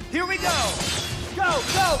 Here we go. Go,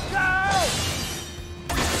 go, go.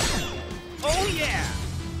 Oh yeah.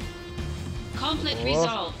 Conflict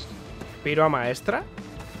resolved. Piro a maestra.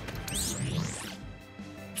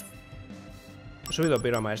 ¿He subido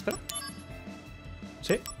piro a maestra?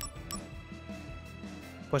 ¿Sí?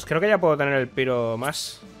 Pues creo que ya puedo tener el piro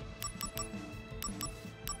más.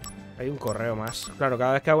 Hay un correo más. Claro,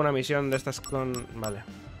 cada vez que hago una misión de estas con... Vale.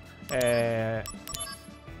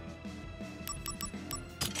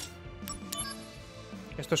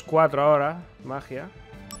 Esto es 4 ahora. Magia.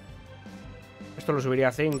 Esto lo subiría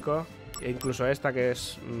a 5. E incluso esta que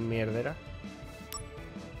es mierdera.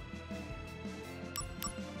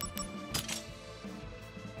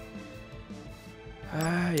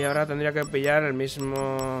 Y ahora tendría que pillar el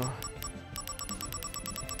mismo...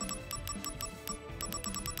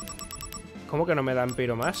 ¿Cómo que no me dan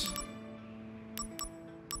piro más?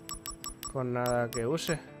 Con nada que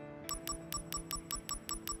use.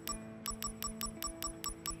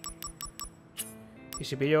 ¿Y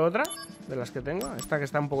si pillo otra? De las que tengo. Esta que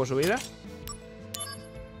está un poco subida.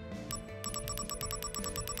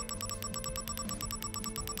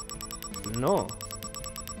 No.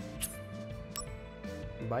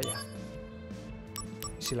 Vaya.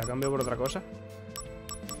 ¿Y si la cambio por otra cosa?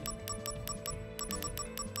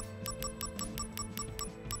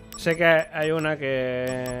 Sé que hay una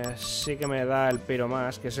que sí que me da el piro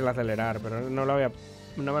más, que es el acelerar, pero no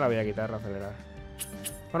me la voy a quitar, el acelerar.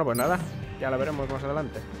 Bueno, pues nada, ya la veremos más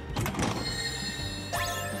adelante.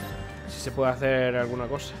 Si se puede hacer alguna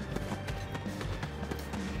cosa.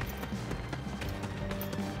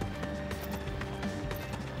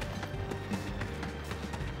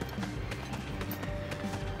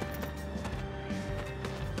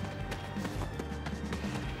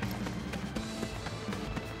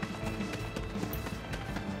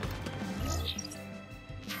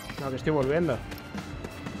 No, que estoy volviendo.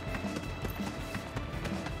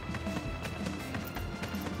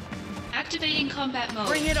 Activating combat mode.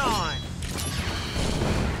 Bring it on.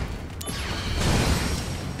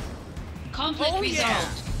 Conflict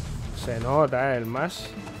resolved. Se nota, el más.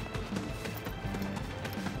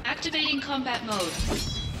 Activating combat mode.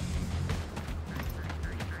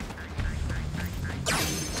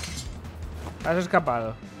 Has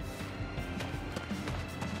escapado.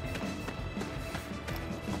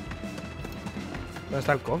 ¿Dónde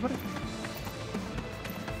está el cofre?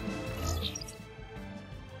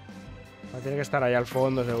 Tiene que estar ahí al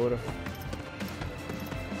fondo, seguro.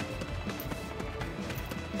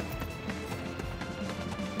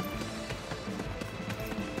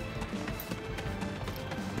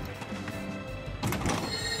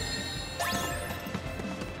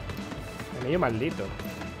 Anillo maldito.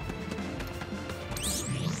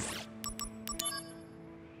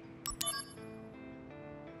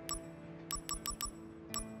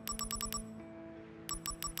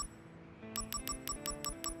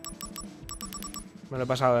 Me lo he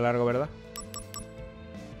pasado de largo, ¿verdad?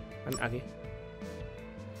 Aquí.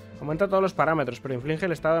 Aumenta todos los parámetros, pero inflige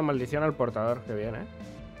el estado de maldición al portador. Qué bien, ¿eh?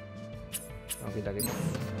 No, quita, quita.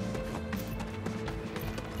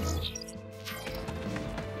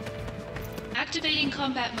 Activating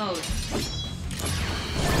combat mode.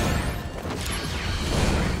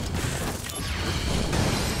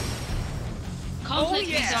 Conflict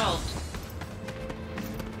resolved.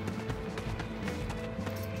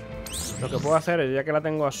 Lo que puedo hacer es, ya que la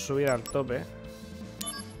tengo a subir al tope,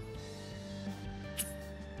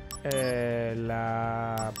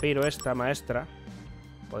 la piro esta maestra,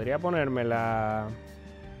 podría ponerme la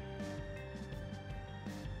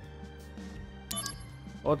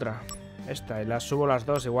otra, esta, y la subo las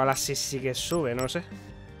dos. Igual así sí que sube, no sé.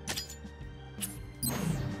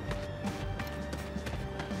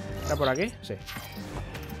 ¿Está por aquí? Sí.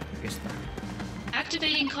 Aquí está.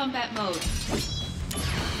 Activating combat mode.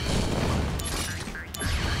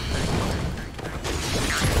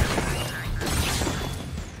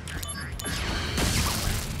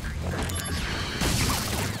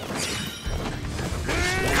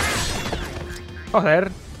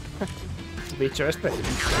 Joder. Bicho este.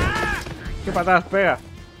 ¿Qué patadas pega?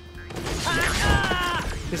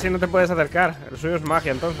 Sí, no te puedes acercar. El suyo es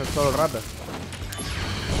magia entonces, todo el rato.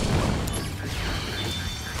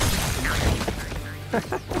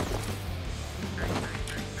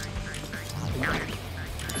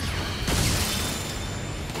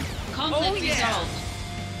 Conflict resolved.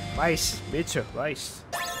 Vais, bicho, vais.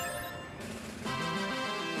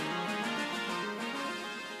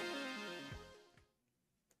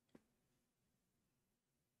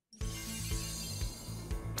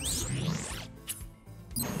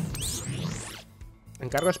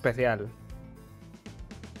 Encargo especial.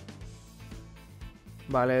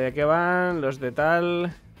 Vale, ¿de qué van los de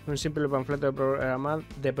tal? Un simple panfleto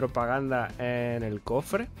de propaganda en el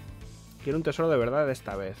cofre. Quiero un tesoro de verdad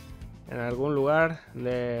esta vez. En algún lugar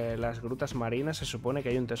de las grutas marinas se supone que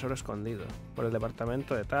hay un tesoro escondido. Por el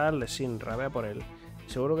departamento de tal, de Shinra, vea por él.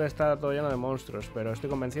 Seguro que está todo lleno de monstruos, pero estoy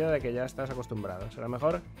convencida de que ya estás acostumbrado. Será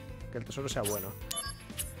mejor que el tesoro sea bueno.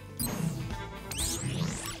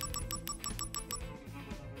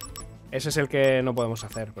 Ese es el que no podemos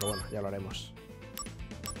hacer, pero bueno, ya lo haremos.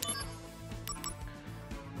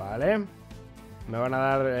 Vale. Me van a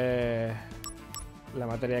dar la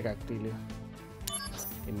materia de cactilio.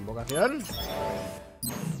 Invocación.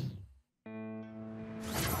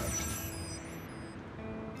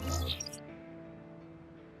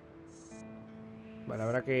 Vale,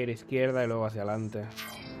 habrá que ir izquierda y luego hacia adelante.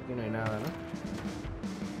 Aquí no hay nada, ¿no?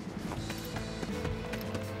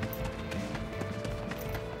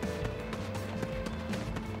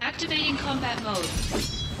 Activating combat mode.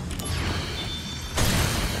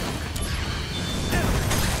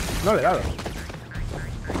 No le he dado.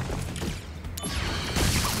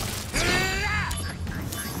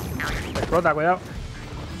 Explota, cuidado.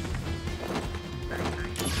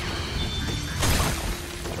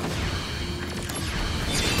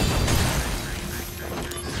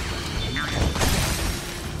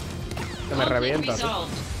 Que me revienta, tío.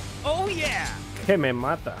 Oh yeah. Que me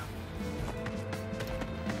mata.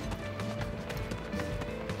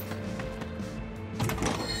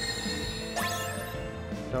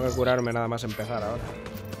 Tengo que curarme nada más empezar ahora.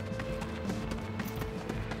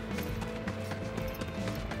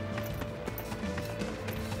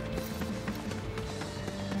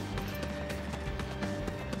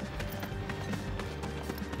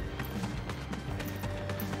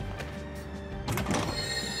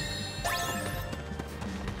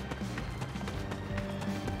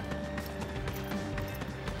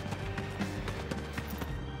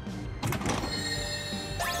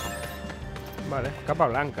 Vale, capa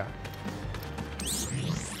blanca.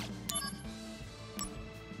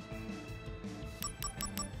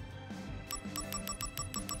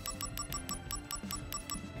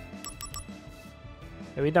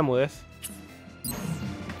 Evita mudez.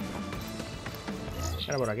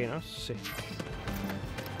 Era por aquí, ¿no? Sí.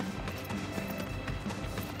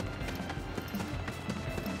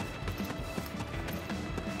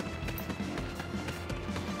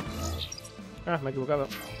 Ah, me he equivocado.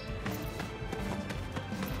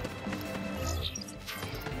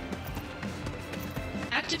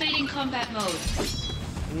 Activating combat mode.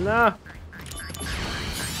 No.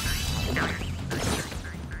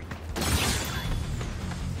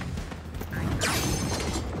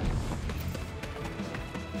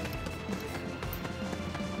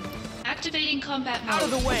 Activating combat mode. Out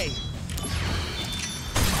of the way.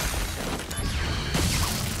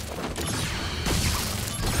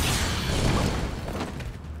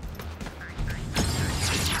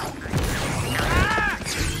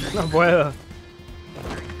 No puedo.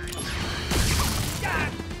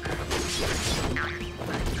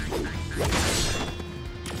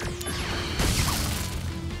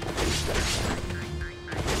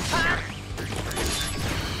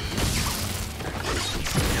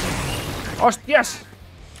 ¡Hostias!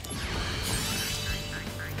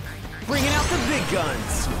 Bringing out the big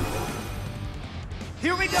guns.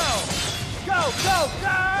 Here we go. Go, go,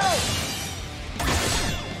 go.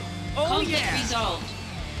 Oh Conflict yeah. resolved.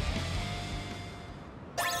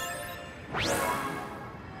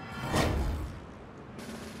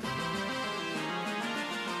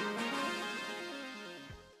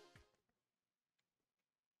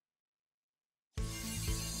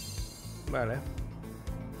 Vale.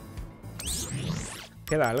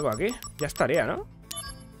 ¿Queda algo aquí? Ya estaría, ¿no?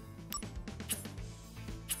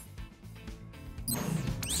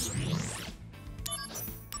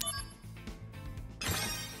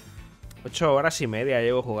 Ocho horas y media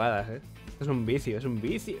llevo jugadas, ¿eh? Es un vicio, es un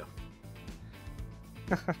vicio.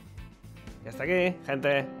 Y hasta aquí,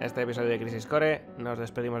 gente, este episodio de Crisis Core. Nos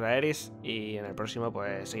despedimos de Aeris y en el próximo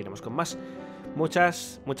pues seguiremos con más.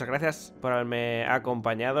 Muchas gracias por haberme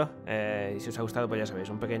acompañado. Y si os ha gustado, pues ya sabéis,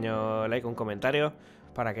 un pequeño like, un comentario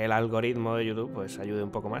para que el algoritmo de YouTube pues ayude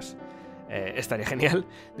un poco más. Estaría genial.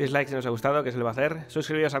 Dislike si no os ha gustado, que se le va a hacer.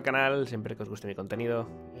 Suscribiros al canal siempre que os guste mi contenido.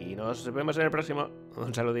 Y nos vemos en el próximo.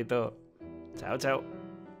 Un saludito. Chao, chao.